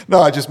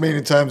 No, I just mean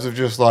in terms of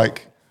just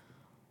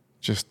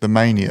the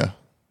mania.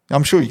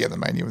 I'm sure you get the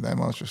mania with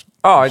them.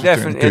 I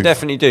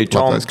definitely do.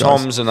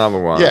 Tom's another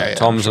one. Yeah,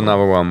 Tom's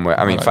another one.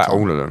 Where, in fact,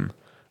 all of them.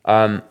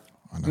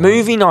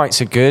 Movie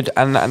nights are good,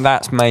 and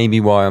that's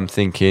maybe why I'm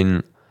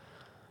thinking.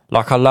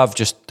 Like,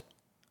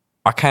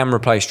 I can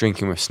replace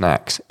drinking with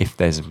snacks if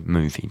there's a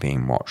movie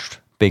being watched.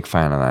 Big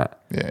fan of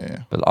that.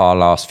 Yeah. But our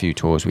last few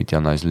tours, we've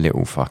done those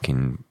little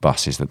fucking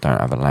buses that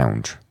don't have a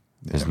lounge.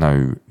 There's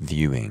no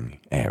viewing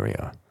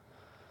area.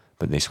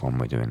 But this one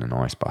we're doing a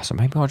nice bus. So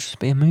maybe I'll just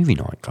be a movie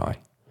night guy.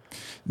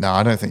 No,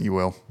 I don't think you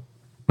will.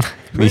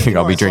 You think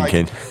I'll be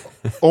drinking?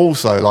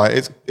 Also,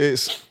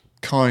 it's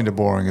kind of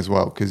boring as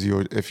well because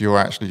if you're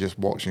actually just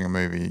watching a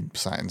movie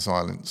sat in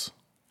silence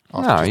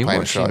after just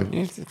playing a show.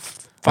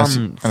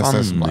 Fun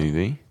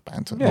movie.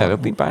 Banter. Yeah, there'll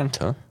be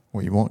banter.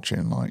 What are you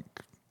watching? Like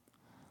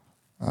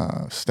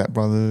Step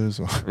Brothers?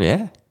 Or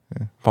yeah,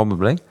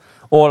 probably.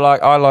 Or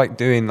I like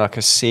doing like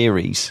a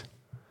series.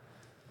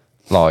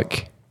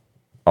 Like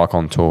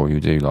on tour,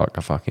 you do like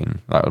a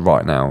fucking... Like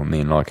right now,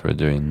 me and Leica are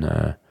doing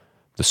the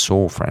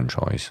Saw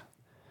franchise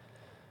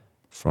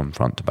from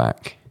front to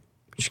back,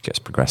 which gets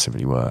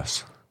progressively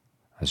worse,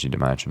 as you'd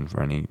imagine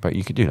for any... But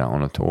you could do that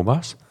on a tour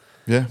bus.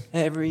 Yeah.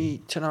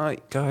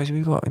 Tonight, guys,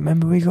 we got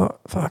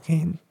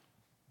fucking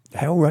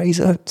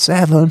Hellraiser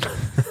 7.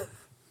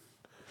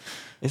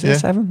 Is it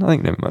 7? I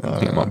think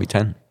it might be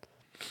 10.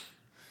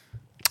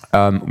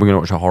 We're going to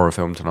watch a horror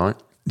film tonight.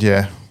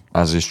 Yeah.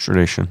 As is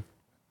tradition.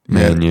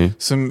 Me and you.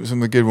 Some of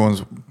the good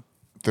ones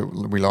that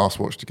we last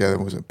watched together,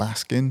 was it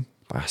Baskin?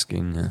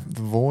 Baskin, yeah.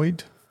 The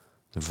Void?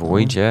 The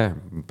Void, yeah.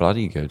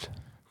 Bloody good.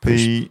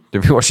 Did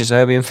we watch the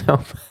Serbian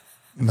film?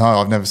 No,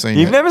 I've never seen it.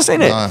 You've never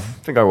seen it? No. I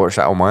think I watched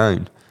that on my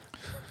own.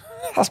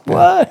 That's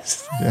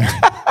worse.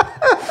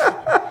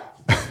 Yeah.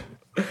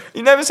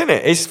 You've never seen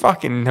it? It's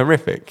fucking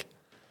horrific.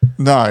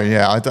 No,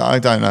 yeah, I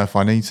don't know if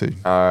I need to.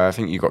 I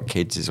think you've got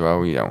kids as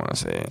well. You don't want to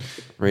see it.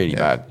 Really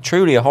bad.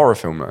 Truly a horror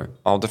film, though.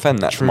 I'll defend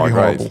that to my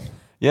grave. Horrible.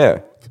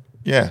 Yeah.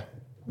 Yeah.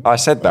 I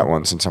said that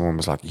once and someone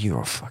was like,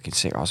 "You're fucking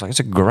sick." I was like,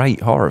 "It's a great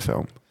horror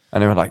film."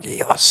 And they were like,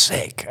 "You're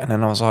sick." And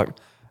then I was like,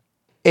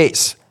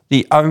 "It's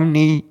the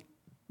only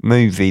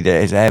movie that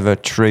has ever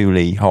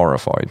truly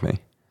horrified me."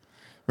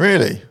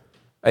 Really?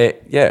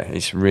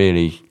 It's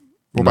really...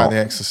 What about The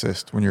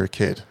Exorcist when you were a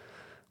kid?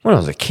 When I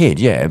was a kid,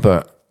 yeah,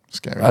 but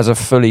Scary. as a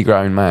fully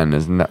grown man,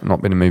 there's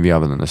not been a movie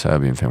other than the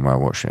Serbian film where I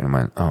watched it and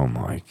went, "Oh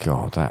my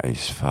God, that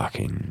is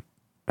fucking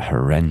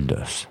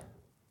horrendous."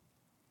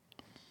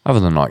 Other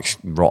than like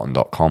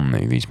Rotten.com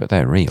movies, but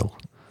they're real.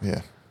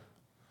 Yeah.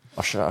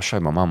 I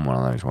showed my mum one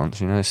of those once.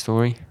 You know the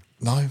story?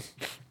 No.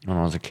 When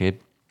I was a kid.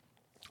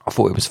 I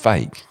thought it was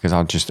fake because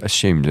I just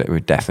assumed that it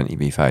would definitely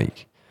be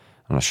fake.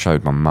 And I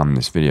showed my mum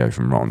this video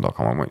from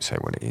Rotten.com. I won't say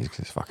what it is because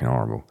it's fucking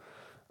horrible.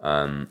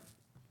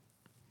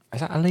 Is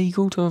that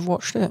illegal to have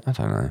watched it? I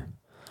don't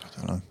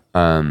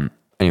know.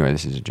 Anyway,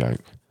 this is a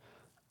joke.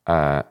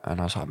 And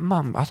I was like,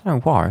 "Mum," I don't know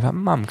why. I was like,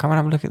 "Mum, come and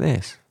have a look at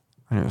this."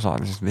 And it was like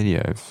this video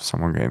of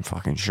someone getting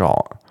fucking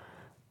shot.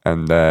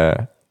 And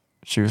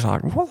she was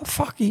like, "What the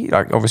fuck are you?"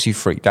 Like, obviously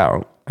freaked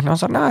out. And I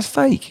was like, "No, it's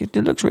fake. It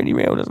looks really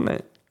real, doesn't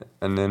it?"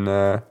 And then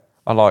I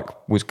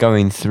was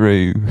going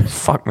through,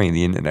 fuck me,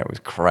 the internet was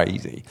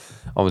crazy.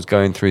 I was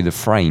going through the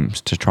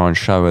frames to try and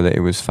show her that it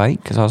was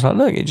fake. Because I was like,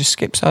 "Look, it just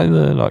skips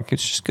over. Like,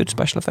 it's just good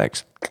special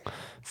effects."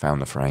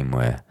 Found the frame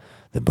where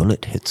the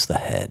bullet hits the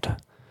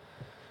head.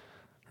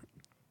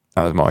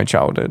 That was my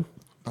childhood.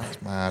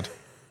 That's mad.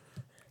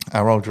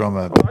 Our old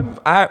drummer.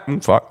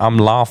 I'm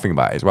laughing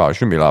about it as well. I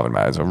shouldn't be laughing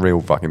about it. It's a real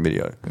fucking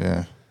video.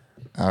 Yeah.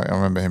 I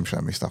remember him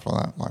showing me stuff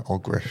like that, like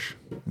Ogrish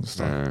and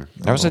stuff.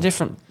 That was a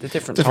different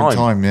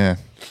time, yeah.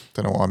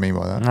 Don't know what I mean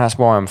by that. And that's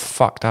why I'm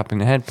fucked up in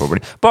the head,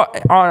 probably.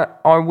 But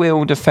I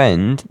will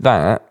defend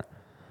that.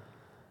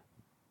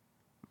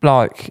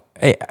 Like,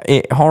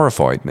 it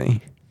horrified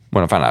me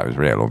when I found out it was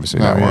real, obviously,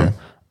 that one.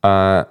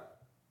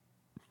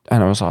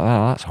 And I was like,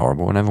 "Oh, that's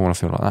horrible. I never want to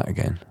feel like that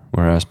again."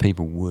 Whereas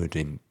people would,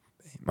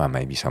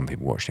 maybe some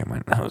people watched it and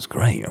went, "That was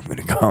great. I'm going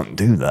to go out and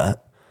do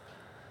that."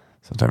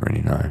 So I don't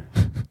really know.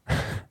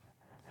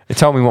 It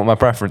told me what my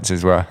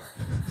preferences were.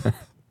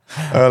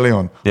 Early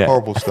on. Yeah.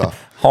 Horrible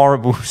stuff.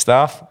 Horrible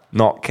stuff.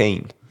 Not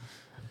keen.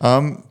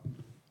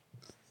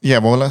 Yeah,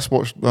 well, let's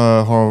watch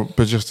horror,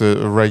 but just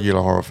a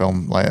regular horror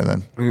film later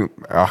then.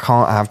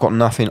 I've got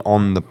nothing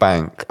on the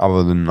bank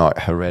other than like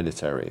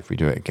Hereditary if we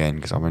do it again,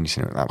 because I've only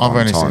seen it that one time. I've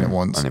only seen it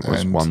once. And it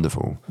was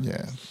wonderful.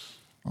 Yeah.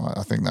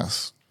 I think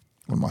that's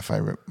one of my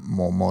favourite,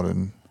 more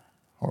modern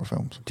horror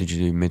films. Did you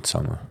do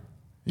Midsummer?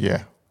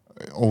 Yeah.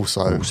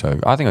 Also,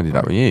 I think I did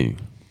that with you.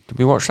 Did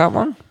we watch that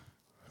one?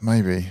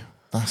 Maybe.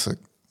 That's a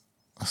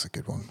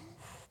good one.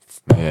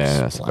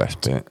 Yeah, that's the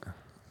best bit.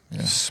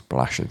 Yeah.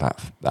 Splashes,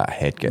 that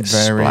head gets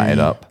splattered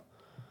up.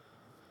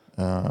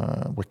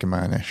 Wicker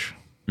Man-ish.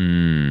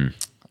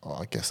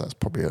 I guess that's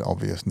probably an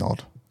obvious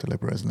nod.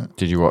 Deliberate, isn't it?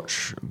 Did you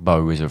watch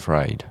Beau is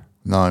Afraid?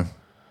 No.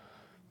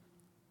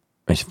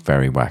 It's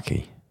very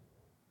wacky.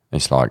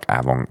 It's like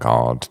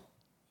avant-garde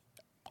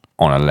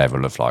on a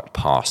level of like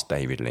past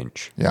David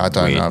Lynch. Yeah, I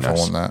don't know if I weirdness.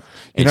 want that.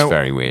 It's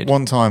very weird.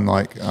 One time,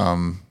 like,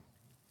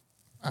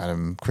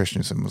 Adam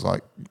Christensen was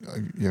like,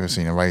 "You ever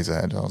seen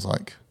Eraserhead?" I was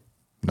like,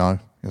 "No."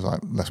 He was like,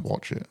 "Let's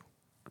watch it.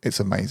 It's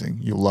amazing.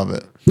 You'll love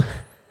it."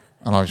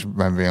 And I just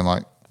remember being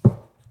like,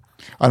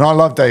 and I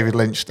love David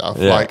Lynch stuff.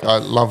 Yeah. Like, I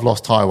love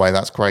Lost Highway.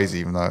 That's crazy,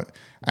 even though.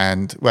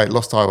 And wait,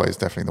 Lost Highway is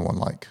definitely the one.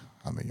 Like,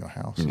 I'm at your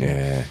house.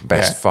 Yeah,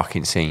 best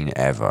fucking scene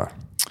ever.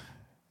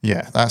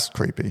 Yeah, that's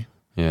creepy.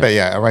 Yeah. But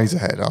yeah,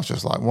 Eraserhead. I was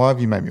just like, why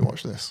have you made me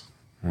watch this?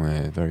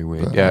 Yeah, very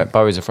weird. Yeah,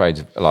 Bo is afraid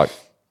of like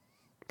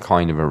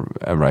kind of a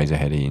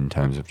Eraserheady in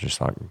terms of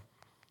just like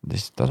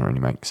this doesn't really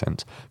make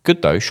sense.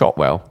 Good though, shot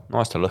well,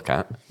 nice to look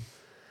at.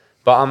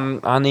 But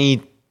I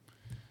need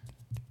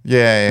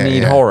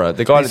horror.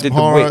 The guy that did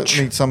horror, The Witch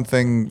need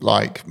something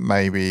like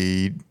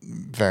maybe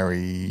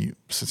very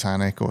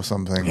satanic or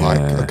something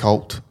like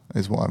occult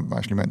is what I'm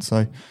actually meant to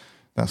say.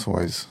 That's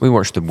always We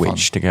watched The fun.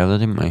 Witch together,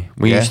 didn't we?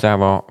 We used to have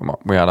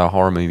we had our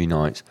horror movie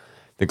nights.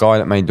 The guy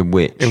that made The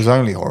Witch, It was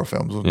only horror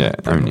films, wasn't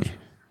it? only Much.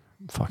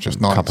 fucking Just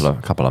nice. couple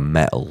of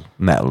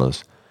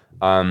metalers.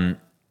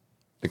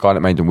 The guy that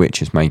made The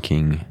Witch is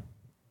making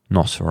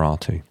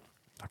Nosferatu,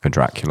 like a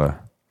Dracula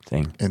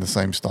thing. In the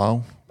same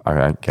style.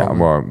 Okay,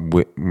 well,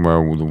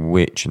 The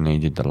Witch, and he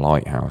did The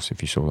Lighthouse.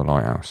 If you saw The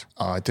Lighthouse,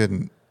 I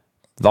didn't.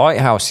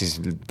 Lighthouse is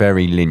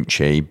very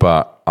Lynchy,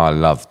 but I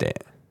loved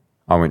it.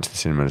 I went to the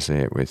cinema to see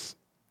it with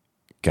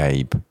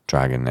Gabe,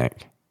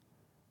 Dragonneck,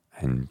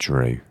 and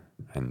Drew,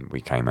 and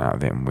we came out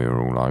of it and we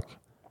were all like,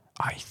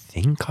 I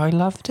think I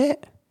loved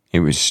it.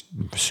 It was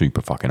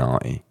super fucking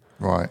arty.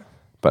 Right.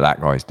 But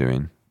that guy's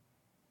doing...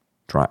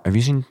 Have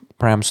you seen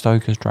Bram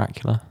Stoker's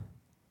Dracula?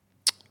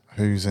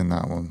 Who's in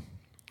that one?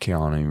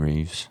 Keanu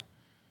Reeves.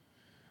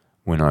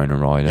 Winona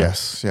Ryder.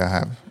 Yes, yeah, I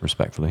have.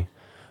 Respectfully.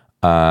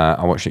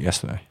 I watched it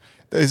yesterday.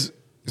 Gary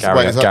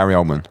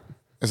Oldman.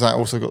 Is that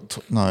also got...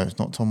 no, it's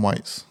not Tom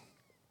Waits.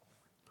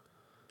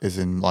 Is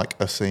in like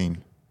a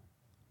scene.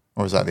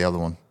 Or is that the other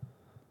one?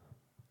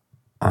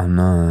 Oh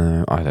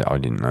no, I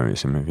didn't know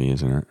it's a movie,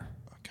 isn't it?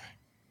 Okay.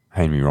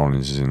 Henry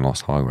Rollins is in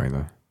Lost Highway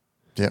though.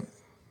 Yep.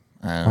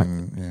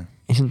 And yeah.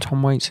 Isn't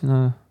Tom Waits in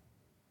a...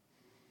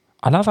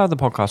 I love how the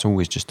podcast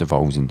always just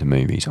devolves into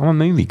movies. I'm a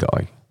movie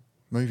guy.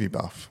 Movie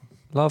buff.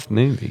 Love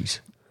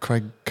movies.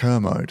 Craig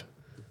Kermode.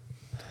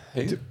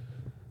 Who?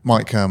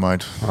 Mike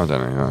Kermode. I don't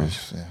know,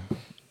 guys. Yeah.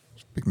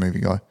 Big movie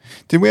guy.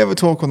 Did we ever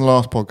talk on the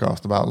last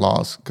podcast about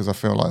Lars? Because I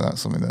feel like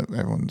that's something that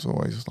everyone's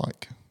always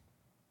like...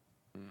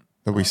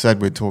 that we said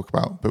we'd talk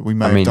about, but we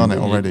may have done it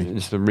already.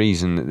 It's the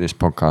reason that this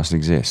podcast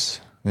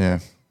exists. Yeah.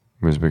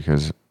 Was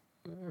because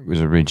it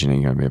was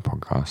originally going to be a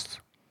podcast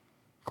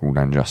called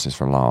Injustice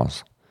for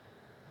Lars.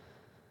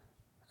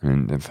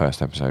 And the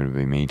first episode would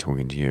be me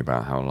talking to you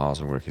about how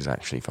Lars Ulrich is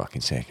actually fucking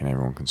sick and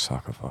everyone can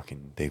suck a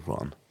fucking big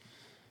one.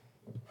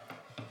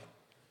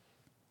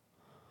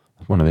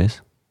 One of his.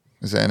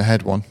 Is it in a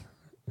head one?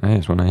 Yeah,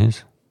 it's one of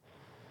his.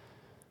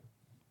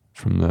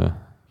 From the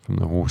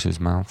horse's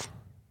mouth.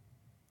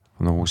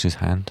 From the horse's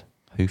hand.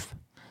 Hoof.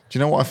 Do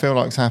you know what I feel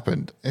like's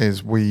happened?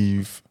 Is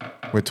we're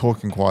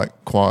talking quite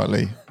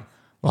quietly,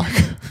 like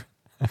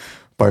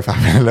both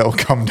having a little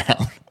come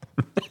down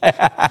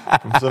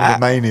from some of the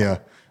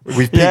mania.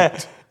 We've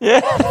peaked.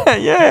 Yeah,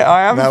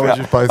 I am. Now we're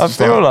just both I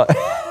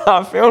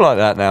feel like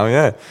that now,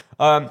 yeah.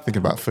 Thinking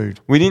about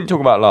food. We didn't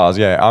talk about Lars,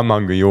 yeah. I'm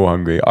hungry, you're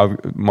hungry.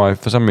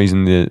 For some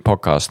reason, the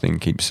podcast thing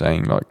keeps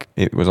saying, like,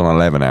 it was on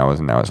 11 hours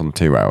and now it's on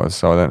 2 hours,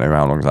 so I don't know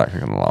how long it's actually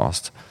going to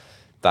last.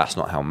 That's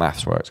not how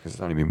maths works, because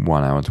it's only been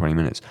 1 hour and 20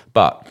 minutes.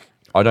 But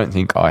I don't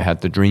think I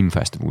had the Dream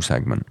Festival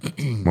segment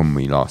when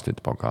we last did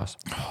the podcast.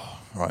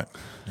 Right,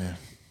 yeah.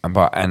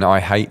 And I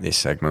hate this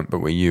segment, but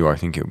with you, I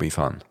think it would be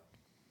fun.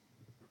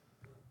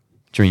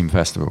 Dream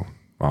Festival,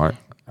 right?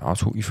 I'll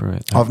talk you through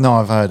it. I've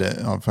heard it.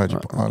 I've heard you.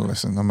 I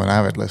listen. I'm an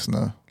avid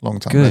listener, long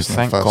time Good, listener,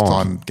 thank first God.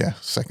 time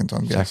guest, second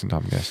time guest. Second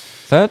time guest.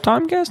 Third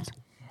time guest?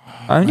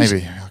 Maybe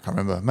I can't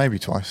remember. Maybe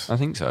twice. I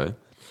think so.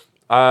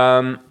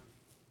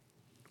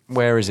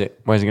 Where is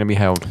it? Where's it going to be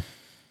held?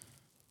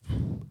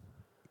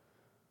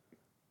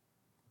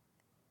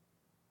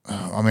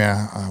 I mean,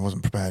 I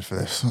wasn't prepared for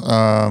this.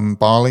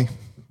 Bali.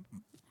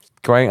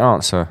 Great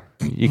answer.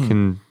 You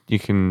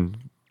can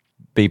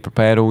be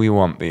prepared all you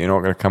want, but you're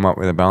not going to come up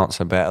with an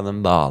answer better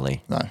than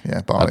Bali. No,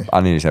 yeah, Bali.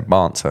 I nearly said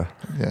Banter.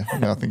 Yeah,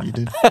 I think you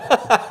did.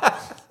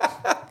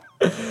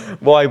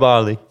 Why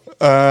Bali?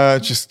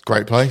 Just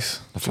great place.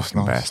 The Just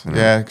fucking best, isn't it?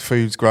 Yeah,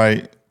 food's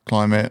great.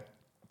 Climate,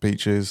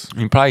 beaches.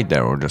 You played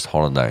there or just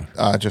holiday?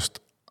 Just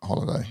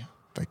holiday,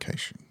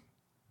 vacation.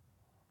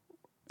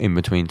 In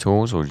between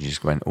tours, or you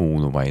just went all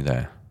the way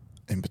there?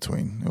 In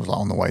between. It was like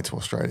on the way to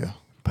Australia.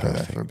 Go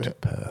there for a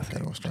bit. Perfect.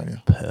 Go to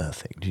Australia.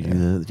 Perfect. Did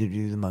you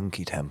do the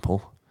Monkey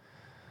Temple?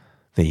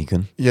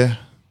 Vegan? Yeah.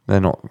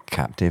 They're not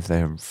captive.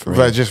 They're free.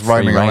 They're just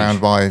roaming around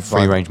by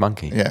free range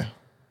monkey. Yeah.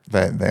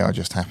 They are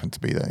just happen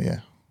to be there, yeah.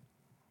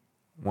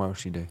 What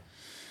else do you do?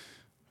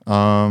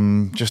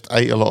 Just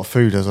ate a lot of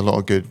food. There's a lot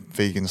of good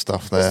vegan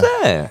stuff there.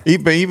 Is there?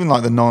 But even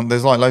like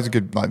there's like loads of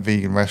good like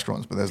vegan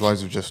restaurants, but there's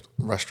loads of just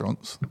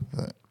restaurants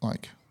that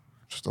like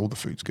just all the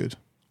food's good.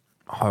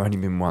 I've only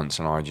been once,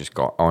 and I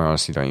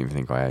honestly don't even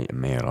think I ate a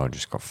meal. I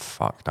just got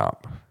fucked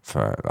up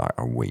for like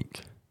a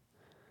week.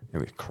 It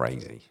was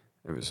crazy.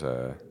 It was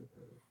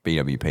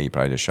BWP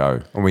played a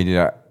show, and we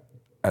did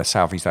a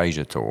Southeast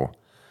Asia tour.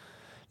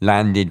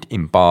 Landed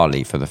in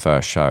Bali for the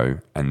first show,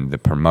 and the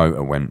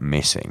promoter went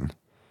missing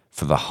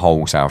for the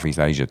whole Southeast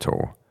Asia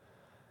tour.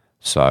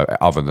 So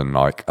other than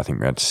like, I think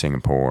we had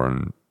Singapore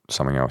and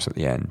something else at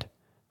the end.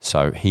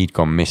 So he'd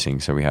gone missing,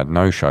 so we had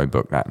no show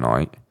booked that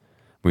night.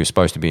 We were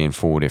supposed to be in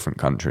 4 different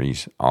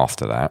countries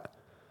after that.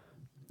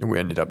 And we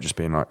ended up just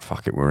being like,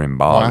 fuck it, we're in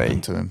Bali. What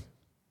happened to him?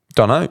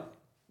 Don't know.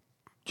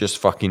 Just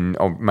fucking,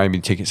 maybe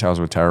ticket sales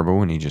were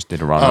terrible and he just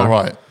did a run. Oh,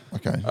 right.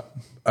 Okay.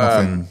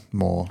 Nothing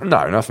more.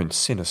 No, nothing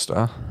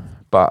sinister.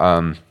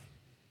 But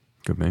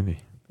good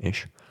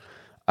movie-ish.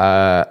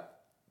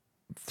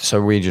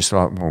 So we just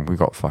like, well, we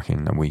got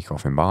fucking a week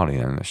off in Bali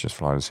and let's just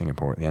fly to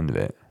Singapore at the end of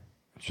it.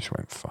 It just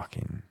went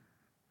fucking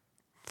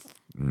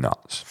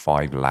nuts.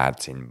 5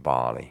 lads in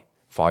Bali.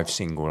 5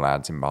 single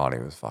lads in Bali.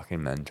 It was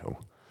fucking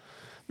mental.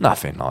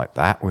 Nothing like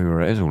that. It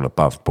was all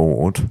above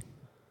board.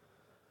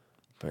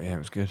 But yeah, it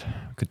was good.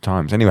 Good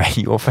times. Anyway,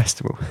 your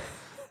festival.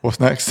 What's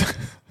next?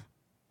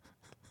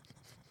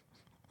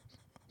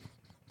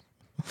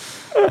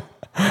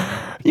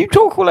 You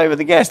talk all over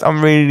the guest.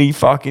 I'm really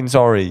fucking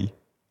sorry.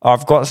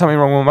 I've got something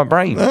wrong with my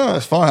brain. No,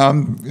 it's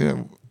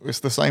fine. It's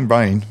the same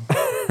brain.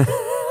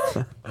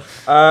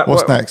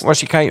 What's next?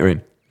 What's your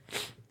catering?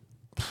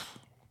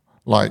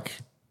 Like,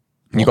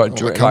 You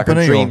got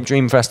a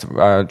dream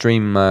festival,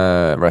 dream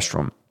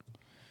restaurant.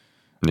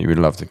 You would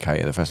love to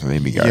cater the festival.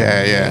 He'd be going.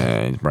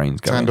 Yeah. His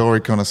brain's going.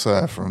 Tandoori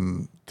connoisseur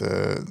from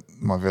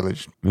my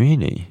village.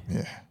 Really?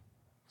 Yeah.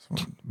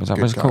 Was that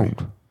what it's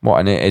called? What?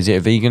 And is it a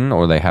vegan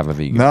or they have a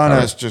vegan? No,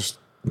 it's just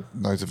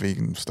loads of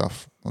vegan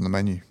stuff on the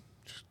menu.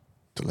 Just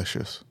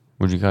delicious.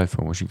 What'd you go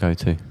for? What'd you go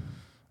to?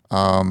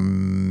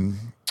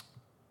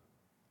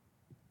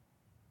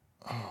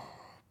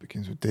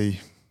 Begins with D.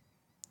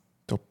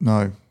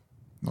 No,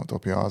 not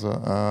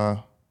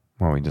Doppiaza.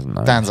 Well, he doesn't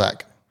know.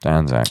 Danzak.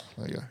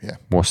 There you go. Yeah.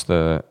 What's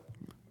the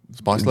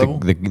spice level?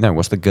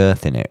 What's the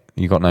girth in it?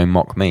 You got no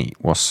mock meat.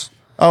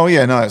 Oh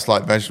yeah, no, it's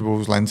like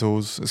vegetables,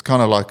 lentils. It's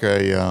kind of like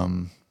a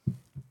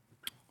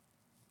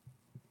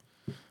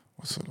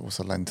what's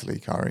a lentil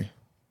curry?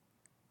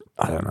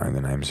 I don't know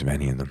the names of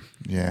any of them.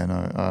 Yeah,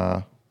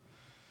 no.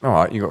 All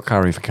right, you got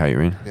curry for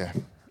catering. Yeah.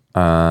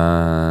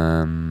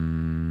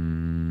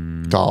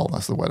 Dal.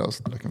 That's the word I was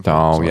looking for.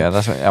 Dal. Yeah,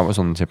 that was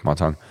on the tip of my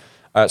tongue.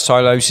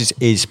 Sylosis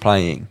is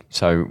playing.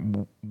 So,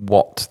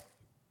 what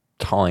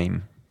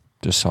time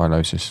does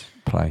Sylosis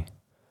play?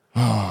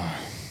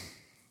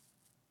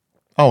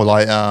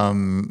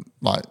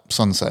 Like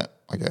sunset,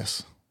 I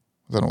guess.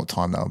 I don't know what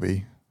time that'll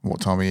be.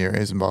 What time of year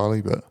it is in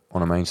Bali, but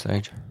on a main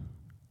stage.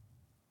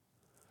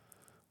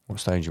 What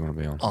stage do you want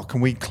to be on? Oh, can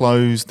we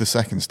close the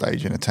second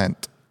stage in a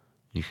tent?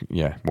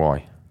 Yeah.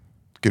 Why?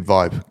 Good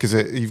vibe, because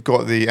you've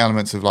got the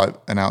elements of like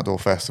an outdoor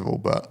festival,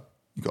 but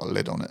you've got a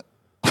lid on it.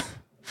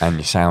 And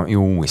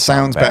you always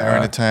sounds better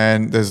in a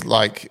tent. There's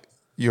like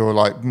you're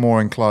like more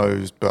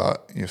enclosed,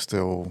 but you're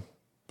still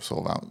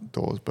sort of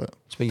outdoors. But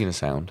speaking of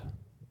sound,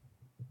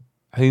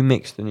 who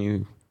mixed the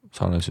new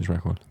Sylosis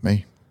record?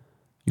 Me.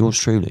 Yours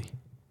truly.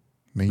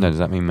 Me. No, does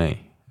that mean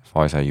me? If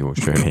I say yours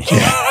truly,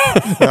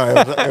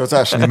 No, it was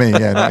actually me.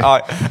 Yeah,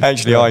 no.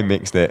 I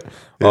mixed it.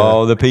 Yeah.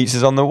 Oh, the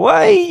pizza's on the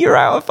way. You're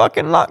out of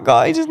fucking luck,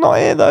 guys. It's not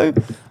here though.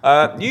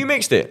 You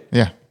mixed it.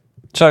 Yeah.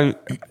 So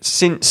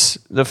since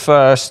the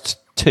first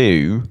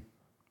 2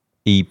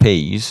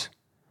 EPs,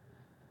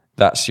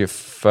 that's your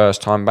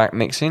first time back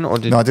mixing, or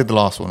No, I did the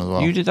last one as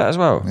well. You did that as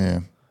well?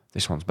 Yeah.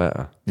 This one's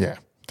better. Yeah,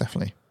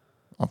 definitely.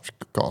 I've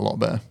got a lot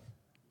better.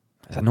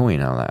 It's annoying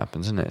how that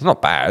happens, isn't it? It's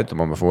not bad, the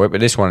one before it, but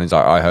this one is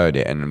like, I heard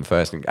it, and the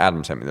first thing,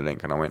 Adam sent me the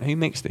link, and I went, who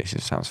mixed this?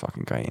 It sounds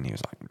fucking great. And he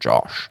was like,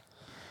 Josh.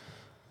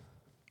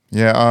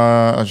 Yeah,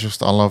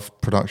 I love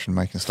production,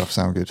 making stuff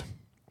sound good.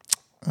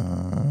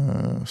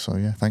 So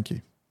yeah, thank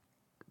you.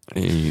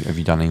 Have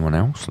you done anyone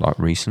else like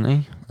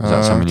recently? Is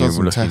that something you were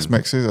looking? Test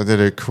mixes. I did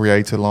a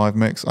Creator live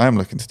mix. I am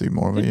looking to do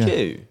more of it. Did yeah.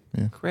 you?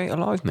 Yeah. Create a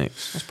live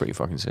mix. That's pretty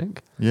fucking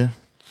sick. Yeah.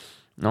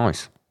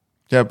 Nice.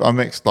 Yeah, but I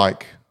mixed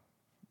like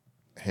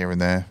here and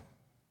there.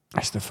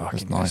 That's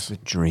the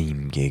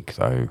dream gig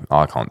though.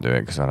 I can't do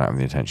it because I don't have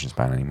the attention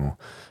span anymore.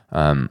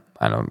 And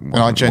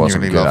I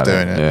genuinely love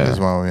doing it as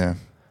well. Yeah.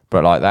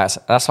 But like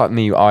that's like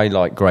me. I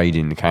like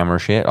grading the camera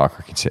shit. Like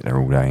I can sit there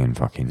all day and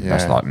fucking. Yeah.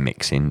 That's like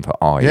mixing for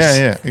eyes.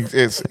 Yeah. It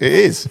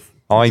is.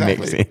 Eye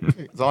Exactly. mixing.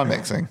 It's eye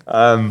mixing.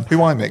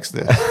 Who I mixed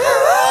this?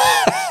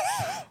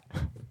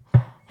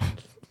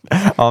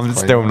 I'm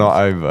still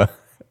not over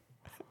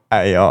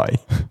AI.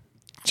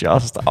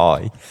 Just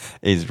I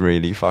is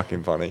really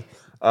fucking funny.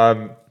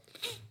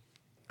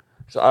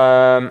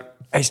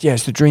 It's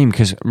the dream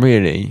because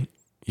really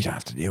you don't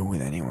have to deal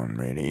with anyone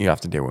really. You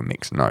have to deal with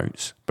mixed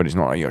notes, but it's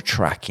not like you're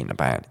tracking a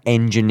band.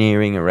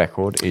 Engineering a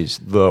record is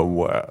the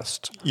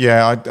worst.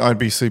 Yeah, I'd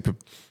be super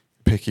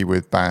picky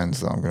with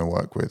bands that I'm going to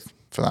work with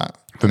for that.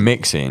 For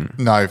mixing?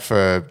 No,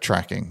 for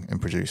tracking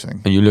and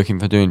producing. Are you looking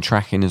for doing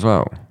tracking as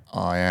well?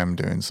 I am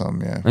doing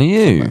some, yeah. Are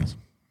you?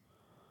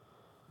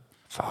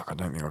 Fuck, I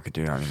don't think I could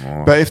do that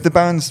anymore. But if the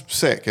band's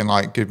sick and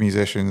like good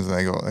musicians and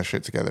they got their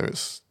shit together,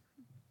 it's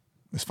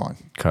fine.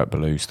 Kurt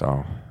Ballou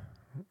style.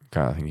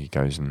 I think he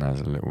goes and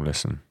has a little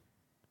listen,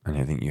 and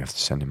I think you have to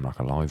send him like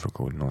a live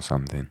recording or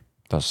something.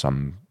 Does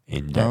some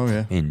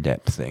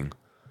in-depth thing.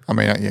 I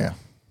mean, yeah,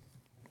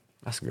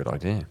 that's a good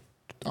idea.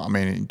 I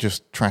mean,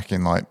 just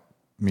tracking like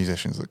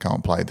musicians that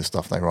can't play the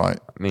stuff they write.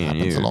 Me and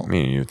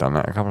you've done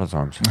that a couple of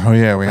times. Oh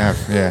yeah, we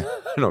have. Yeah,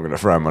 I'm not going to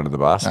throw him under the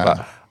bus,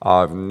 but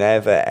I've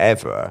never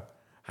ever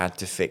had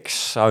to fix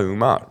so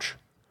much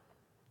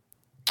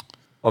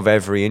of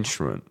every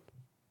instrument.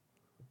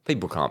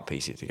 People can't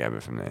piece it together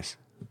from this.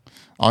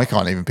 I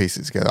can't even piece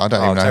it together. I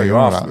don't even know tell who you you're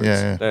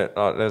afterwards.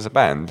 about. There's a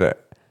band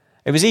that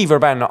it was either a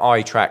band that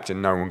I tracked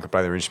and no one could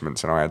play their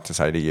instruments, and I had to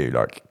say to you,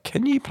 like,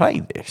 can you play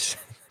this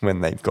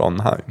when they've gone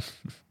home?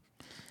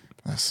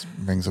 That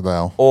rings a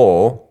bell.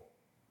 Or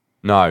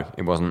no,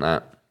 it wasn't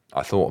that.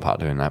 I thought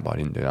about doing that, but I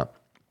didn't do that.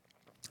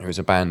 It was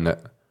a band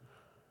that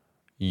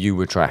you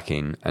were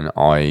tracking and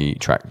I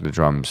tracked the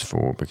drums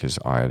for because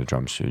I had a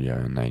drum studio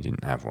and they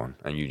didn't have one,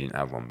 and you didn't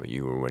have one, but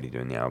you were already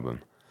doing the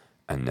album.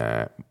 And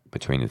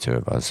between the two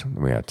of us,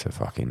 we had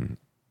to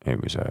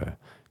it was a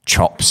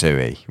chop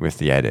suey with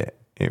the edit.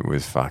 It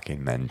was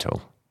fucking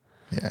mental.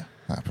 Yeah,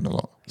 that happened a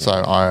lot. Yeah. So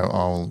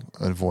I'll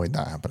avoid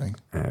that happening.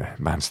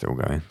 Band's still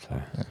going,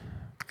 so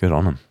good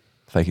on them.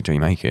 Fake it till you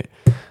make it.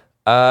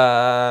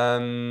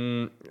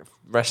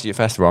 Rest of your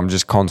festival, I'm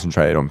just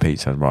concentrated on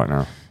pizza right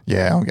now.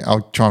 Yeah,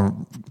 I'll try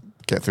and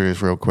get through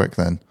this real quick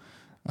then.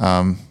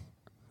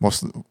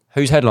 Who's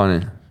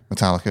headlining?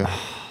 Metallica.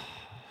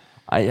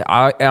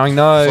 I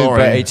know, sorry,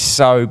 but it's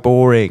so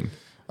boring.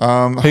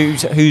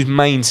 Who's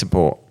main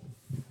support?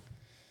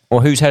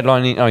 Or who's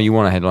headlining? Oh, you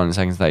want to headline the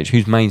second stage.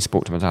 Who's main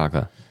support to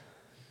Metallica?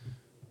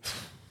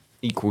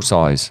 Equal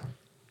size.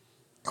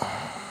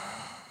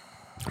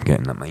 I'm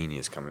getting that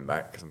mania's coming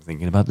back because I'm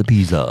thinking about the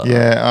pizza.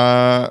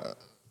 Yeah.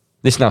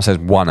 This now says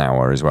 1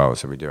 hour as well,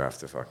 so we do have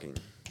to fucking...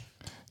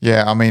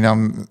 Yeah, I mean,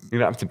 you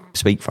don't have to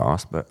speak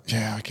fast, but...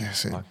 Yeah, I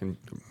guess I can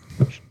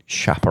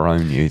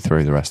chaperone you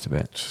through the rest of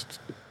it. Just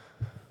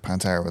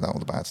Pantera without all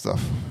the bad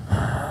stuff.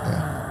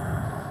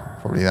 Yeah.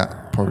 Probably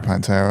that. Probably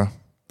Pantera.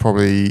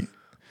 Probably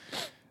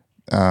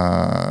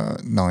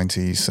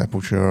 90s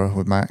Sepultura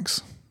with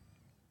Max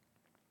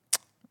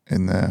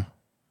in there.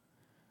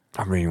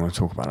 I really want to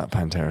talk about that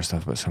Pantera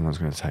stuff, but someone's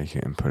going to take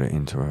it and put it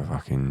into a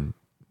fucking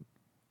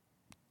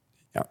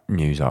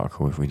news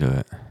article if we do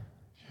it.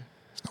 Yeah,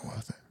 it's not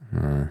worth it.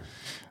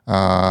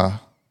 No.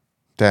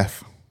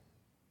 Death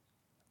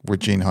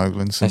with Gene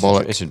Hoglan,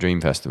 Symbolic. It's a dream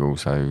festival,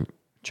 so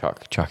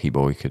Chucky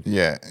Boy could...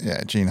 Yeah,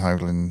 Gene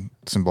Hoglan,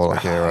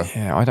 Symbolic era.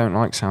 Yeah, I don't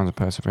like Sounds of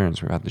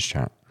Perseverance. We've had this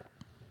chat.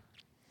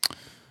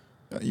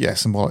 Yeah,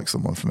 Symbolic's the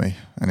one for me,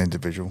 an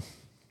individual.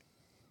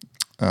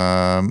 What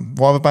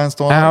other bands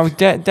do I like?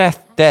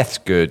 Death's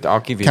good. I'll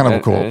give you Cannibal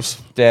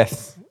Corpse.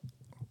 Death.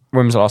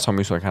 When was the last time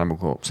we saw Cannibal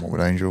Corpse? Morbid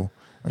Angel.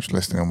 I'm just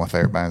listing all my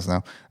favourite bands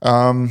now.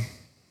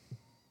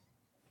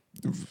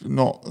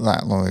 Not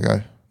that long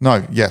ago.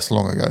 No, yes,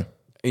 long ago.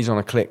 He's on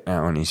a click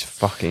now and he's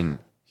fucking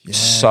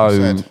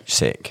so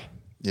sick.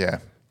 Yeah.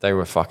 They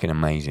were fucking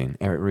amazing.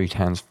 Eric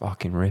Rutan's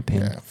fucking ripping.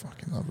 Yeah, I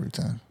fucking love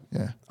Rutan.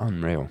 Yeah.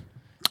 Unreal.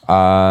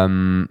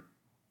 How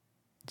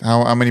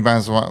many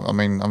bands do I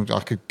mean, I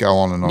could go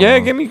on and on. Yeah,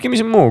 give me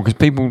some more because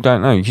people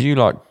don't know. Because you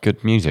like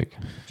good music.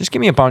 Just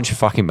give me a bunch of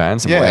fucking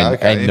bands and we'll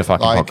end the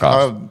fucking podcast.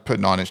 I'll put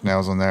Nine Inch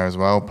Nails on there as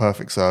well.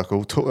 Perfect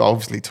Circle.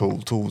 Obviously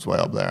Tool's way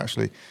up there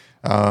actually.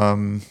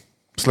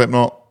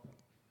 Slipknot,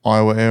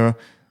 Iowa era.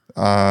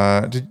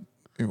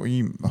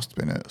 You must have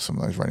been at some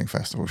of those Reading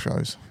Festival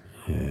shows.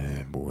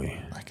 Yeah, boy.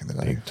 Back in the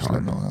day.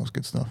 Slipknot, that was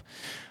good stuff.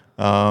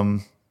 Well,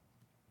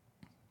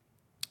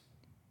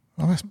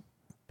 that's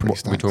pretty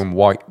standard. We're talking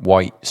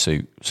white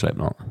suit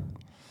Slipknot.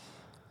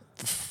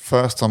 The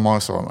first time I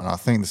saw them, and I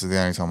think this is the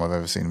only time I've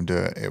ever seen them do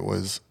it, it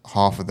was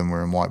half of them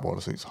were in white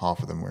boiler suits, half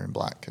of them were in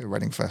black at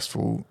Reading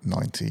Festival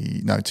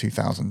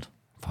 2000.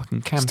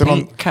 Fucking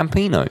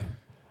Campino.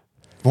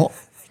 What?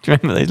 Do you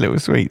remember those little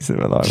sweets that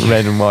were like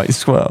red and white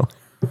swirl?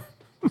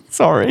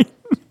 Sorry.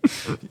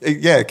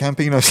 Yeah,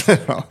 Campino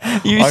Slipknot.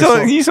 You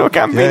saw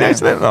Campino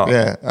Slipknot?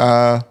 Yeah.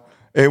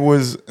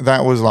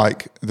 That was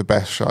like the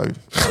best show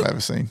I've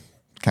ever seen.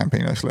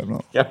 Campino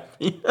Slipknot.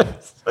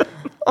 Campino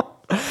Slipknot.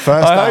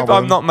 First I hope album,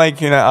 I'm not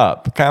making it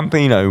up.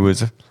 Campino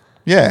was...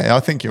 Yeah, I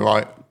think you're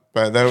right.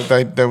 But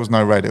there was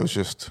no red. It was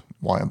just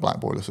white and black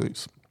boiler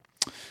suits.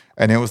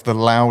 And it was the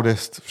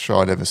loudest show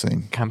I'd ever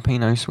seen.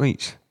 Campino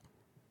sweets.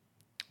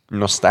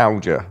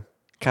 Nostalgia.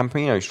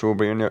 Campino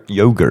strawberry and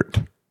yogurt.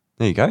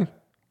 There you go.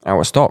 Out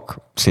of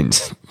stock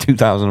since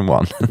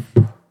 2001.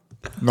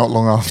 Not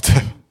long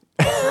after.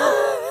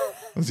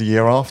 was a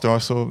year after I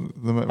saw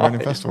them at Reading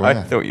Festival.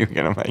 I thought you were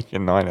going to make a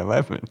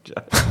 9/11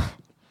 joke.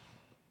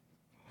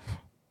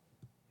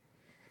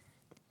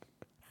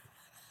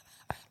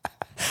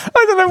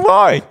 I don't know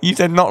why. You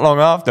said not long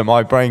after,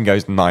 my brain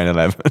goes to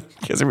 9/11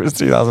 because it was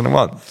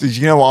 2001. Did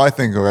you know what I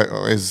think of it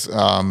is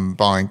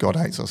buying God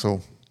Hates Us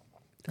All?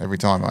 Every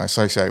time I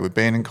associate it with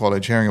being in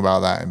college, hearing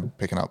about that and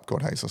picking up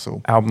God Hates Us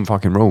All. Album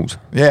fucking rules.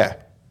 Yeah.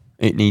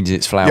 It needs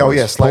its flowers. Yeah, oh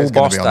yeah, Slater's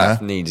Paul going to be on Bostaff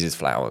there. needs his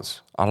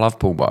flowers. I love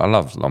Paul, but I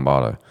love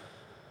Lombardo.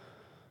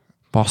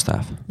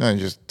 Bostaff No, you're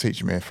just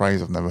teaching me a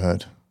phrase I've never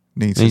heard.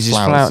 Needs his his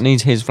flowers.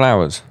 needs his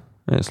flowers.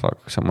 It's like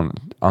someone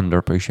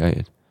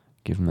underappreciated.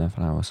 Give them their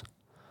flowers.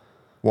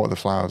 What are the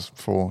flowers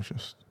for?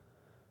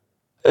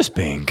 Just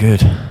being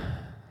good.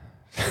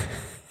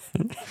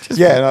 He's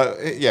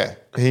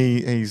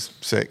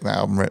sick. That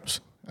album rips,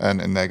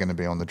 and they're going to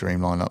be on the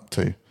Dream lineup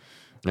too.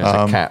 There's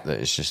a cat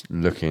that is just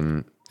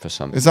looking for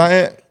something. Is that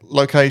it?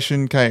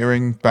 Location,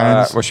 catering,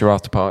 bands. What's your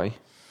after party?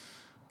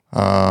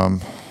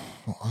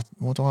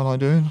 What do I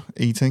like doing?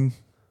 Eating,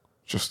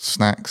 just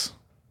snacks,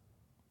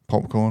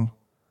 popcorn,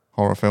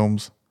 horror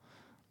films.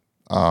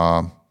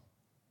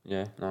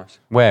 Yeah, nice.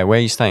 Where are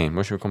you staying?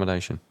 What's your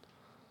accommodation?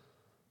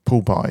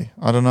 Pool party.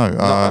 I don't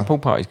know. Pool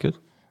party's good.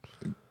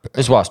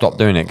 That's why I stopped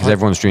doing it, because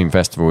everyone's dream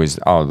festival is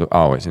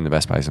it's in the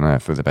best place on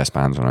earth with the best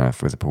bands on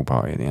earth with a pool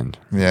party at the end.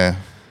 Yeah.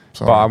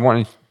 Sorry. But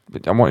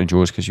I wanted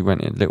yours because you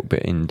went a little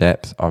bit in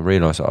depth. I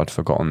realised that I'd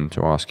forgotten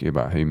to ask you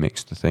about who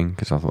mixed the thing,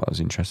 because I thought that was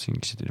interesting.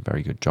 You did a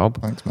very good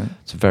job. Thanks, mate.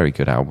 It's a very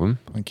good album.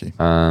 Thank you.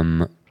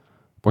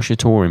 What's your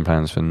touring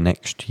plans for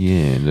next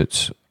year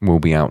that will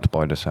be out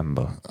by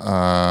December?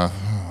 I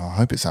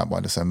hope it's out by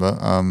December.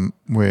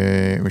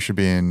 We should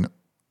be in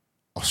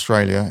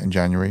Australia in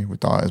January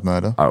with Dyer's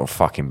Murder. It'll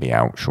fucking be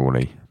out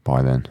surely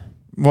by then.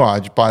 Well,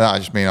 by that I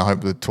just mean I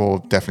hope the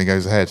tour definitely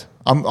goes ahead.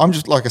 I'm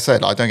just, like I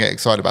said, I don't get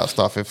excited about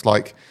stuff. If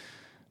like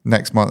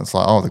next month it's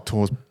like, oh, the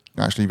tour's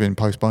actually been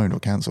postponed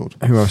or cancelled.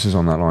 Who else is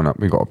on that lineup?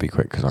 We've got to be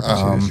quick because I can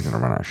see this is going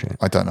to run out of shit.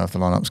 I don't know if the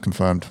lineup's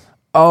confirmed.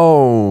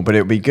 Oh, but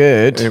it'll be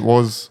good. It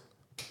was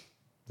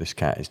This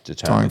cat is Time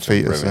determined to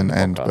Fetus ruin and the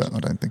End, podcast. but I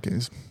don't think it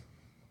is.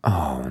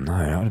 Oh no,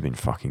 that would have been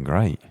fucking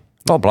great.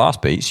 Not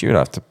blast beats. You'd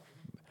have to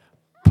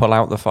pull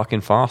out the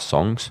fucking fast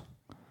songs.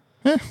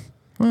 Yeah.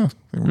 Well,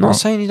 I'm not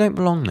saying you don't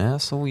belong there.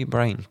 That's all your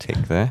brain tick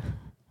there.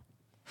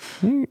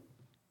 Who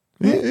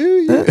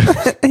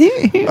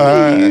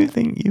you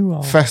think you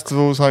are?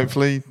 Festivals,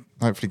 hopefully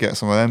get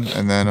some of them,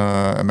 and then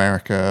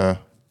America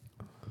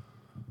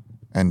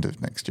end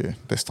of next year.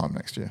 This time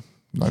next year,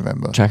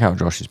 November. Check out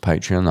Josh's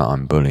Patreon that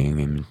I'm bullying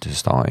him to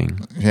starting.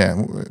 Yeah,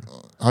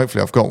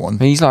 hopefully I've got one.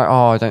 He's like,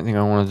 oh, I don't think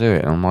I want to do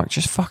it. And I'm like,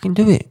 just fucking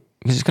do it.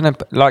 Because it's going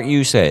to, like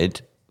you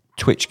said,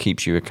 Twitch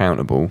keeps you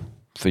accountable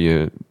for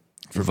your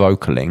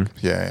vocaling.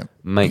 Yeah.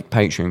 Make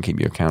Patreon keep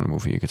you accountable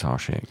for your guitar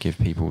shit. Give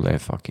people their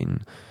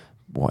fucking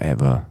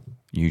whatever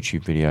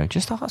YouTube video.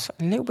 Just ask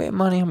a little bit of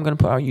money. I'm going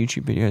to put out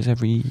YouTube videos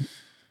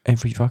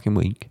every fucking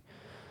week.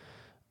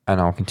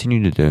 And I'll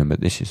continue to do them, but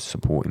this is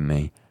supporting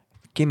me.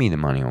 Give me the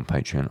money on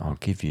Patreon. I'll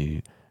give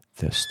you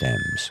the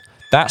stems.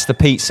 That's the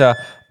pizza.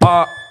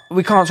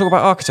 We can't talk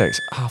about architects.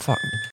 Oh, fuck.